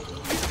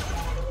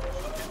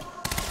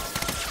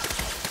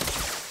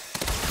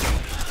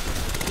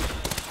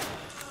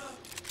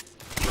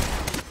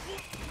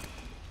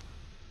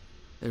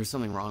 There was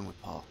something wrong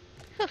with Paul.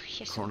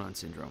 Chronon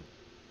syndrome.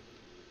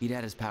 He'd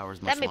had his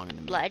powers much longer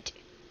than me. Blood.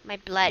 My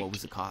blood. What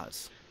was the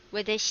cause?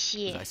 Was I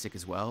sick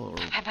as well, or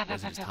was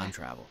it just time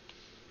travel?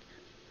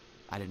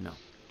 I didn't know.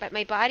 But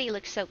my body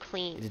looks so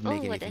clean. It didn't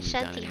make anything you've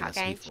done any less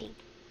lethal.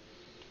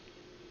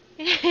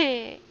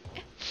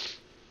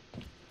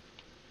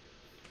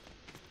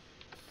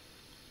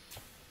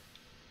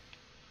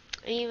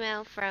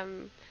 Email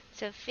from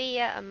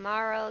Sophia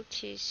Amaro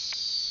to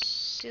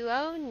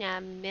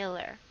Suona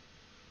Miller.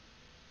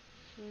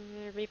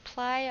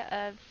 Reply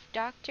of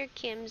Dr.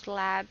 Kim's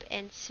lab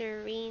and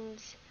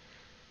Serene's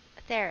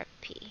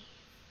therapy.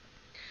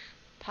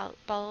 保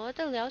罗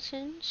的疗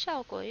程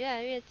效果越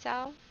来越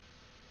糟，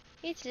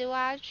一直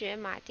挖掘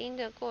马丁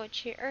的过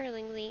去。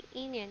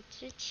2001年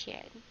之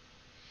前，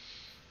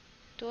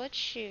夺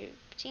取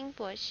金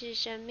博士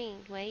生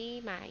命，唯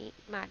一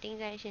马丁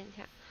在现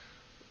场。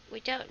We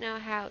don't know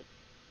how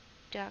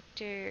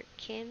Dr.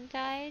 Kim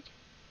died.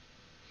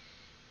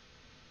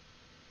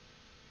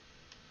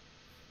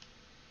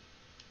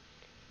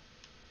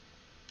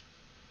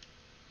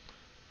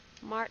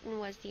 Martin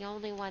was the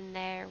only one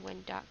there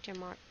when Dr.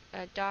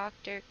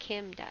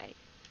 Kim died.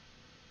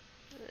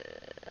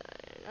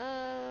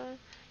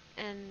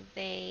 And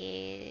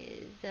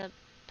they're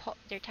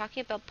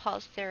talking about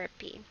pulse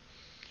therapy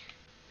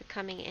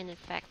becoming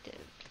ineffective.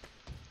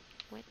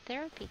 What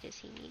therapy does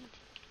he need?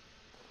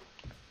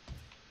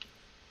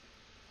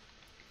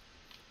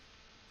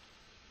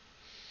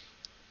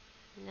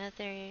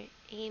 Another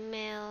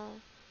email.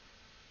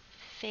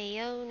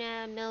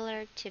 Fiona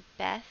Miller to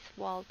Beth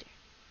Walder.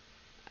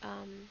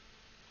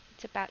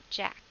 It's about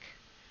Jack.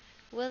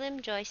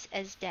 William Joyce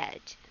is dead.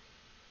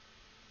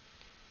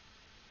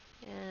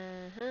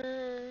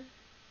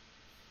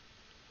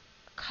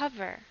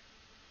 Cover.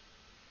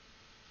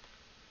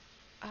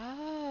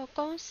 Oh,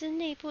 公司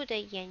内部的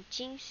眼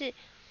睛是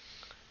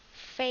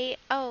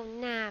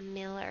Fiona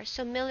Miller.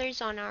 So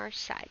Miller's on our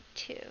side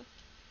too.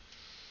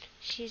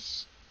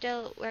 She's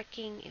still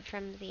working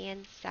from the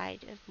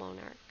inside of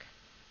Monarch.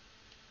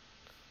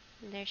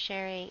 And they're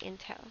sharing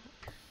intel.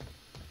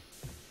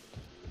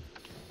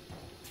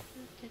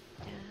 What's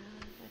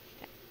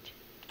that?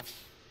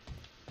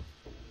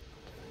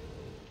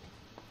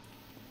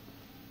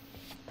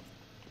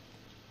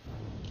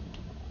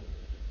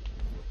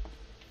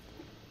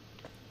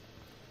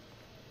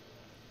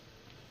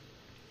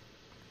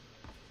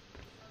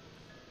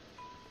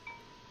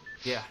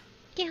 Yeah.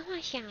 电话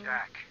响了。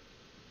 Jack,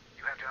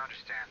 you have to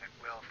understand that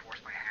Will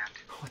forced my hand.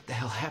 What the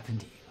hell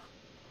happened to you?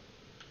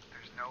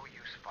 There's no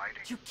use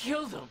fighting. You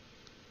killed him!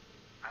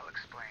 I'll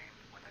explain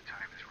when the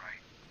time is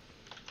right.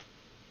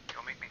 You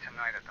want me me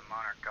tonight at the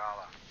Monarch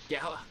Gala.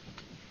 Gala?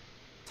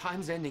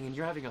 Time's ending and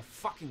you're having a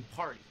fucking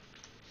party.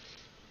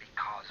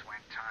 Because when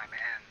time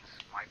ends,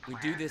 my We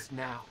plan... do this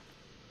now.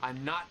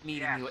 I'm not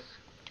meeting you at...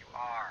 you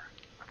are.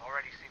 I've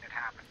already seen it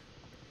happen.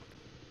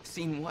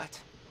 Seen what?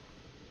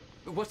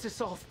 What's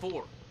this all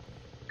for?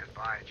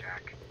 Goodbye,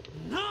 Jack.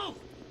 No!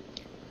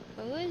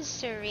 Who is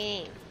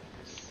Serene?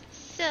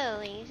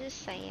 瑟琳是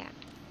谁呀？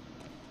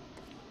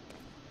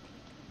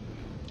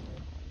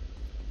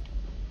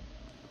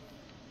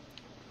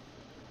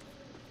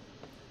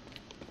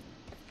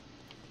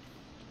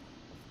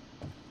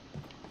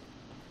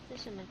这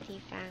什么地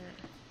方啊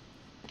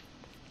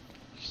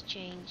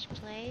 ？Exchange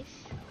place.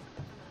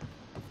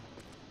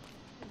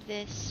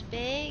 This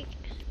big.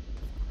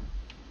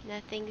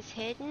 Nothing's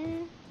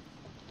hidden.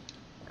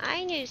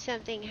 I knew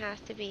something has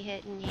to be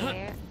hidden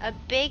here. A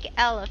big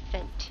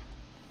elephant.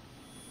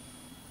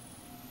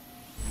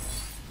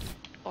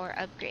 Or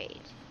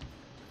upgrade.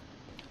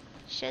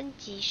 升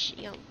级使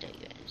用的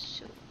元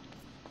素.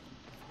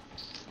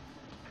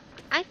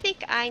 I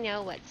think I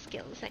know what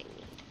skills I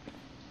need.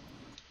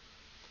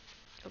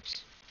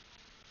 Oops.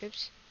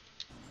 Oops.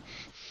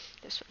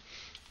 This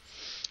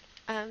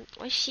one.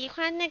 我喜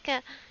欢那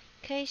个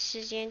可以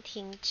时间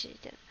停止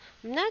的.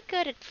 I'm not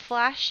good at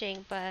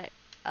flashing, but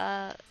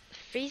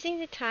freezing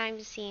the time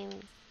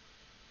seems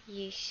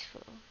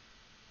useful.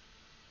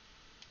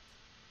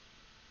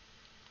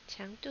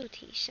 强度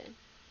提升，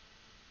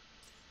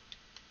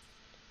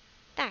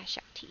大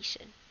小提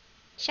升，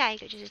下一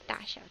个就是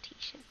大小提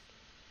升。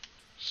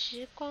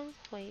时光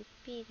回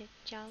避的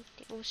焦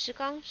点，我时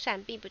光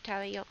闪避不太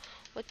会用，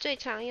我最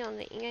常用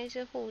的应该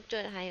是护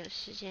盾，还有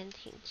时间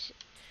停止。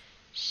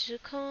时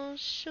空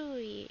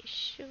视野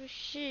是不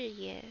是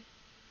也？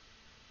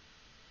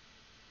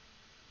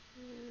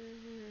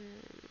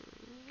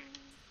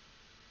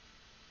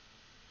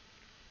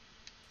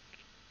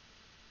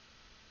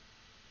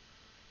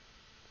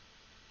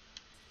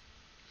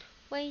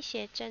威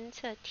胁侦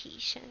测提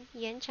升，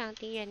延长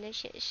敌人的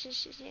显示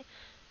时间。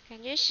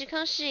感觉时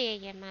空视野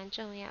也蛮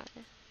重要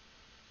的。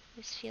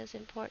This feels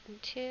important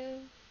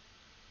too.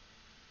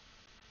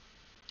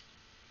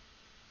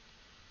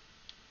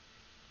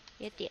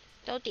 也点，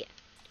都点，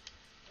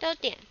都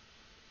点。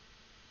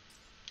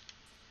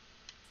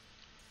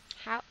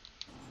好。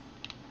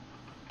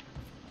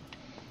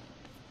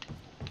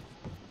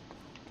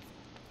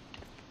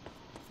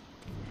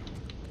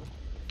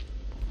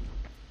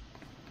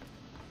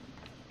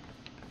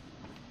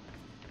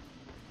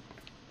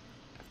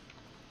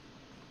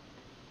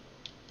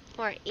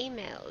More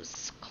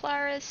emails.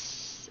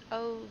 Clarice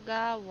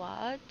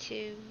Ogawa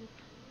to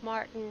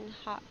Martin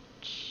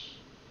Hodge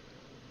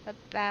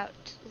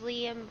about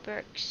Liam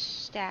Burke's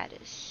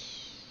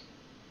status.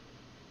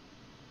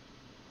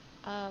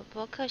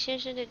 伯克先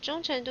生的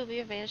忠诚度比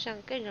月份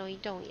上更容易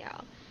动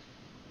摇。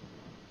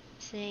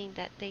Saying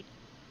that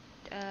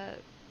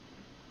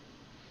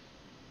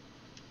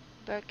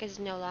Burke is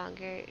no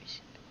longer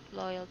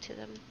loyal to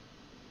them.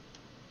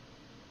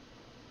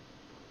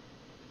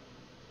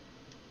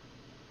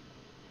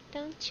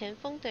 当前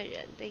锋的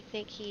人 they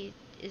think he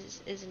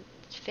isn't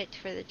fit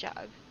for the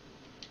job.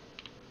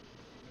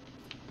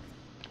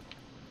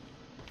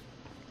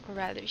 Or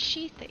rather,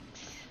 she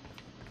thinks.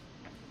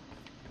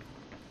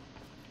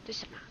 这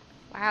是什么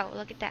 ？Wow,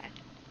 look at that.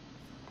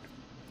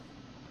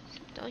 什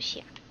么东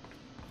西啊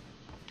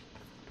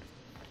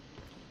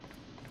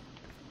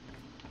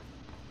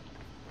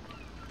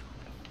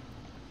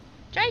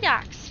 ？Dry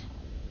docks.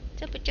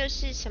 这不就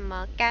是什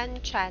么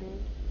干船？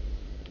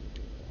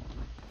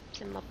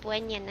怎么不会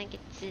念那个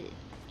字？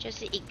就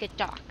是一个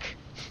dock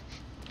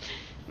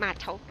码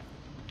头，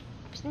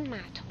不是码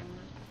头吗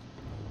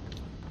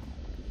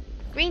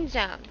 ？Green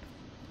zone。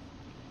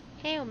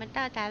嘿，我们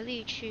到达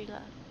绿区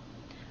了。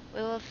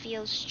We will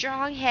feel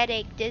strong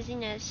headache,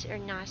 dizziness, or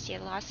nausea,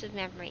 loss of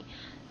memory.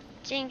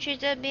 进去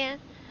这边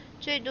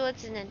最多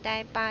只能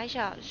待8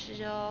小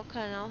时哦，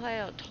可能会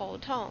有头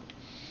痛、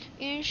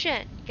晕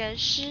眩跟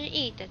失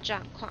忆的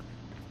状况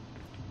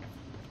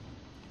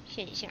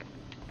现象。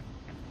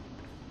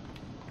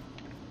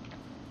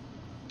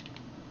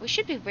We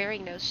should be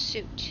wearing those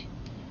suit.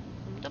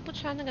 我们都不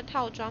穿那个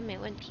套装，没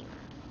问题吗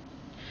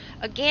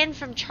 ？Again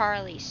from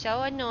Charlie.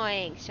 So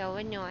annoying, so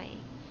annoying.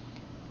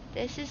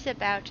 This is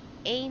about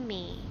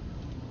Amy.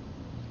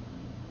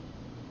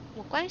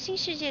 我关心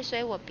世界，所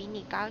以我比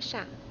你高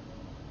尚。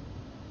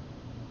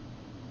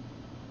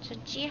成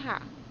绩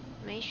好，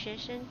没学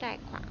生贷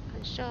款，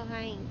很受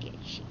欢迎，典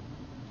型。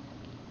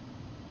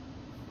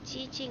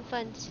激进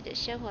分子的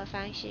生活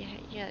方式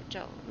很热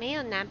衷，没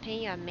有男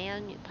朋友，没有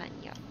女朋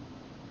友。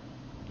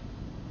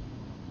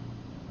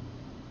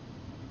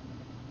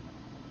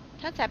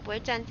他才不会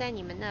站在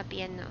你们那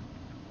边呢。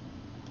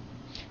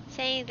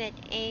Saying that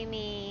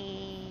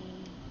Amy...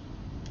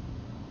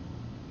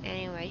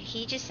 Anyway,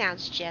 he just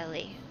sounds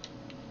jelly.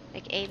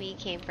 Like Amy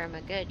came from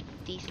a good,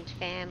 decent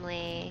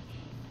family,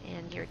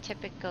 and your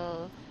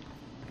typical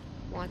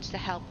wants to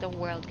help the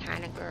world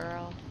kind of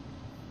girl.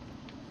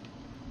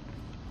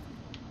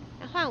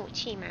 那换武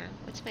器吗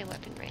 ？What's my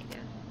weapon right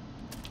now?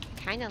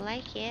 Kinda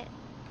like it.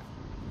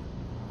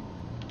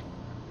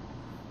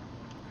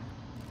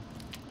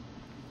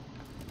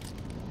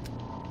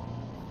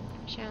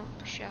 像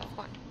不需要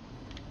换。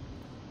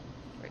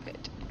We're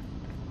good.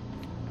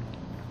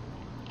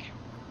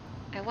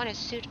 I want to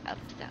suit up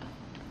though.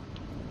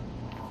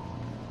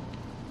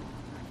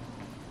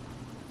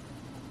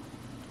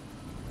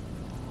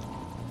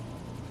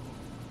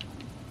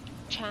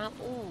 Char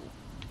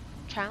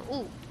船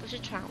务不是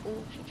船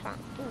屋，是船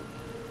务。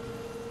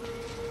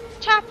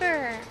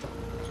Chopper。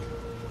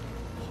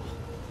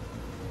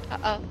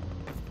哦，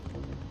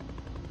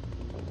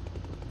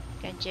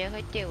感觉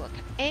会对我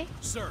开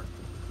，Sir。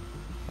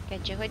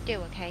感觉会对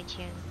我开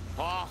枪。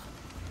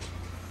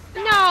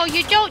No,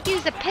 you don't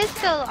use a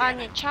pistol on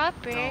a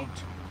chopper.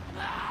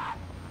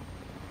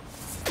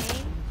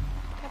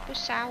 他不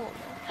杀我们。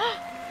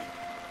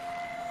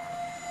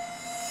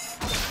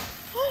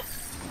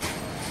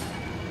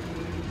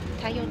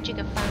他用这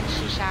个方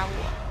式杀我。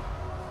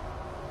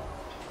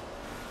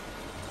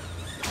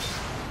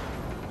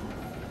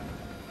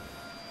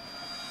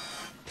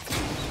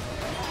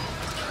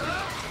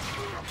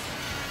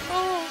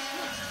哦。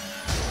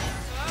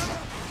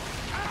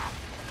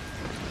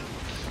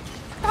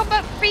How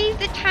about freeze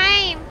the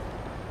time?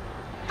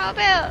 How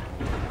about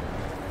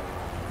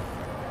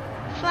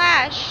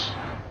flash?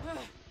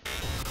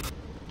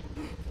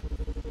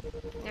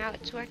 Now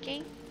it's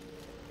working.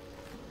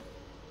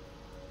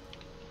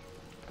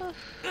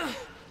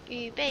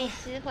 与贝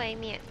斯会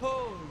面。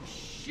Oh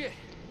shit!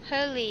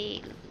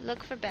 Hurley,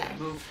 look for Beth.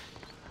 Move.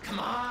 Come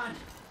on.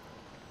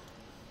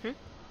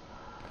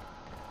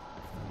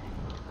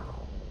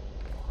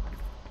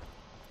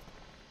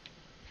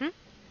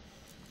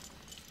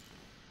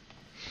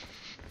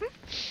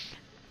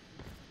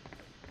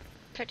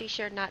 Pretty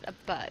sure not a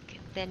bug.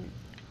 Then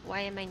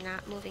why am I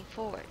not moving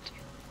forward?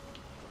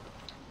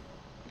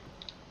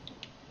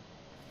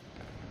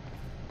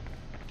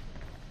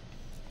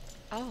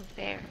 Oh,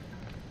 there.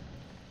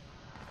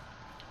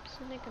 是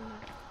那个吗？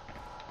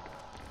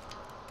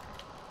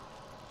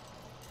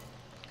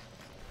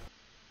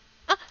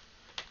啊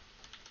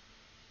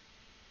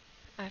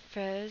I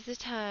froze the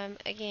time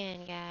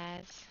again,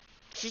 guys.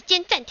 时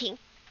间暂停。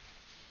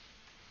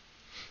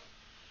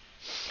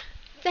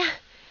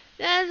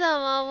这怎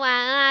么玩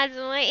啊？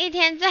怎么一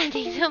天暂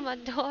停这么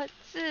多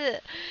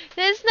次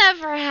 ？This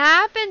never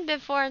happened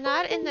before,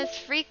 not in this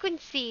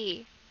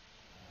frequency.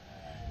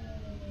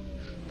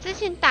 之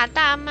前打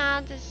大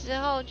妈的时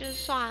候就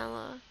算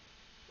了，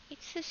一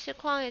次实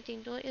况也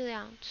顶多1、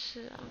2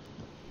次啊，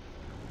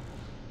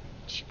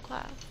奇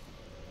怪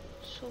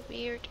 ，so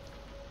weird。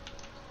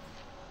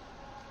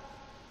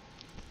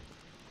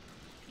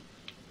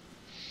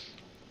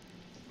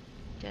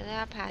觉得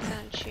要爬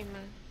上去吗？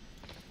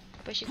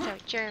不是走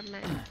这儿吗？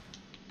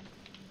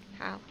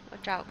好，我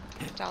找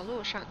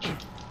路上去，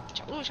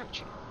找路上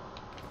去，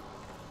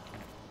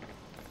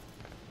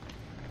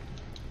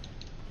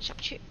上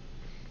不去。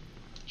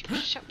就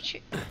是上不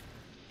去，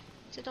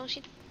这东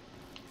西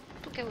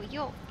不给我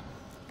用。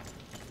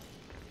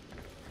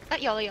啊，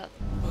有了有了，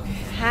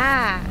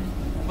哈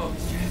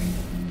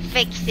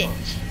 ，fix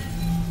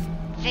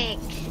it，fix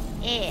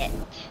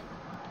it，yes，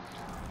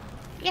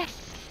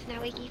 now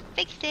we can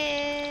fix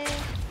it。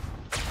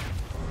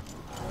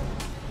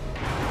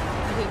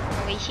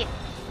好危险，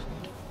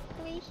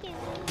好危险！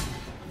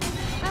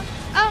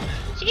哦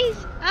 ，jeez，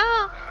 哦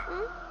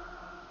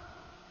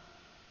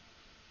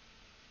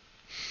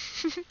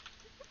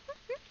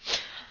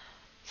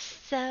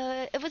，So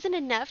it wasn't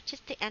enough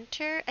just to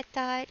enter. I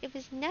thought it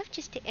was enough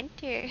just to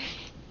enter.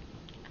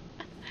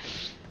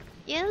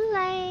 原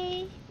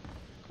来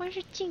光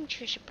是进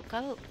去是不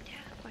够的，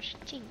光是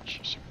进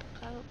去是不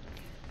够的。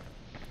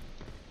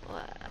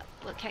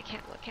我看看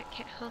哈，我看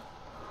看。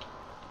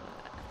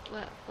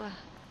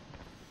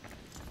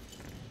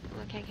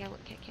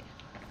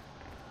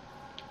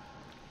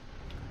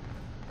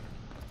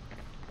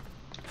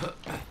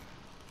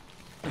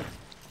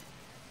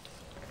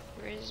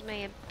Where's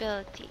my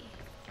ability?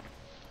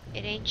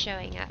 It ain't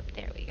showing up.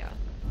 There we go.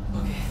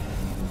 Okay.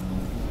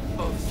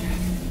 Focus, Jack.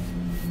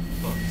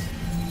 Focus.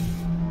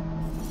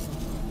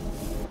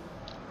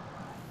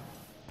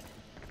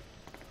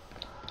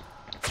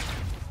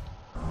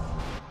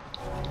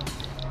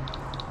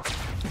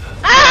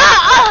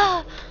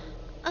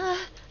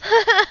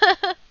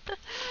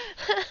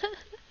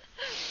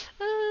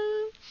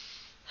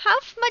 How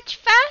much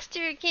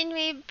faster can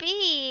we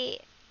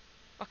be?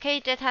 我可以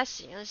对它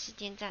使用时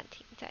间暂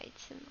停再一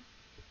次吗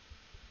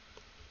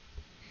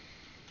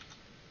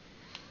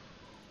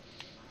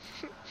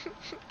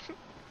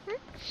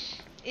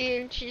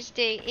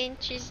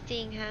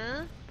？Interesting,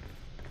 huh?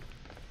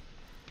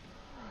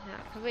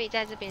 可不可以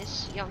在这边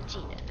使用技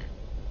能呢？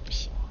不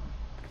行，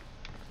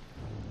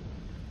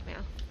没有。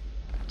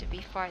To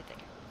be farther，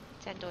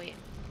 站多远？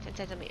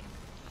站这么远，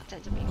好，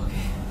站这么远。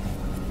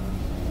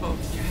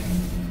Focus, Jack.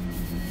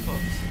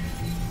 Focus.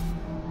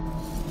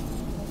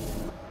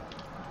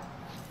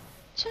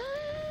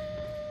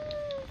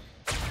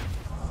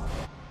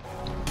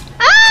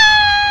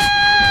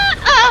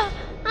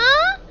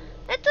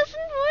 ！That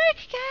doesn't work,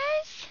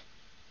 guys.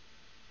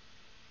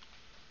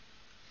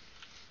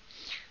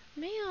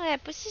 没有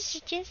不是时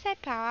间赛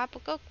跑啊，不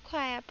够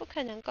快啊，不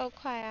可能够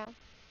快啊。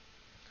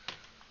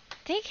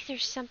think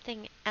there's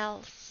something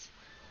else.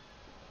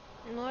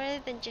 More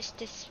than just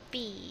the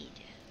speed.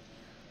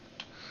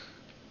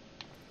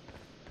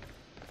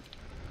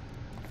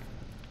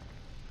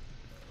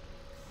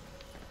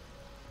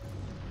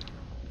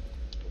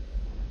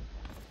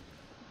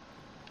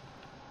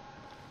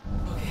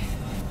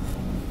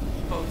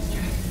 Focus,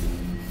 Jack.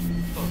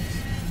 Focus.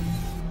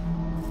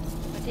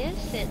 What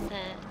is it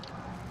then?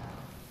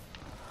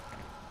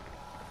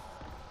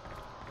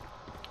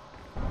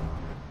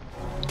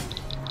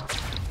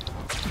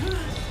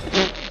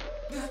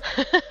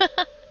 Ha ha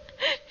ha.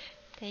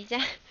 等一下，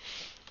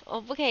我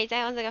不可以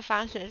再用这个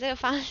方式，这个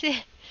方式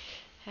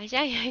好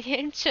像有一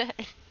点蠢。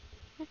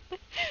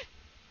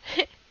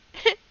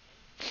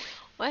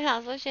我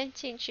想说先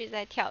进去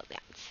再跳2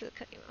次，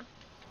可以吗？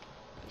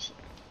不行。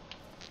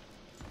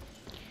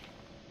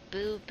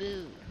Boo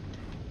boo.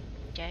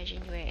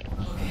 Doesn't work.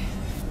 Okay.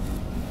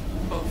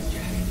 Focus,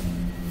 Jack.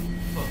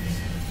 Focus.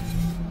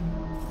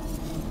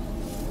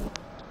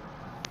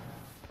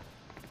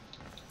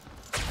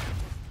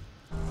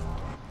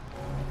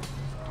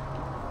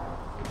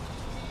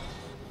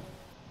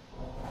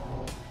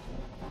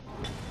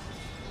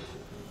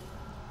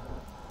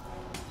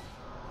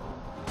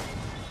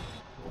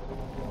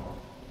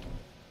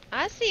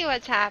 I see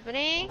what's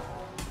happening.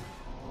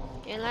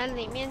 原来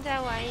里面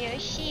在玩游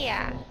戏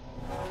啊。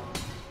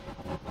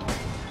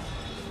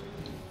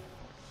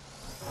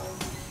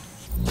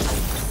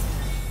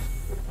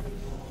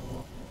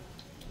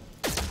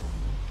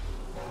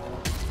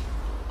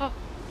哦，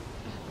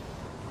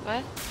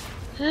喂。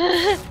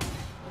I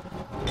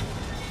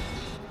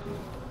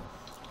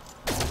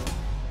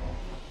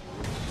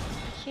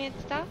can't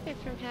stop it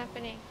from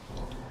happening.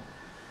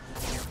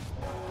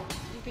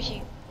 不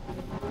行。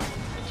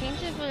我停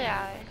止不了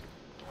哎。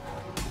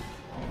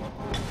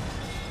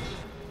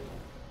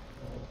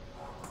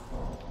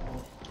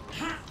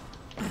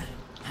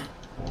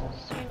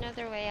Is there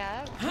another way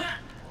up?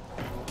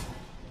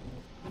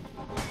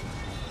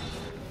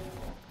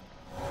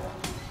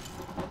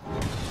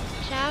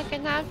 想要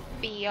跟他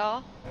比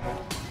哦。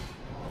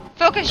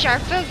Focus, Char,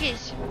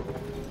 focus.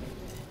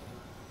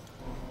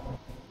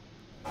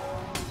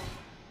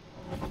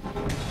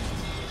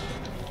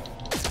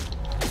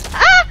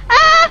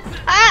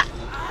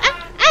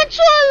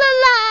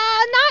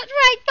 Not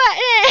right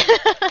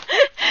button.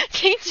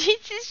 情急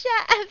之下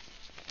按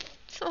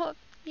左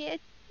边。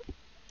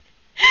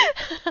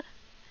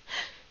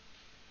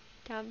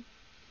Dumb.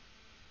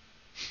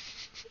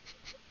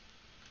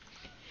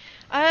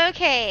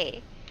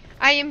 Okay,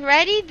 I am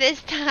ready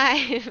this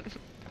time.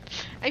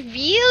 I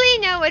really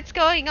know what's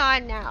going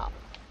on now.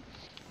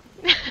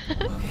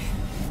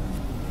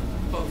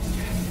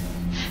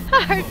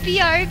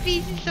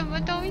 RP 是什么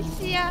东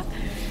西啊？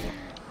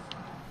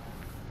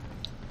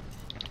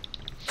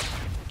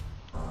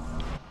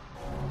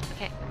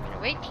 Okay, I'm gonna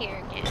wait here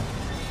again.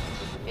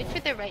 Wait for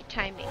the right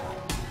timing.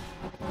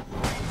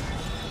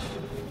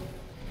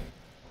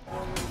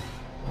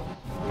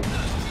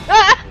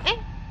 Ah! Eh?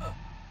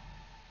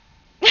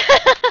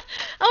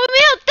 我没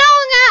有动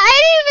啊 I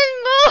didn't even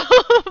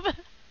move!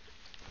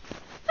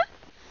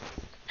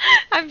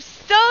 I'm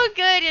so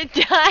good at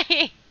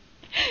dying!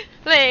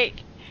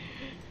 Like,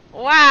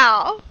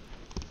 wow!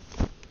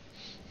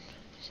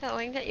 小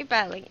林的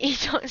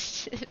101种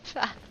死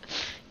法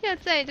要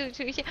再度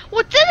出现，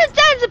我真的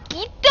站着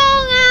不动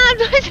啊！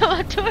为什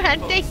么突然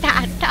被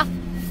打到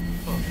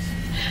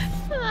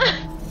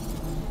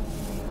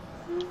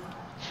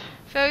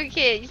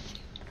？Focus.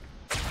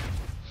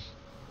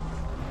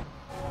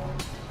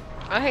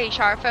 Okay,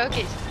 Char,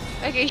 focus.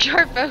 Okay,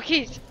 Char,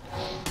 focus.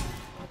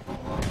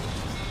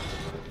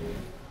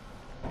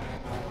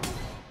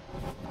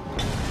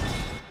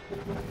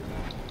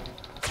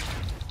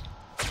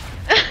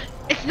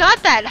 It's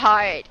not that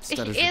hard. It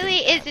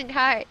really isn't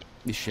hard.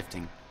 He's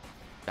shifting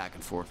back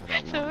and forth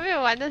without warning. 怎么没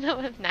有玩得那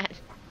么难？ At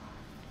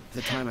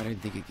the time, I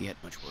didn't think it could get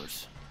much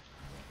worse.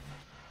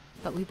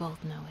 But we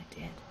both know it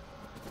did.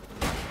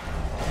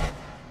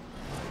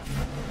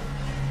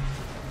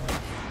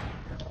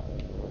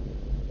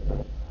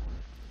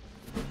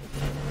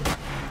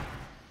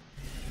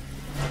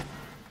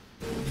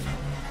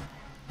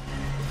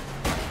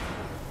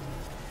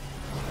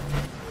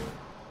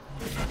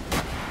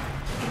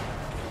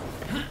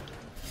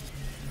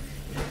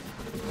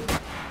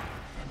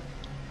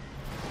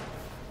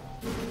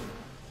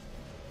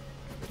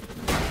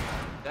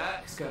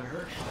 That's gotta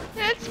hurt.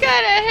 That's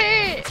gotta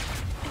hurt.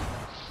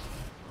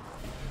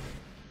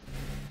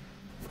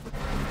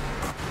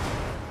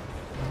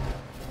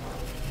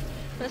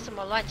 What 什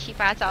么乱七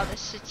八糟的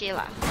世界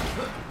啦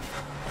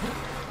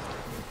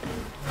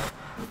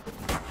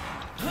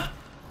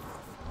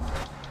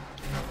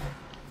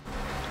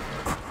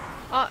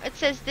Oh, it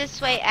says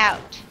this way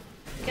out.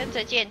 跟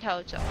着箭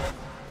头走。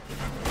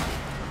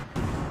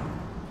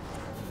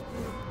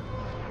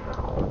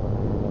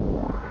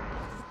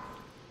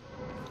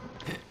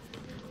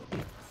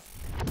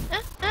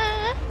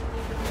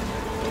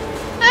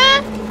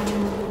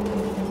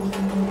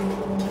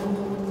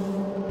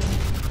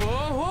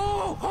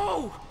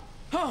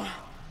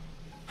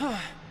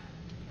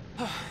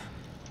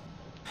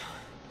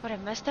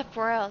messed up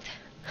world.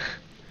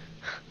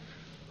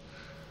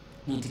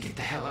 Need to get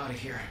the hell out of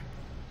here.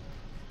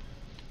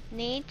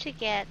 Need to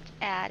get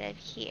out of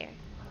here.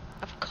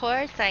 Of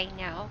course I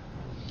know.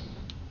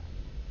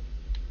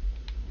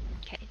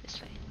 Okay, this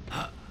way.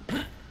 Ah!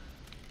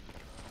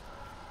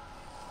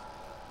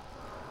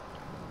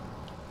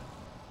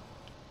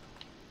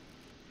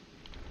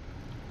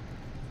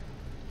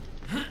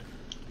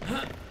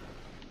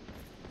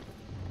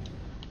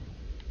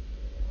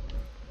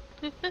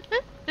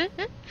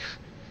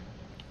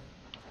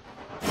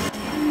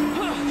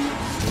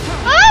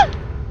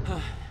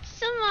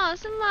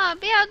 什么？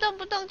不要动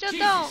不动就动。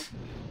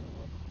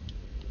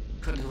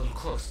 Cutting a little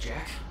close,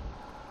 Jack.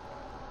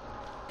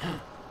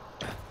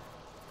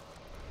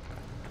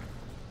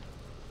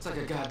 It's like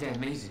a goddamn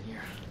maze in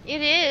here.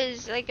 It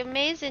is like a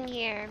maze in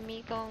here,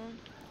 amigo.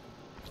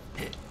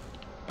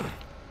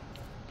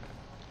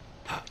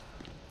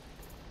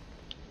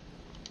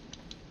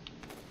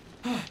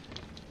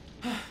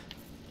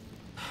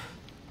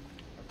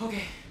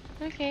 Okay.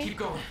 Okay. Keep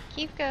going.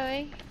 Keep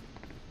going.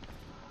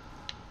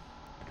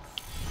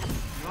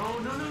 No,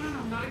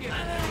 not again.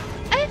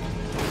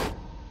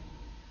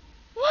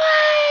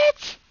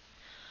 What?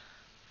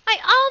 I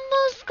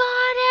almost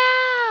got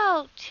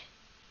out.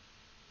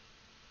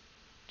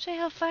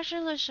 最后发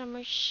生了什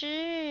么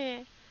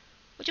事？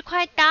我就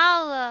快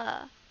到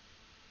了。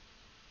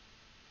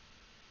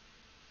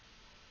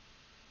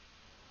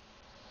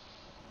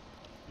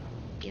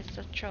Be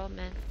so troll,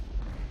 man.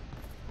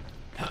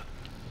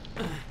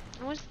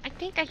 I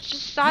think I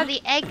just saw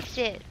the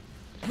exit.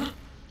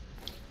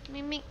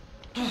 明明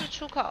就是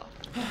出口。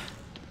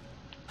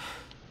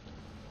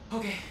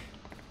 Okay,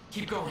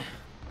 keep going.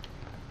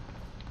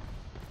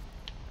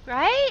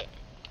 Right?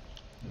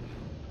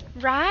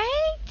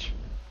 Right?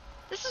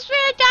 This is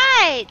where I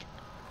died.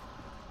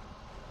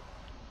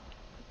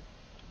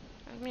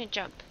 I'm gonna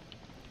jump.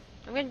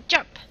 I'm gonna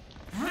jump.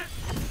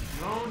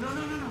 No,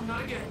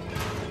 not again.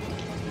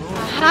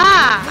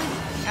 Aha!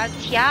 要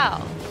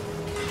跳。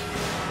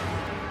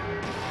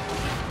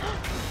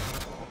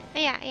哎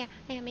呀，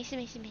没事，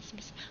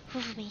呼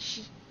呼没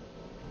事。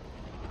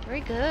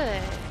We're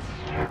good.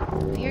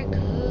 We're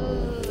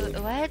good.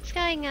 What's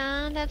going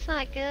on? That's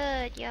not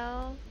good,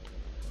 yo.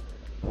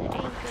 That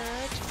ain't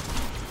good.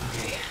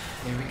 Okay,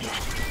 there we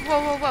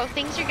go. Whoa.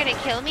 Things are gonna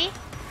kill me?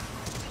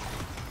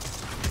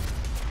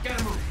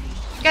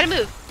 Gotta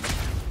move.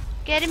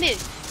 Gotta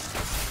move.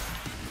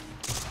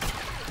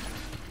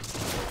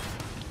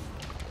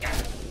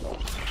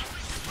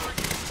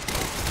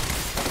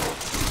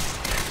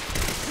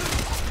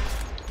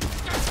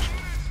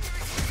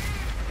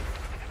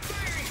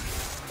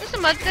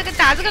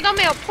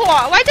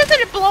 Why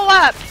doesn't it blow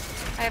up?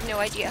 I have no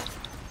idea.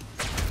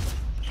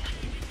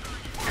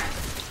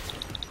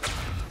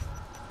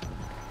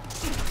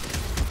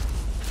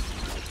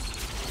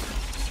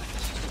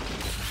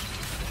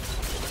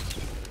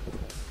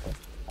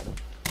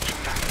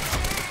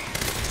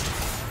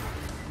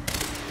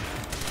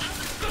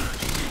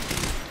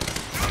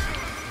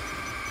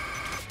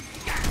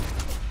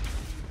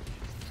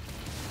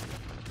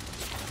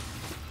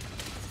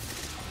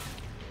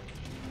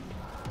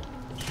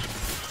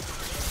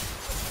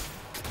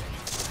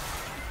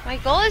 My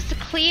goal is to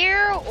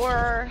clear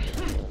or...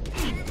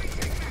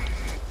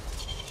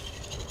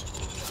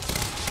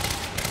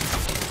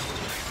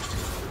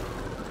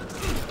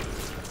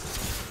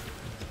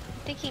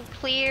 thinking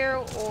clear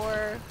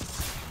or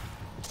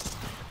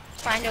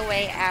find a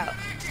way out.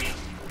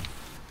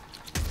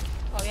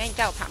 哦，原来你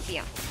在我旁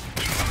边。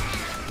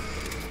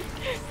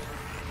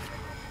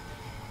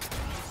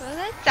我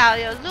在找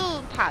有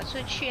路跑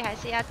出去，还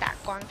是要打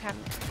光他们？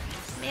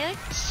没有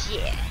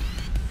血。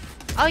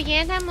哦，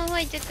原来他们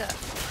会这个。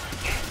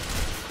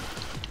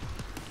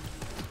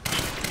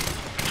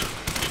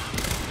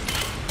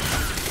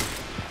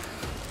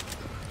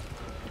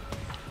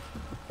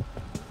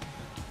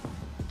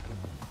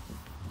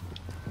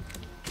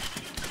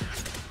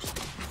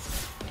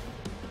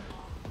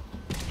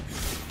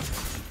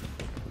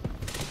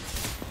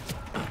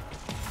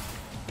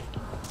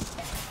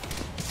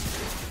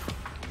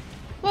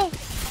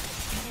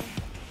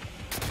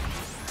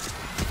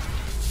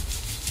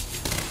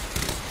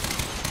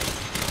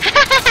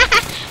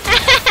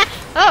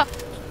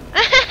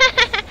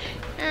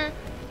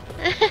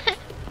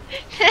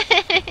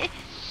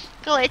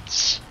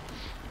 glitch，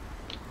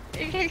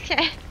 看起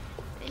来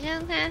很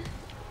像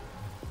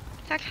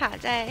它卡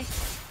在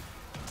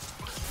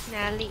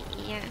哪里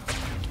一样。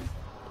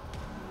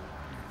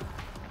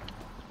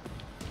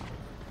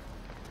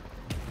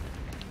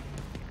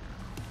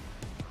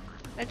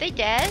Are they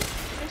dead？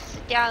 都死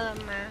掉了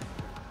吗？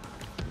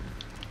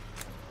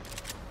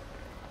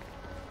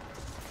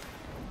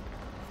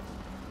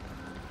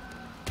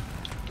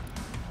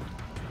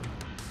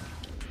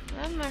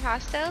 more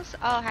hostiles？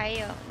 哦，还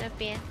有那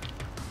边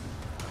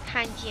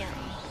看见了。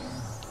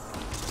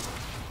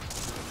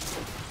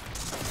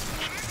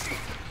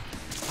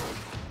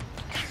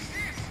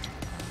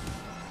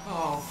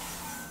哦。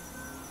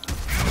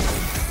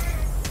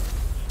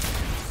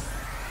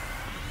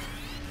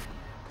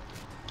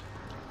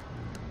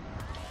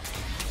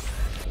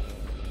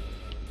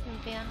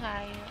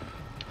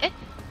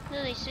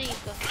是一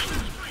个。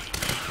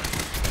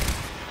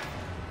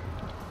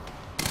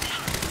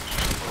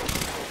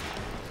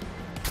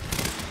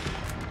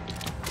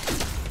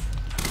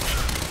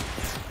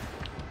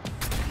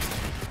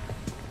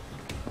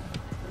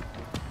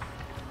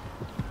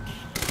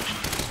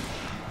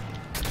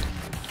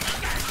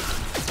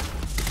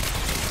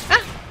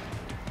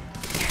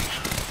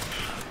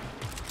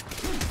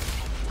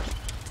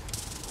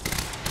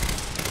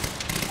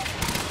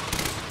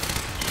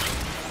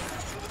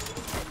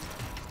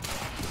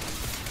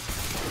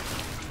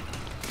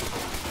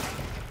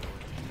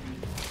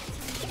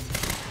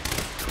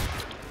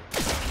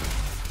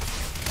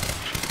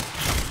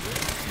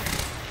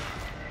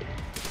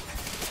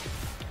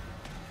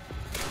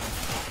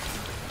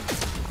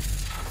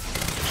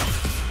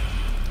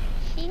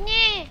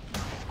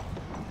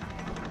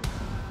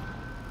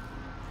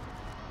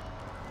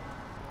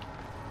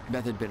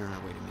Beth had been on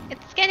her way to meet me.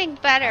 It's getting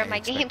better, my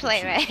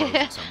gameplay,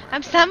 right?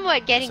 I'm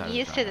somewhat getting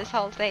used to this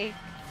whole thing.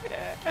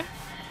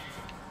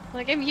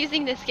 Like, I'm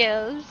using the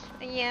skills.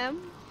 I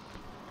am.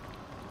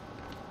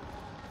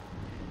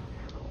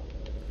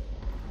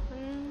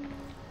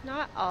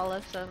 Not all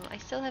of them. I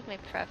still have my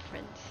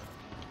preference.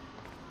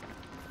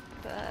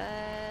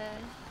 But...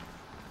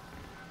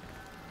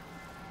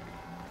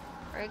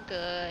 we're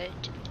good.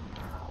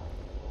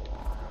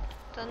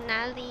 走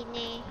哪里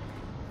呢？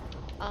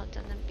哦，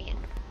在那边。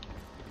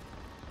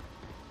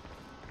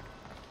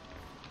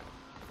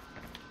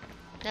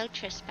No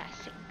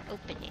trespassing.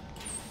 Opening.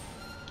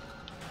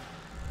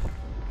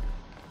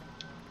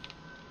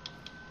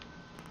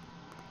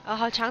 哦，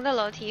好长的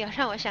楼梯哦，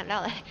让我想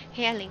到了《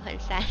黑暗灵魂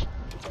3》。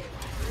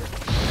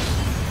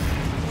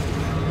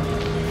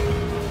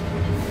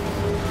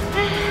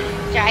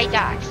Dry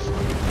docks.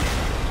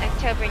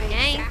 October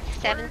 9th,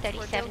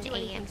 7:37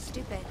 a.m.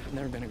 I've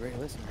never been a great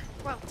listener.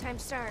 Well, time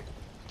to start.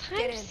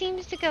 Time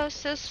seems to go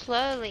so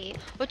slowly.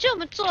 我觉得我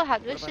们做了好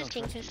多事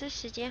情，可是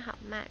时間好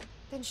慢。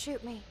Then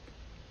shoot me.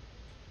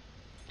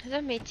 可是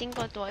没经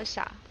过多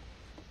少。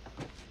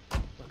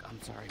Look,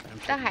 I'm sorry, but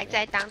I'm 都还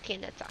在当天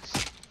的早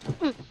上。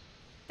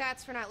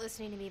That's for not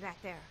listening to me back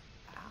there.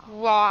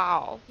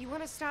 Wow. You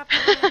want to stop the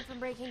line from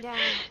breaking down?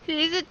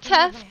 She's a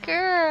tough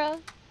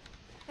girl.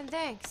 And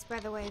thanks,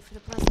 by the way, for the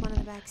 +1 in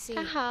the back seat.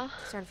 Uh-huh.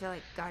 Starting to feel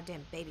like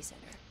goddamn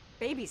babysitter.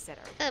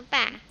 Babysitter?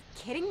 Bye.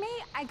 Kidding me?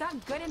 I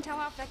got good intel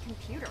off that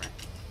computer.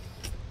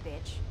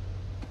 Bitch.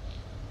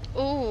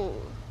 Ooh.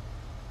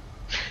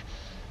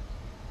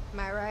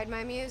 My ride,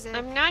 my music.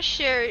 I'm not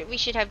sure we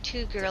should have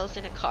 2 girls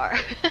in a car.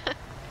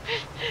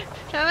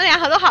 他们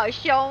俩都好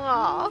凶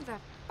哦。Who the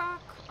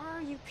fuck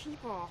are you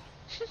people?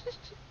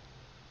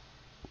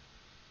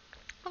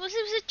 他们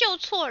是不是救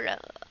错人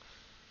了？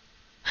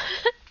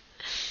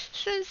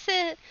是不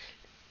是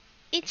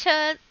一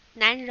车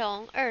男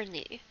容2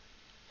女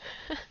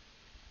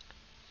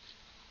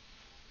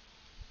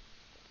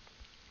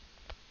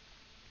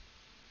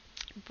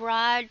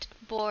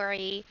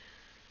？Broadbury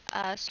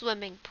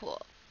swimming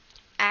pool.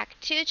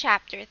 Act 2,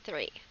 Chapter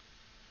 3.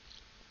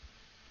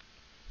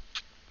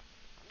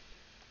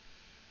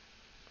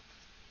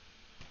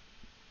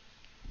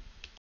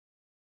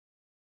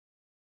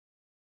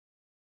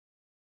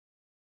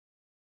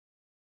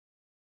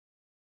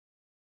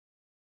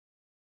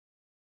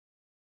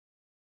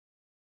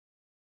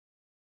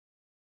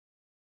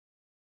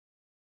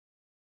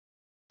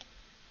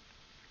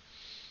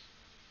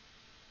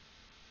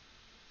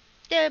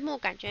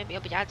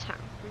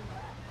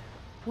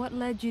 What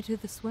led you to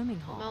the swimming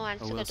hall?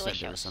 Will said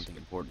there was something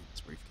important in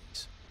his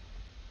briefcase.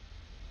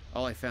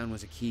 All I found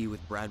was a key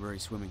with Bradbury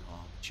Swimming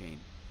Hall chain.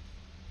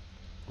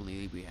 Only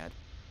lead we had.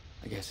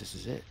 I guess this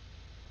is it.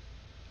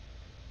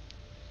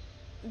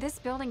 This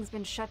building's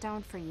been shut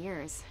down for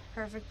years.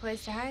 Perfect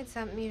place to hide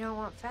something you don't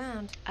want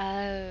found.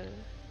 Oh.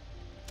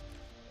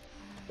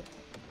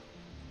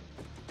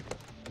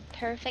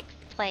 Perfect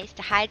place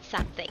to hide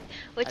something,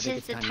 which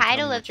is the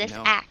title of this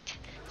act.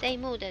 这一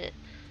幕的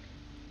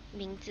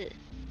名字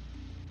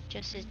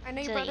就是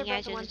这应该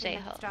就是最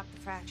后。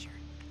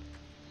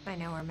I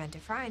know we're meant to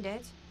find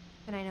it,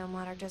 and I know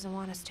Monarch doesn't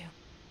want us to.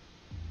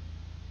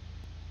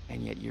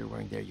 And yet you're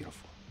wearing their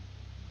uniform.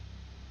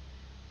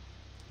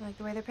 I like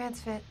the way their pants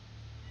fit.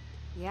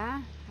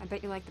 Yeah, I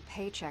bet you like the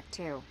paycheck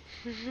too.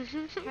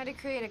 Had to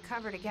create a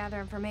cover to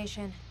gather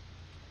information.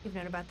 You've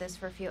known about this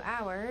for a few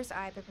hours.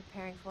 I've been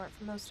preparing for it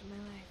for most of my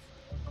life.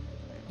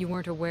 You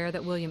weren't aware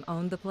that William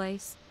owned the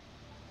place?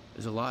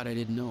 There's a lot I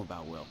didn't know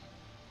about Will.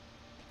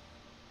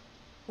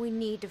 We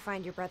need to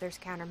find your brother's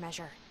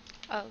countermeasure.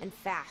 Oh. And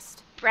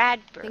fast.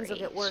 Bradbury Things will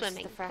get worse as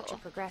the fracture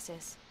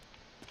progresses.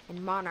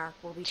 And Monarch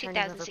will be turning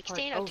the report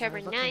 2016, over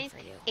October looking 9th, for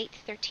you.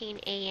 8:13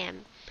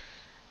 a.m.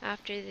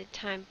 After the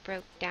time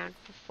broke down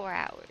for 4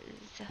 hours.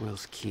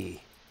 Will's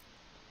key.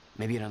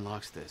 Maybe it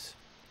unlocks this.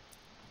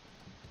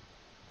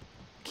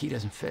 Key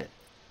doesn't fit.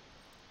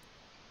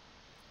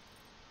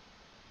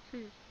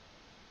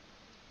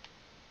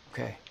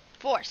 Okay.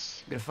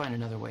 Force. I'm gonna find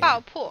another way.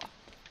 爆破.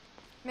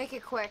 Make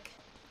it quick.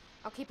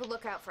 I'll keep a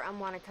lookout for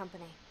unwanted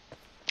company.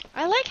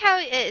 I like how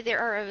there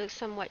are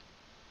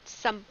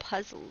some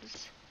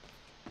puzzles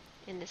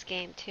in this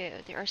game too.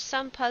 There are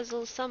some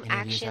puzzles, some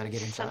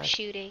actions, some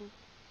shooting.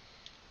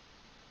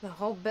 The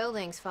whole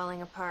building's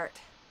falling apart.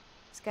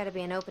 There's got to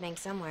be an opening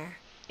somewhere.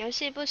 游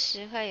戏不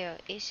时会有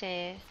一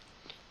些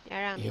要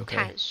让你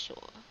探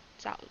索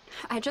找。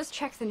I just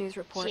checked the news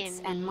reports,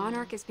 and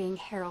Monarch is being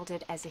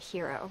heralded as a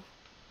hero.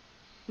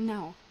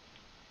 No,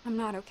 I'm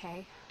not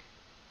okay.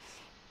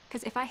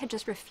 Because if I had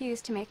just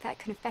refused to make that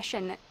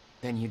confession,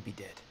 then you'd be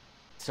dead.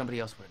 Somebody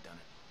else would have done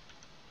it.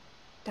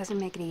 Doesn't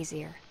make it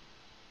easier.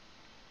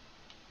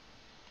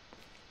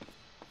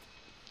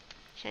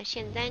 像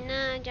现在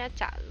呢，就要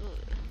找路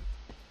了。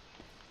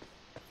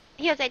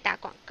又在打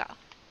广告。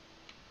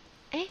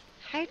哎，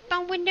还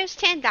帮 Windows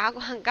 10打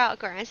广告，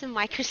果然是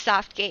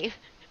Microsoft game.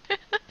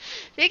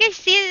 You can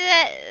see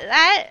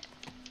that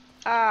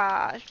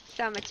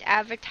so much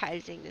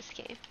advertising this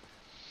game.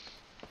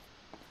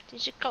 真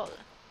是够了。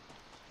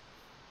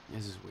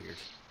This is weird.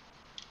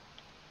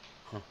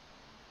 Huh.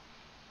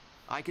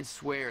 I could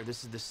swear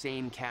this is the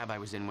same cab I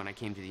was in when I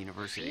came to the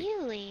university.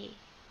 Really?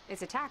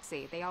 It's a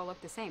taxi. They all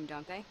look the same,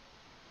 don't they?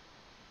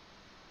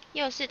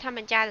 又是他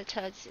们家的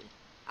车子。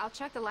I'll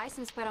check the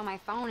license plate on my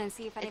phone and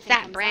see if anything It's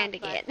that comes brand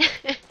up, again.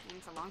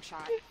 It's a long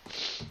shot.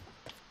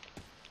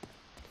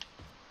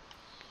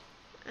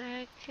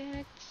 I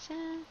could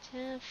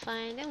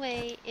find a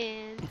way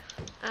in.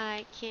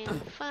 I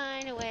can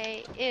find a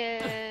way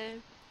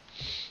in.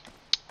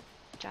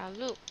 找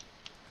路，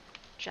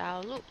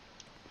找路。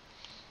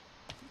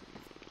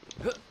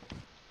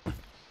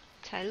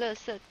踩垃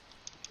圾，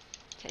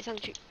踩上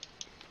去。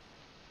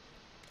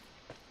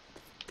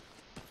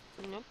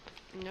Nope,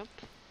 nope.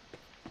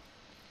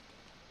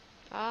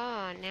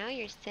 Oh, now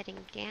you're sitting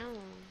down.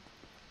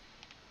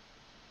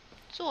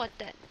 坐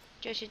等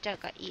就是这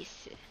个意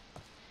思。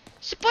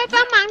是不会帮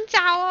忙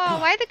找哦。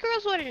Why the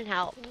girls wouldn't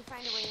help?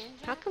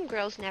 How come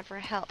girls never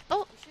help?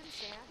 Oh,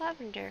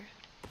 lavender.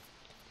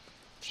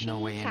 There's no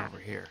way in over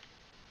here.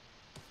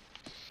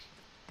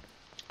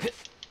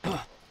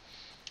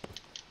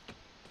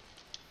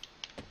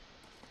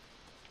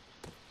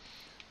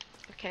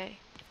 Okay.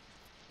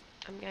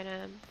 I'm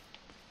gonna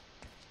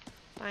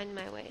find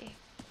my way.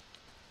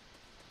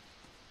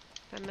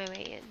 Find my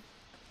way in.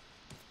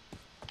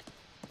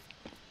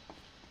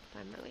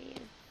 Find my way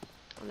in.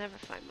 I'll never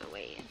find my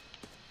way in.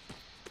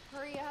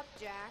 Hurry up,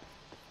 Jack.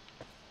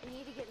 I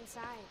need to get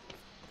inside.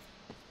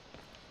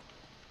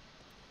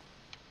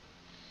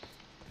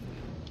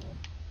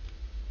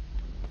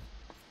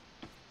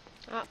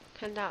 Oh,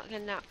 看到，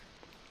看到。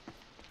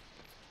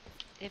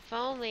If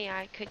only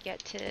I could get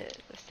to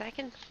the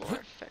second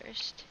floor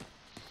first.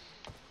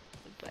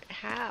 But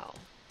how?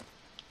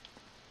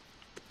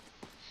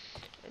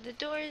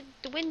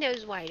 The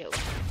window's wide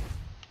open.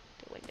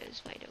 The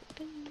window's wide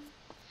open.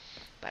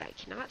 But I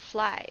cannot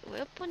fly.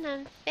 我不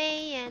能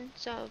飞檐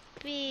走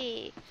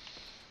壁.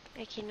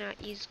 I cannot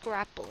use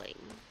grappling.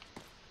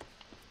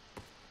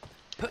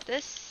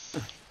 This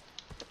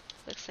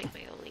looks like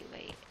my only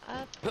way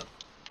up.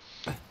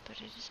 But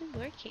it isn't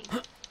working.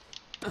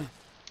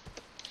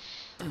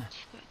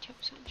 奇怪，跳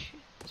不上去，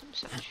怎么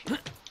上去？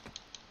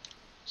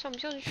上不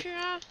上去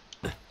啊？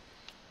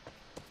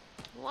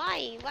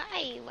 Why?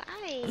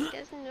 It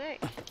doesn't work.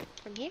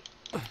 From here?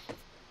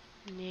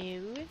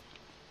 No.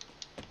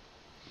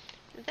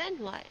 Then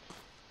what?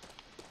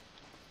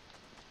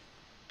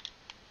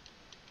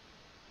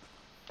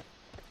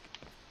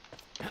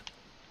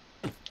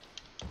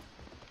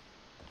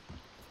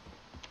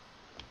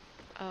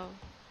 Oh.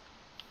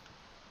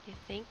 You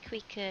think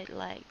we could,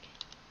 like...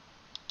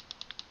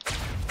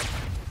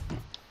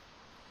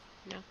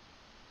 No.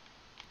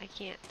 I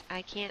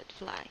can't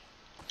fly.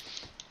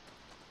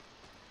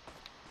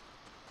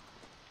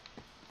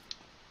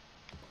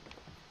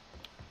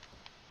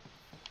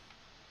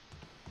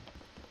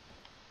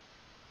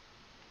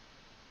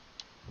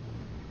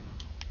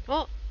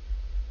 Oh!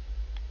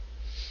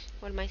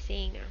 What am I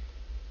seeing now?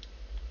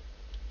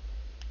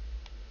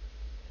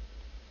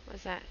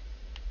 What's that?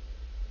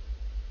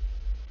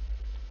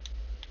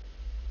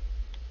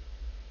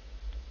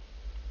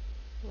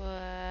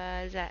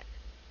 What's that?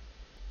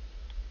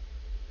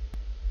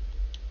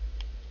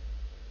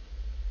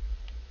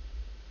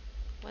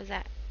 What's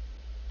that?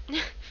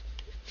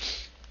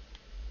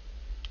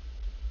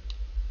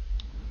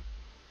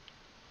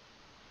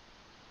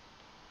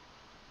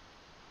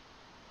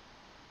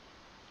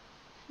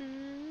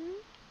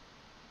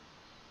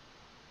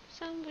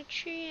上不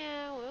去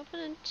呀，我又不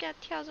能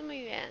跳这么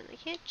远。I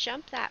can't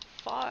jump that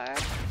far.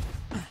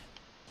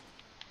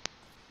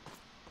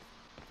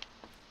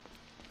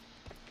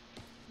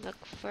 Look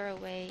for a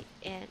way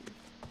in.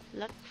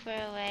 Look for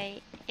a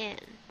way in.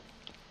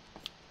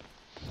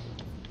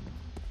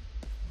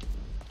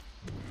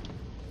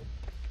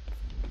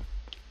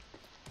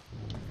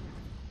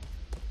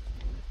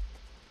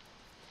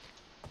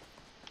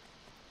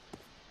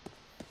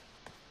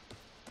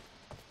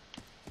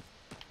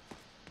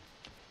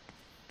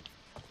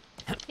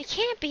 It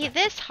can't be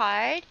this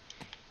hard.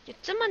 有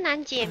这么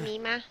难解谜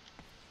吗？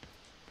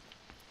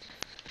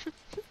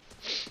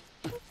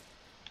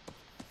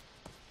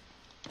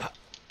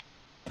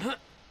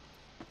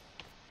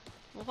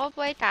我会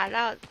不会打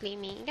到黎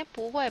明？应该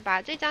不会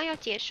吧，这章要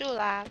结束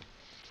啦。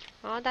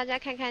然后大家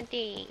看看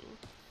电影，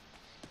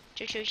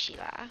就休息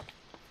啦。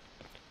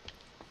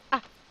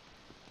啊，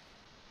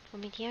我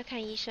明天要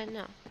看医生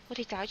呢，我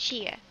得早起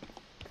耶。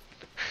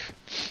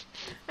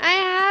I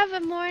have a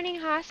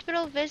morning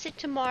hospital visit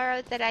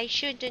tomorrow that I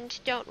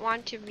don't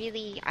want to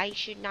I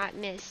should not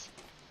miss.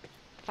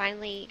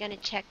 Finally gonna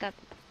check up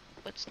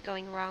what's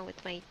going wrong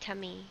with my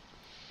tummy.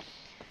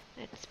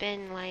 It's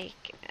been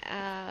like,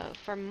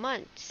 for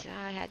months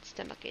I had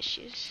stomach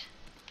issues.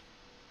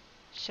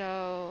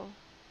 So...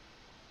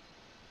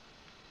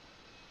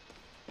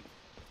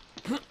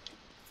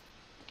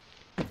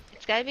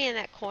 it's gotta be in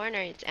that corner,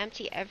 it's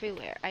empty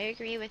everywhere. I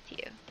agree with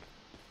you.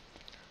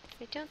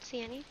 I don't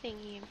see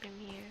anything from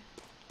here.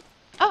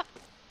 Oh!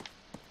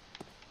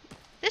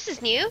 This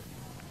is new!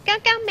 刚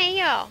刚没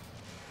有!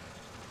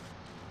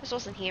 This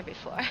wasn't here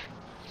before.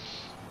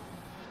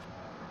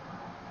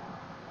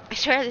 I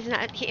swear this is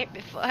not here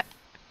before.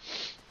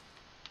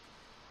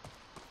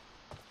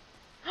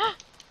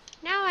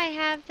 Now I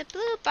have the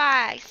blue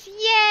box!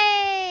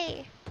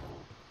 Yay!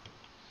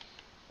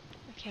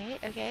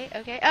 Okay.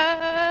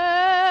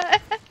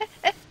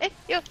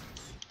 Yo.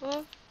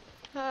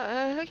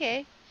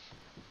 Okay.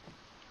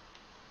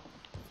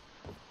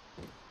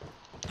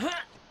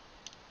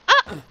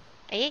 Oh!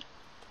 诶，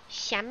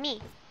虾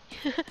米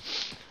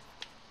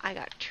I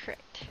got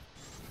tricked.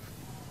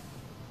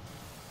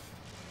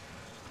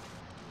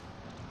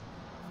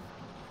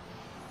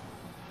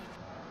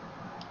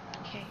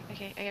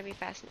 Okay, I gotta be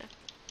fast enough.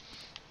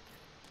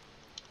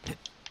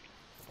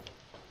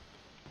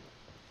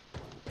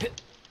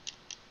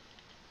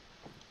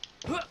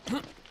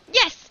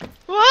 Yes!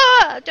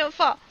 Whoa! Don't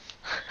fall.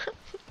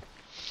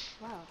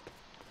 Whoa.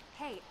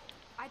 Hey,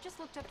 I just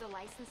looked up the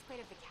license plate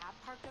of the cab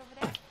parked over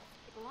there.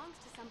 It belongs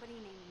to somebody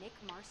named Nick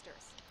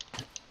Marsters.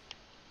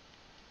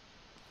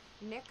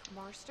 Nick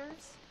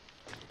Marsters?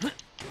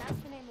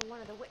 That's the name of one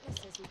of the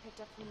witnesses we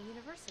picked up from the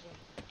university.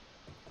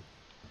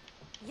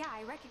 Yeah,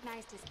 I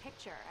recognized his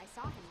picture. I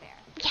saw him there.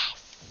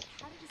 Yes!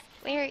 How did his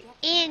We're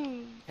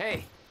in!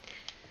 Hey!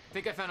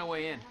 Think I found a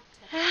way in.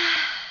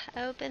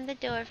 Open the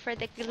door for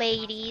the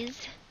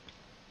ladies.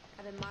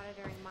 I've been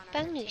monitoring Monarch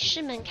帮女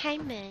士们开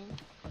门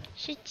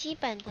是基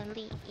本的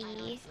礼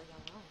仪。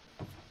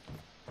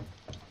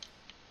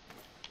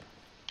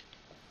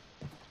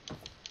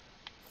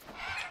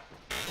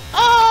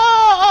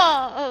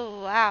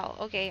Oh, wow.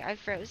 Okay, I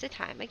froze the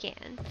time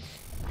again.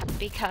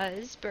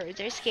 Because birds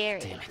are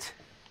scary. Damn it.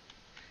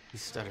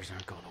 These stutters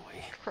aren't going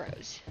away.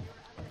 Crows.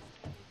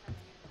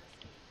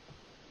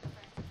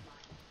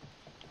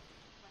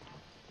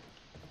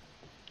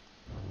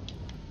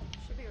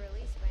 Should be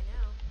released by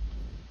now.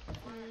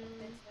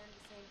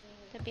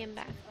 这边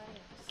吧。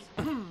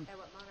 That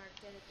what Monarch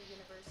did at the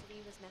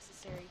university was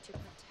necessary to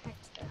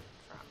protect them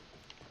from.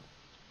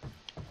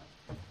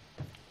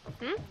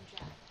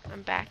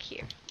 I'm back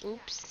here.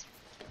 Oops.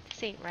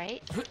 This ain't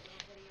right.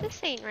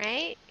 This ain't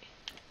right.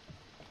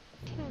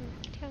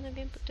 跳那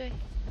边不对。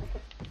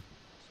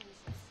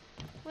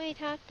为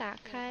它打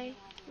开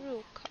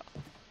入口。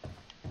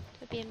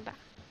这边吧。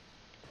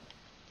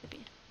这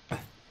边。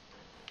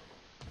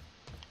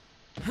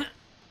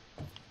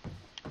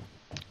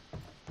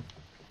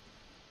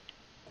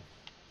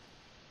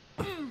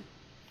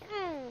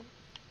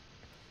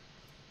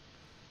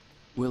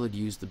Willard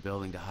used the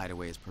building to hide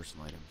away his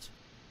personal items.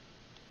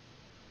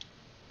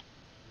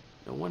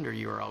 No wonder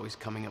you were always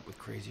coming up with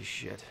crazy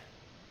shit.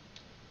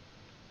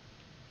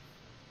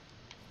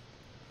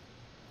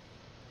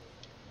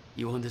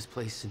 You owned this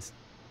place since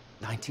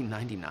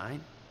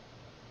 1999?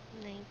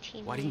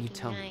 1999. Why didn't you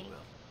tell me,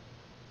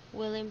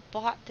 Will? William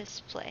bought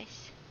this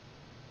place.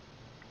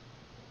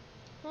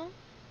 Huh?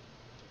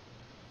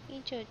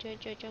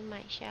 1999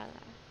买下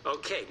来。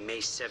 Okay,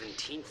 May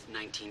 17th,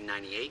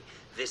 1998.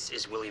 This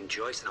is William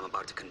Joyce, and I'm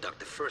about to conduct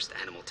the first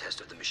animal test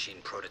of the machine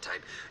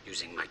prototype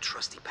using my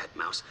trusty pet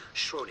mouse,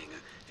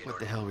 Schrodinger. What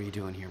the hell were you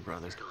doing here,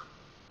 brother?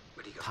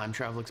 Where'd he go? Time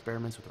travel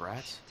experiments with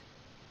rats?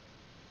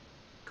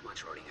 Come on,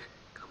 Schrodinger.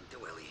 Come to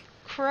Willie.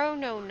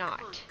 Chrononaut.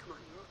 Come on,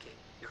 you're okay.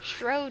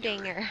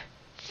 Schrodinger.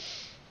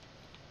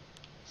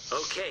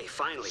 Okay,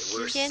 finally,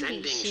 we're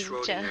sending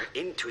Schrodinger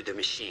into the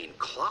machine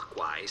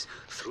clockwise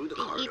through the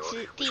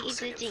corridor, which will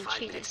send him 5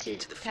 minutes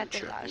into the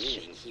future,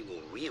 meaning he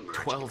will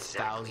reemerge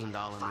exactly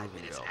 5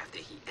 minutes after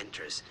he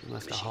enters You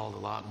must the have machine. hauled a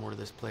lot more to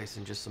this place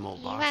than just some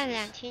old boxes.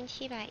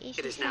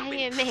 It has now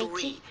been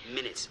 3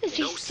 minutes. Is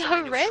No he so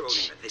sign of rich?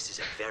 Schrodinger. This is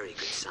a very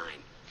good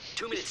sign.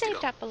 2 He minutes to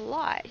saved go. up a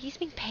lot. He's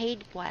being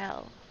paid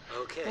well.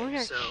 Okay,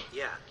 Owner so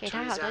yeah, 给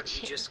他 turns 好多 out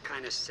he 钱。 just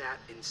kind of sat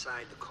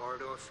inside the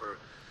corridor for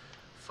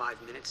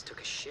 5 minutes,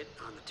 took a shit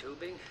on the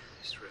tubing.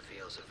 This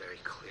reveals a very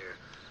clear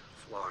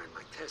flaw in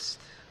my test.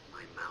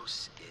 My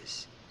mouse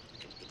is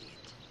an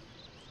idiot.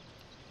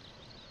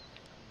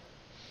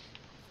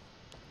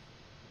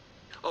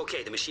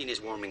 Okay, the machine is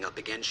warming up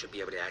again. Should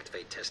be able to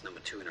activate test number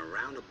 2 in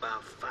around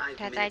about 5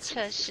 minutes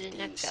and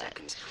 15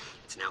 seconds.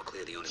 It's now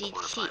clear the only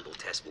quantifiable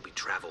test will be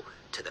travel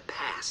to the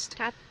past.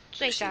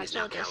 最早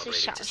做的是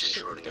小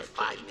型的电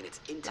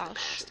影，老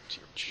鼠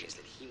进去。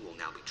He will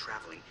now be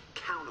traveling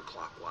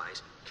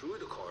counterclockwise through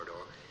the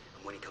corridor,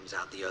 and when he comes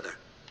out the other,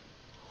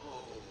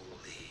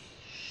 holy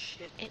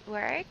shit! It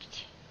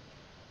worked.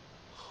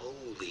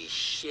 Holy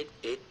shit!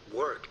 It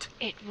worked.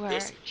 It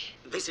worked.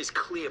 This is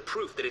clear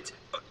proof that it's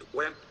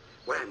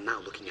what I'm now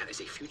looking at is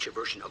a future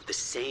version of the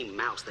same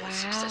mouse that has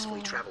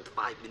successfully traveled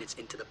 5 minutes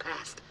into the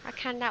past. 他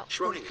看到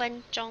5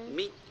分钟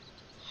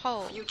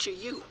后 future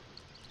you.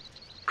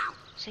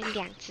 所以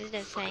2只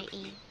的声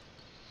音，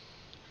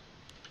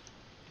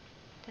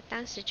他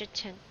当时就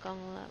成功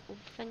了。5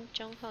分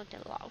钟后的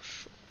老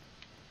鼠。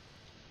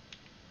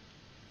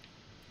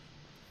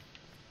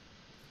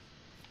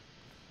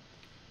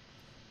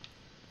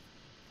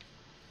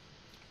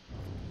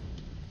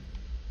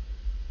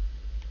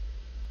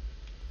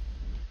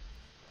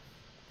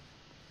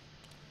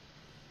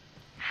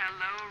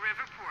Hello,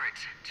 Riverport.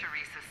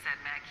 Teresa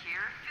Sedmak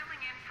here,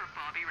 filling in for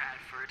Bobby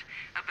Radford,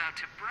 about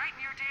to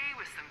brighten your day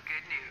with some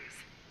good news.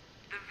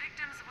 The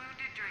victims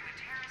wounded during the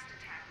terrorist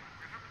attack on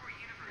Riverport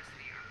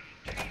University are being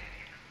treated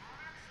in the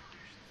Monarch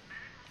Solutions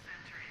Medical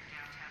Center in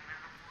downtown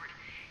Riverport,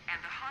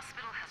 and the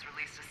hospital has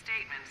released a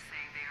statement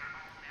saying they are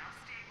all now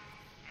stable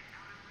and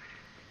out of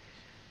critical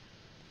condition.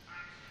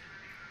 I'm sure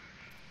they are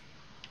making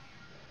all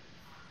your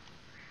thoughts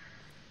and prayers.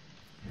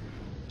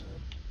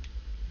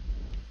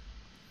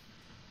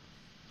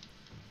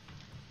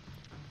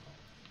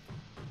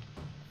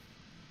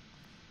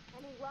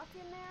 Any luck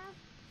in there?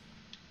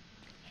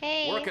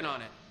 Hey. Working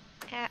on it.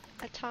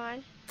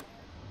 Atan.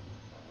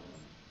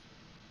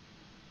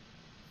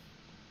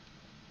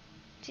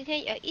 今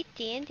天有一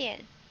点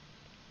点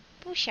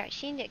不小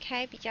心的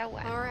开比较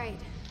晚。 All right,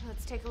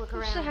 let's take a look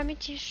故事 around. 还没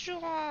结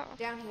束啊。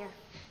 Down here.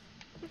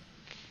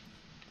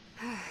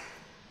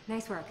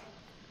 Nice work.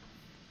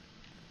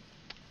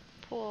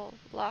 Pool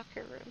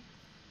locker room.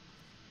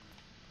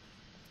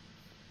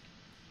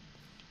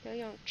 游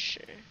泳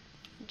池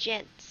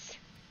 ，gents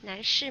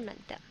男士们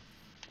的。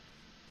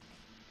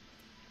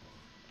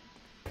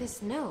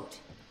 This note.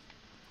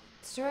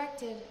 It's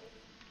directed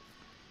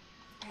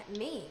at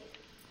me.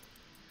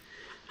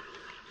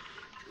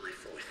 July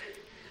 4th,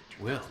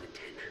 Will.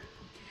 2010.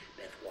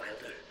 Beth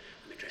Wilder,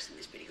 I'm addressing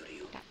this video to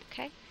you.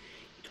 Okay.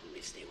 You told me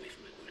to stay away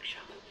from my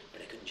workshop,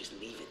 but I couldn't just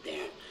leave it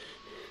there.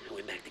 I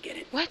went back to get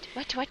it. What?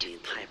 The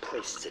entire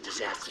place is a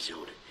disaster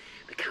zone.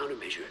 The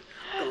countermeasure,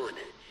 gone,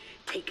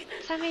 taken.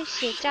 上面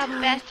写叫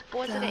Beth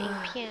播这个影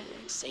片。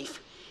 Safe,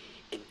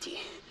 empty.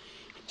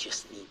 I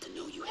just need to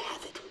know you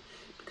have it.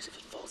 Because if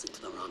it falls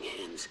into the wrong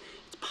hands,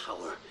 its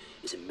power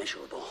is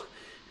immeasurable.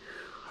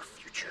 Our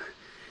future,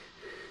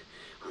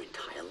 our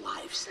entire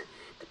lives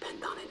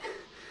depend on it.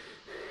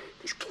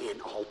 This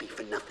can't all be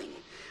for nothing.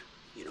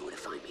 You know where to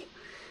find me.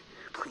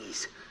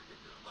 Please,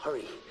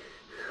 hurry.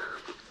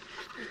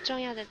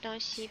 重要的东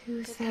西不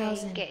可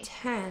以给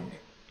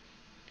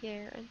别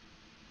人。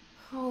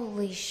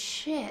 Holy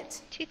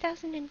shit.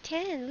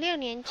 2010, 6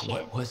年前。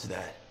 What was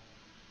that?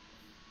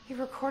 You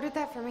recorded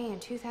that for me in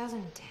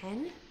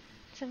 2010?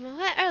 怎么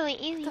会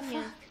2010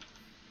年？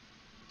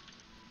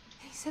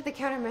 He said the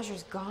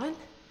countermeasure's gone?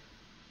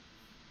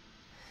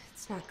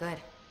 It's not good.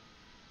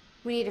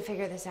 We need to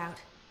figure this out.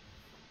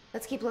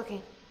 Let's keep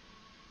looking.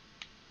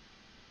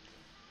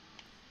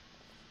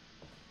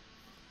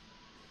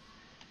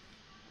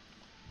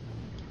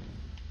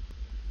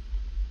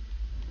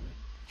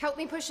 Help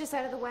me push this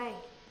out of the way.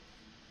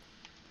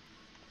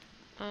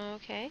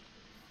 Okay.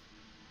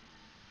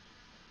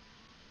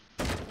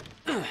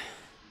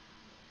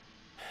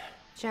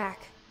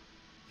 Jack,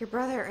 your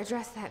brother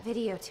addressed that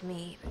video to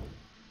me,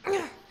 but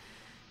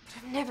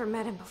I've never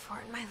met him before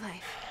in my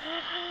life.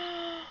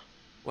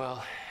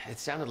 Well, it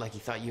sounded like he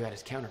thought you had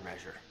his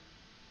countermeasure.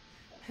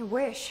 I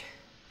wish.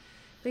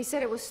 But he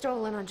said it was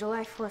stolen on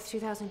July 4th,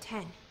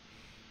 2010.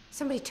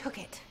 Somebody took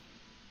it.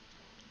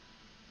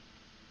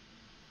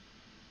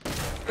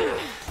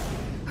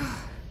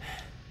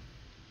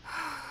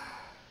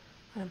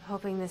 I'm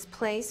hoping this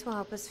place will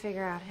help us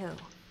figure out who.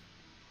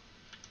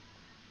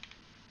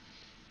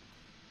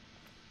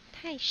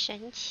 太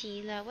神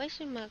奇了！为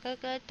什么哥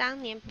哥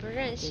当年不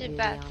认识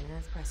Beth?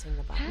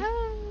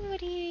 How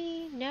would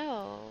he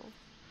know?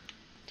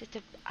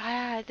 Did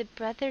the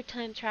brother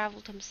time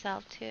traveled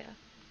himself too?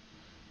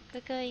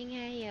 哥哥应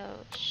该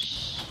有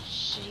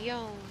使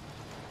用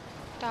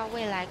到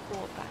未来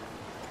过吧？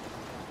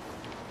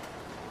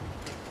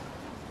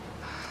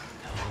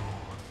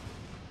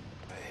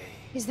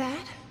 Is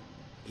that?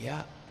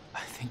 Yeah,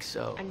 I think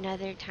so.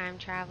 Another time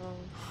travel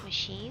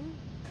machine?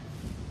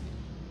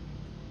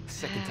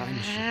 Second time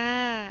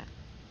machine.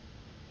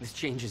 This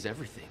changes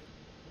everything.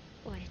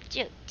 我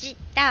就知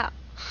道。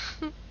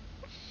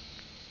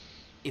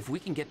 If we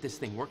can get this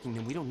thing working,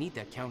 then we don't need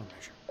that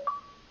countermeasure.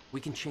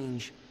 We can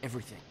change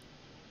everything.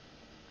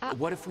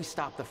 What if we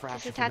stop the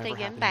fracture from ever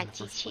happening in the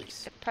first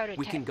place?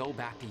 We can go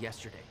back to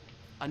yesterday,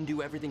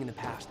 undo everything in the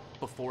past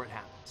before it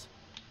happens.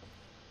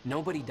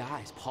 Nobody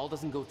dies. Paul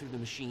doesn't go through the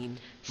machine.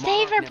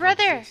 Save our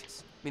brother.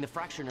 Exists. I mean, the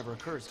fracture never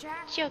occurs.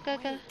 Jack, 救哥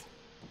哥。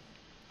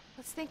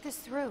 Let's think this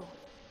through.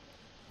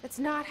 That's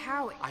not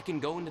how it... I can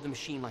go into the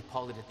machine like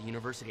Paul did at the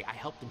university. I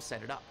helped him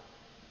set it up.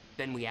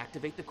 Then we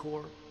activate the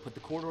core, put the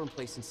corridor in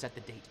place, and set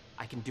the date.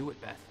 I can do it,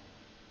 Beth.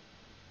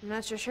 I'm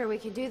not so sure we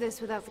can do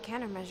this without the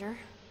countermeasure.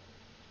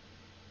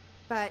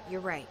 But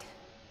you're right.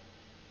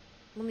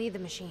 We'll need the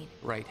machine.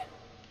 Right.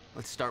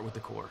 Let's start with the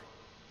core.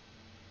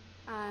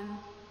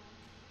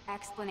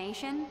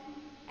 Explanation?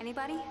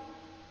 Anybody?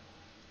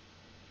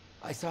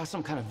 I saw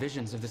some kind of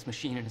visions of this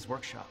machine in his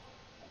workshop.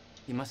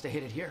 He must have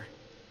hid it here.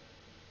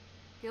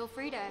 Feel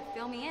free to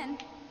fill me in.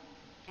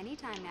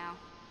 Anytime now.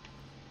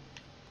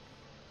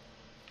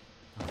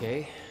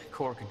 Okay,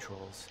 core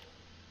controls.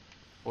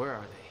 Where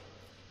are they?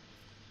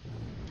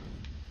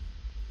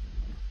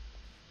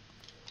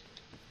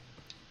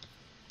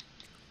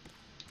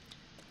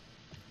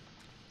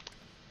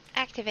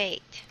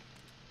 Activate.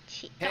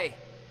 Hey,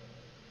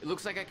 it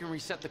looks like I can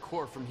reset the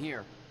core from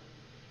here.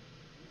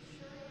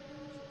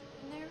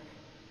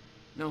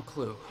 No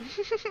clue.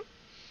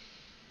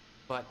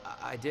 But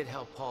I did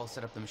help Paul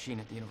set up the machine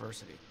at the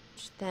university.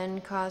 Which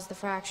then caused the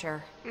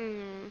fracture.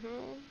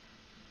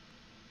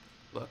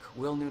 Look,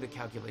 Will knew the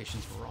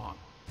calculations were wrong.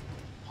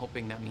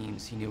 Hoping that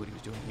means he knew what he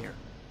was doing here.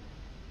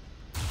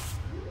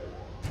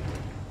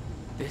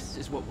 This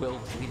is what Will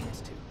was leading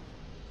us to.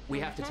 We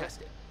have to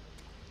test it.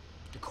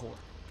 The core.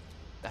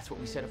 That's what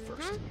we set up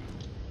first.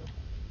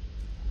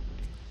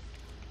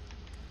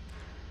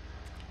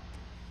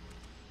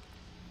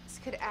 This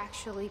could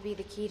actually be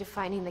the key to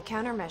finding the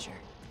countermeasure.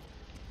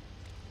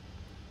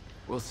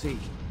 We'll see.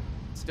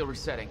 It's still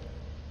resetting.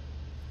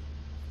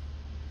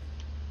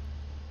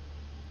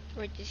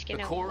 We're just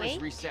gonna The core wait.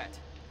 is reset.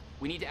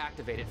 We need to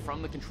activate it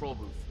from the control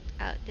booth.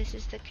 Oh, this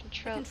is the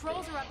control The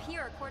controls booth. are up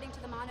here according to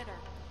the monitor.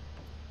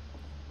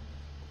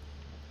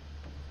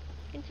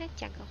 跟他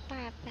讲个话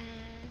吧。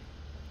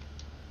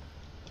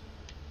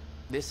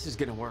 This is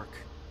gonna work.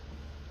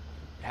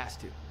 It has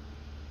to.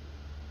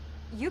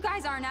 You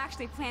guys aren't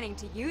actually planning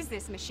to use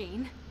this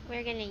machine.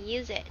 We're gonna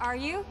use it. Are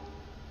you?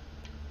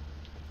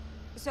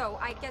 So,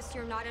 I guess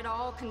you're not at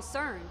all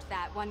concerned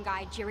that one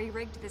guy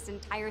jerry-rigged this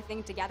entire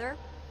thing together?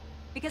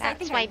 Because That's I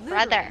think my I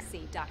brother.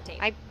 see duct tape.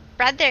 My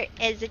brother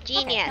is a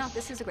genius. Okay, no,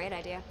 this is a great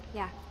idea.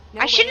 Yeah. No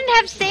I way shouldn't that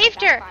have this is gonna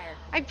saved her. backfire.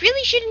 I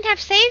really shouldn't have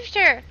saved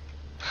her.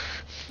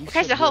 我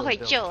开始后悔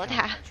救了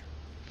她。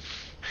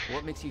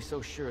 What makes you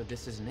so sure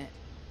this isn't it?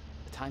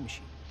 The time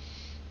machine.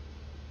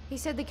 He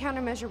said the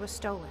countermeasure was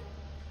stolen.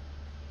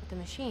 But the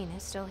machine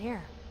is still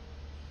here.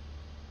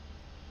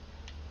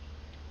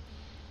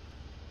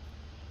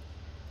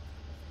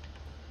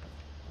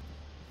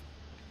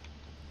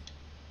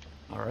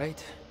 All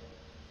right.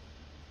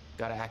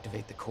 Gotta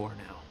activate the core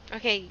now.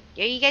 Okay,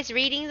 are you guys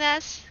reading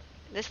this?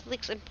 This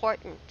looks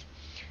important.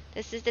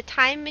 This is the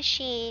time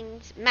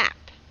machine's map.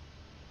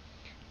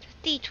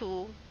 地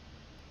图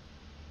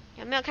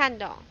有没有看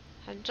懂？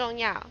很重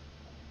要。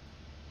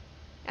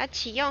要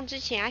启用之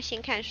前要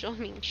先看说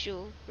明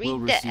书。Will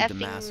Read the received a effing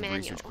massive manual.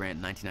 research grant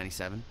in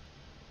 1997.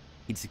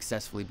 He'd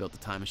successfully built the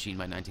time machine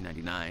by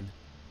 1999.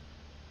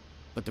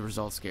 But the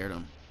results scared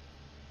him.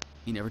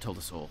 He never told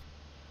a soul.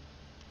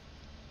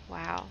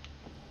 Wow.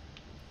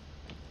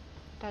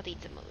 到底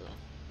怎么了？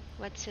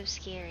 What's so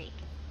scary?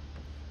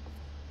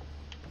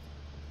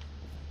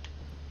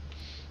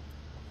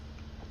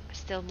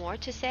 Still more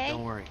to say?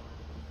 Don't worry.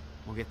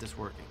 We'll get this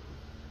working.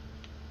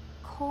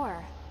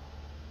 Core.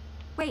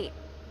 Wait.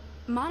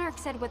 Monarch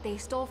said what they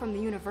stole from the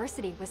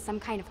university was some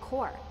kind of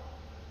core.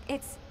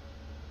 It's...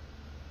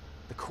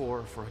 The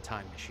core for a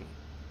time machine.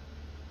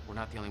 We're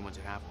not the only ones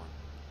who have one.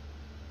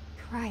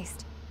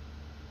 Christ.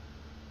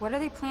 What are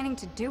they planning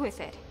to do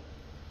with it?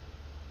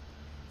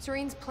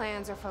 Serene's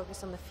plans are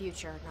focused on the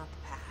future, not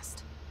the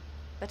past.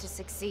 But to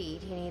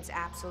succeed, he needs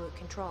absolute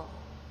control.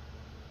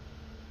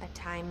 A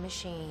time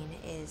machine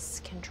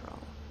is control.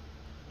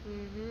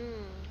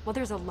 Well,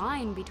 there's a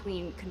line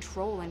between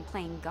control and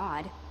playing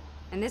God,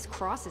 and this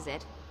crosses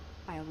it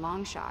by a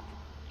long shot.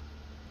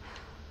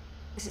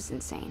 This is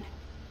insane.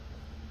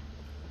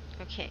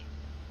 Okay.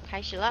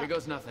 开始了。 Here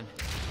goes nothing.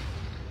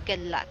 Good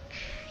luck.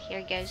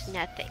 Here goes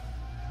nothing.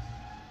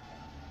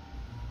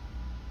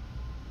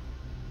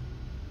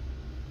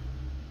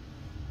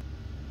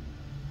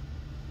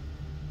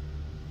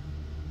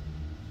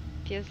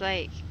 Feels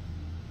like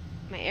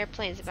my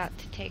airplane's about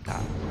to take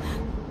off.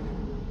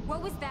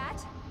 What was that?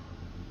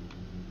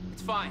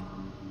 It's fine.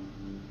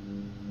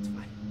 It's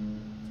fine.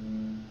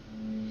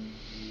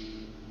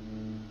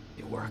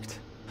 It worked.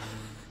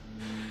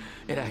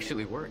 It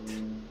actually worked.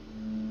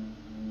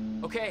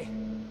 Okay,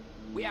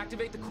 we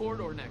activate the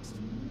corridor next.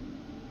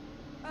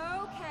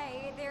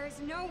 Okay, there's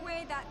no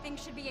way that thing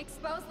should be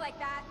exposed like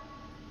that.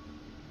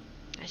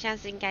 好像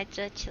是应该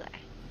遮起来。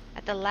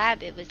At the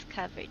lab, it was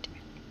covered.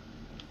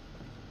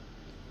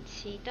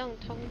 启动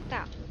通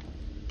道。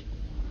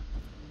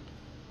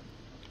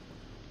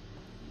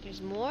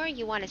There's more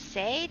you want to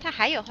say? 他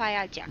还有话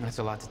要讲。 That's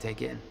a lot to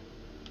take in,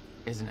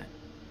 isn't it?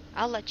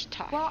 I'll let you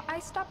talk. Well, I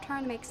stopped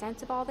trying to make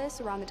sense of all this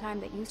around the time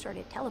that you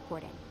started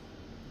teleporting.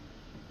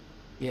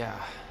 Yeah,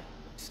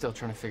 still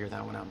trying to figure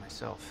that one out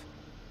myself.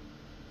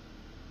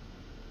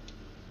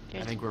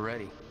 I think we're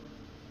ready.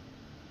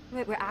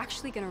 Wait, we're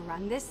actually gonna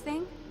run this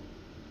thing?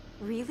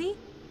 Really?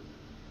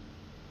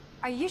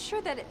 Are you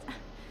sure that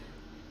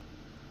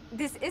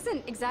this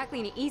isn't exactly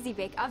an easy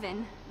bake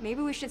oven?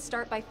 Maybe we should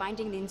start by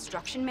finding the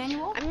instruction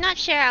manual? I'm not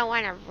sure I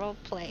want to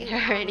roleplay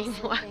her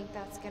anymore. I think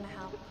that's gonna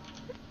help.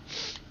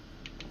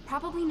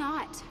 Probably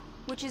not.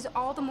 Which is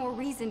all the more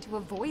reason to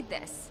avoid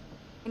this.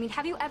 I mean,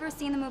 have you ever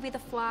seen the movie The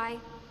Fly?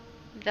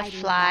 The I do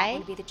Fly? not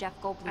want to be the Jeff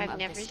Goldblum I've of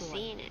never this story.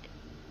 seen it.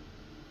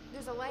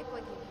 There's a light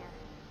blinking here.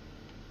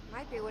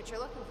 Might be what you're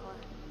looking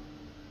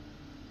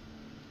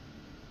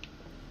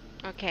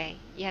for. Okay,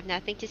 you have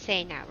nothing to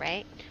say now,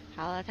 right?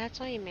 好了，他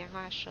终于没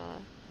话说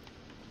了。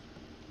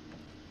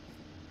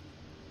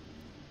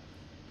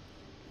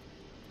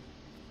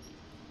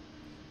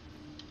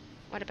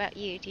What about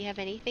you? Do you have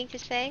anything to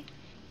say?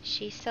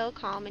 She's so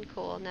calm and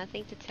cool,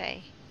 nothing to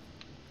say.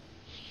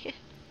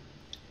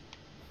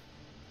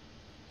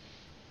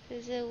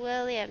 这是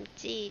William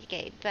寄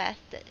给 Beth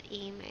的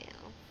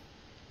email.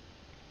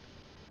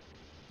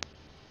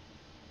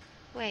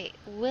 Wait,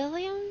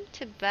 William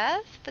to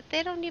Beth? But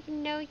they don't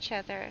even know each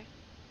other.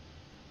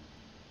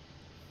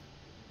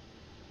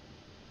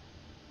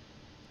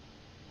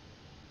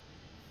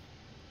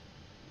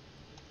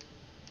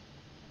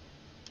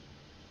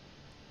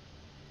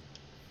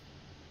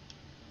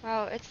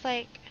 Oh, it's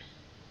like...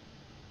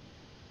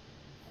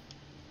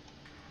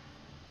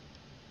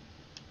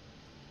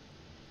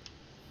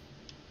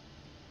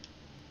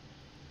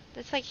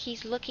 It's like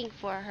he's looking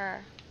for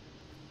her.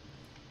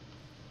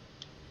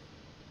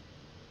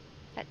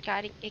 But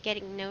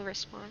getting no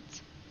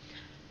response.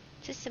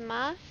 这是什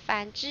么？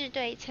反制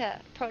对策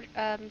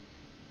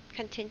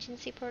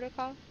contingency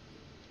protocol?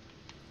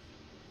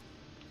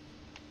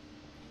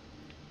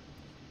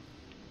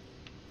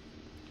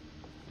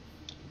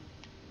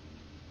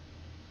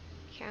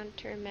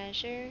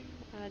 Countermeasure.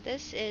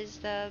 This is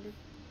the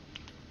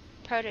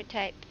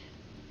prototype,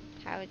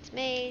 how it's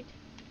made.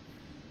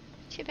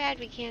 Too bad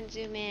we can't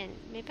zoom in.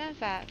 没办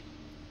法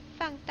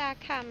放大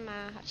看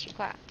吗？好奇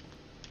怪。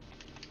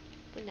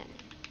不能。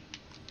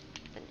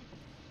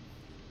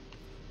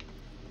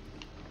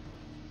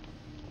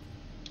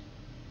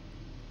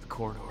The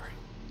corridor.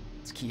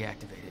 It's key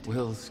activated.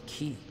 Will's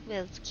key.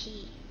 Will's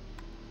key.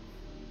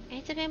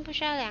 哎，这边不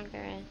需要两个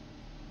人。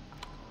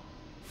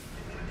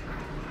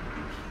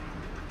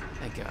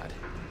Thank God.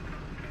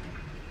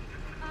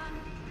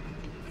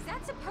 Is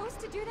that supposed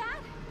to do that?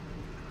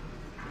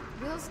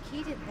 Will's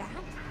key did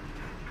that?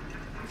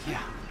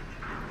 Yeah.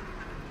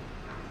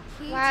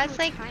 Wow, it's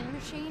like time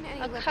machine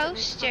and a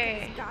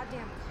coaster.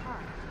 Goddamn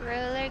car.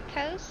 Roller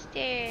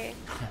coaster.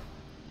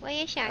 我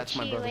也想去，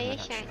我也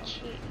想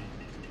去。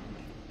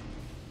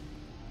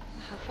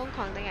好疯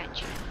狂的感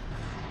觉。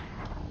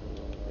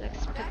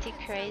Looks pretty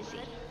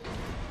crazy.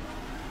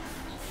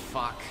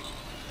 Fuck.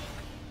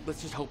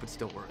 Let's just hope it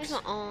still works. 为什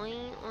么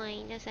oing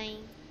oing 的声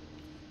音？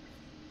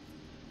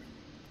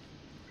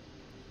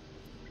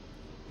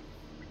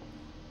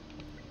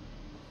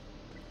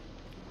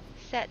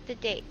 Set the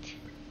date.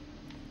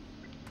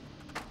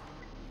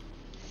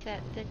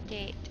 Set the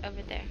date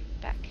over there.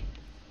 Back.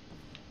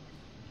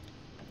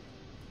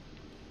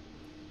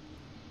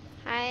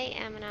 Hi,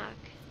 Amanok.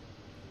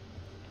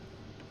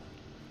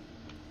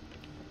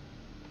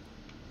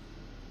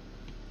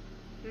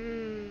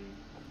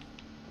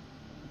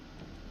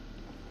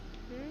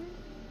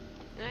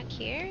 Not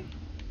here.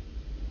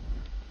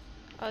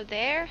 Oh,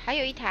 there. 还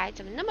有一台，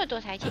怎么那么多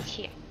台机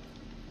器？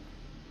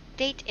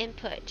 Date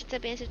input 这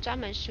边是专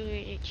门输入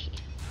日期。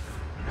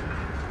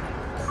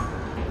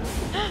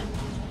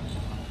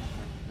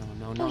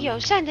不友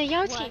善的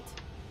邀请。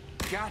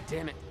God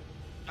damn it!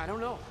 I don't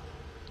know.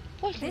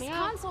 为什么 This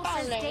要 console 爆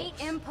says 雷？ date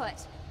input.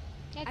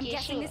 要 I'm 结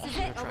束 guessing 了 this is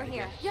it over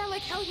here. Yeah,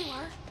 like hell you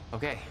are.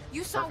 Okay.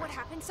 You saw perfect. what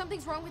happened.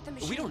 Something's wrong with the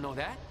machine. We don't know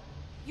that.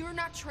 You're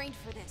not trained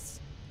for this.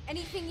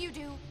 Anything you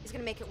do is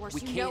gonna make it worse.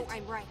 We You can't. know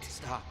I'm right.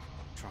 Stop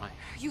trying.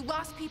 You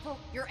lost people.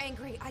 You're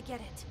angry. I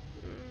get it.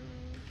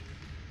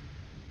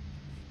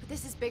 But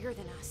this is bigger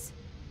than us.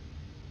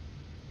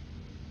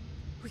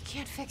 We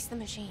can't fix the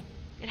machine.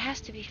 It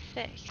has to be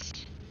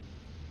fixed.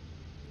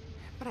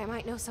 But I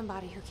might know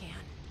somebody who can.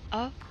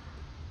 Oh?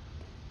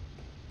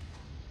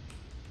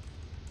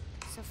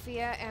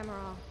 Sophia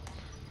Amaral.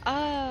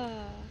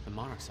 Oh. The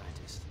Monarch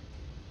scientist.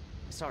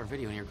 I saw her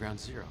video near Ground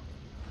Zero.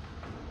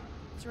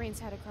 Serene's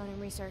head of Cronin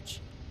Research.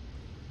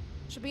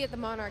 She'll be at the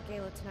Monarch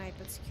Gala tonight,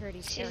 but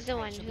security's She's the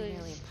one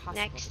who's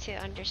next to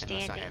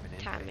understanding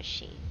time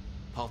machine.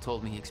 Paul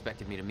told me he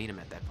expected me to meet him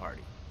at that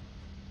party.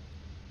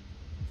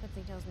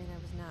 Something tells me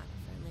that was not a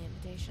friendly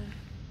invitation.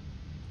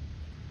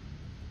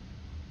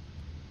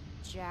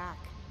 Jack,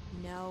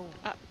 no.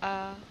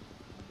 Oh.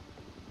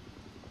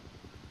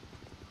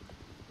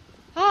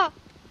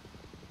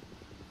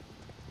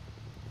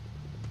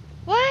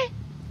 What?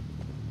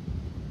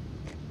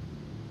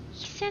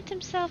 He sent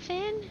himself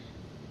in?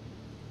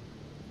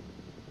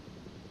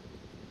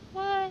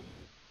 What?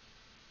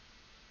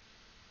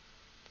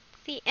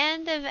 The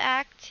end of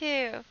Act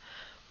 2.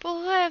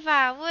 不会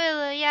吧？为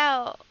了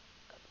要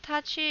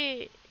他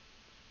去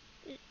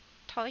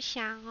投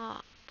降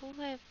哦？不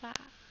会吧？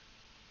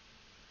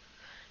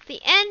 The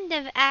end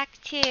of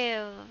Act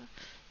 2.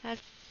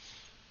 That's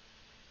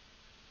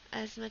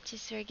as much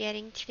as we're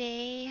getting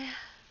today.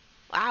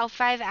 Wow,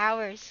 5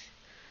 hours.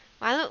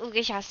 玩了5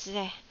个小时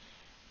哎，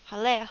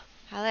好累哦，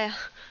好累哦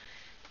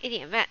，1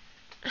点半。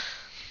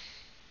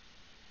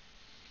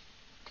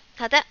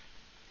好的，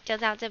就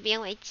到这边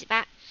为止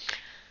吧。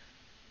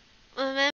我们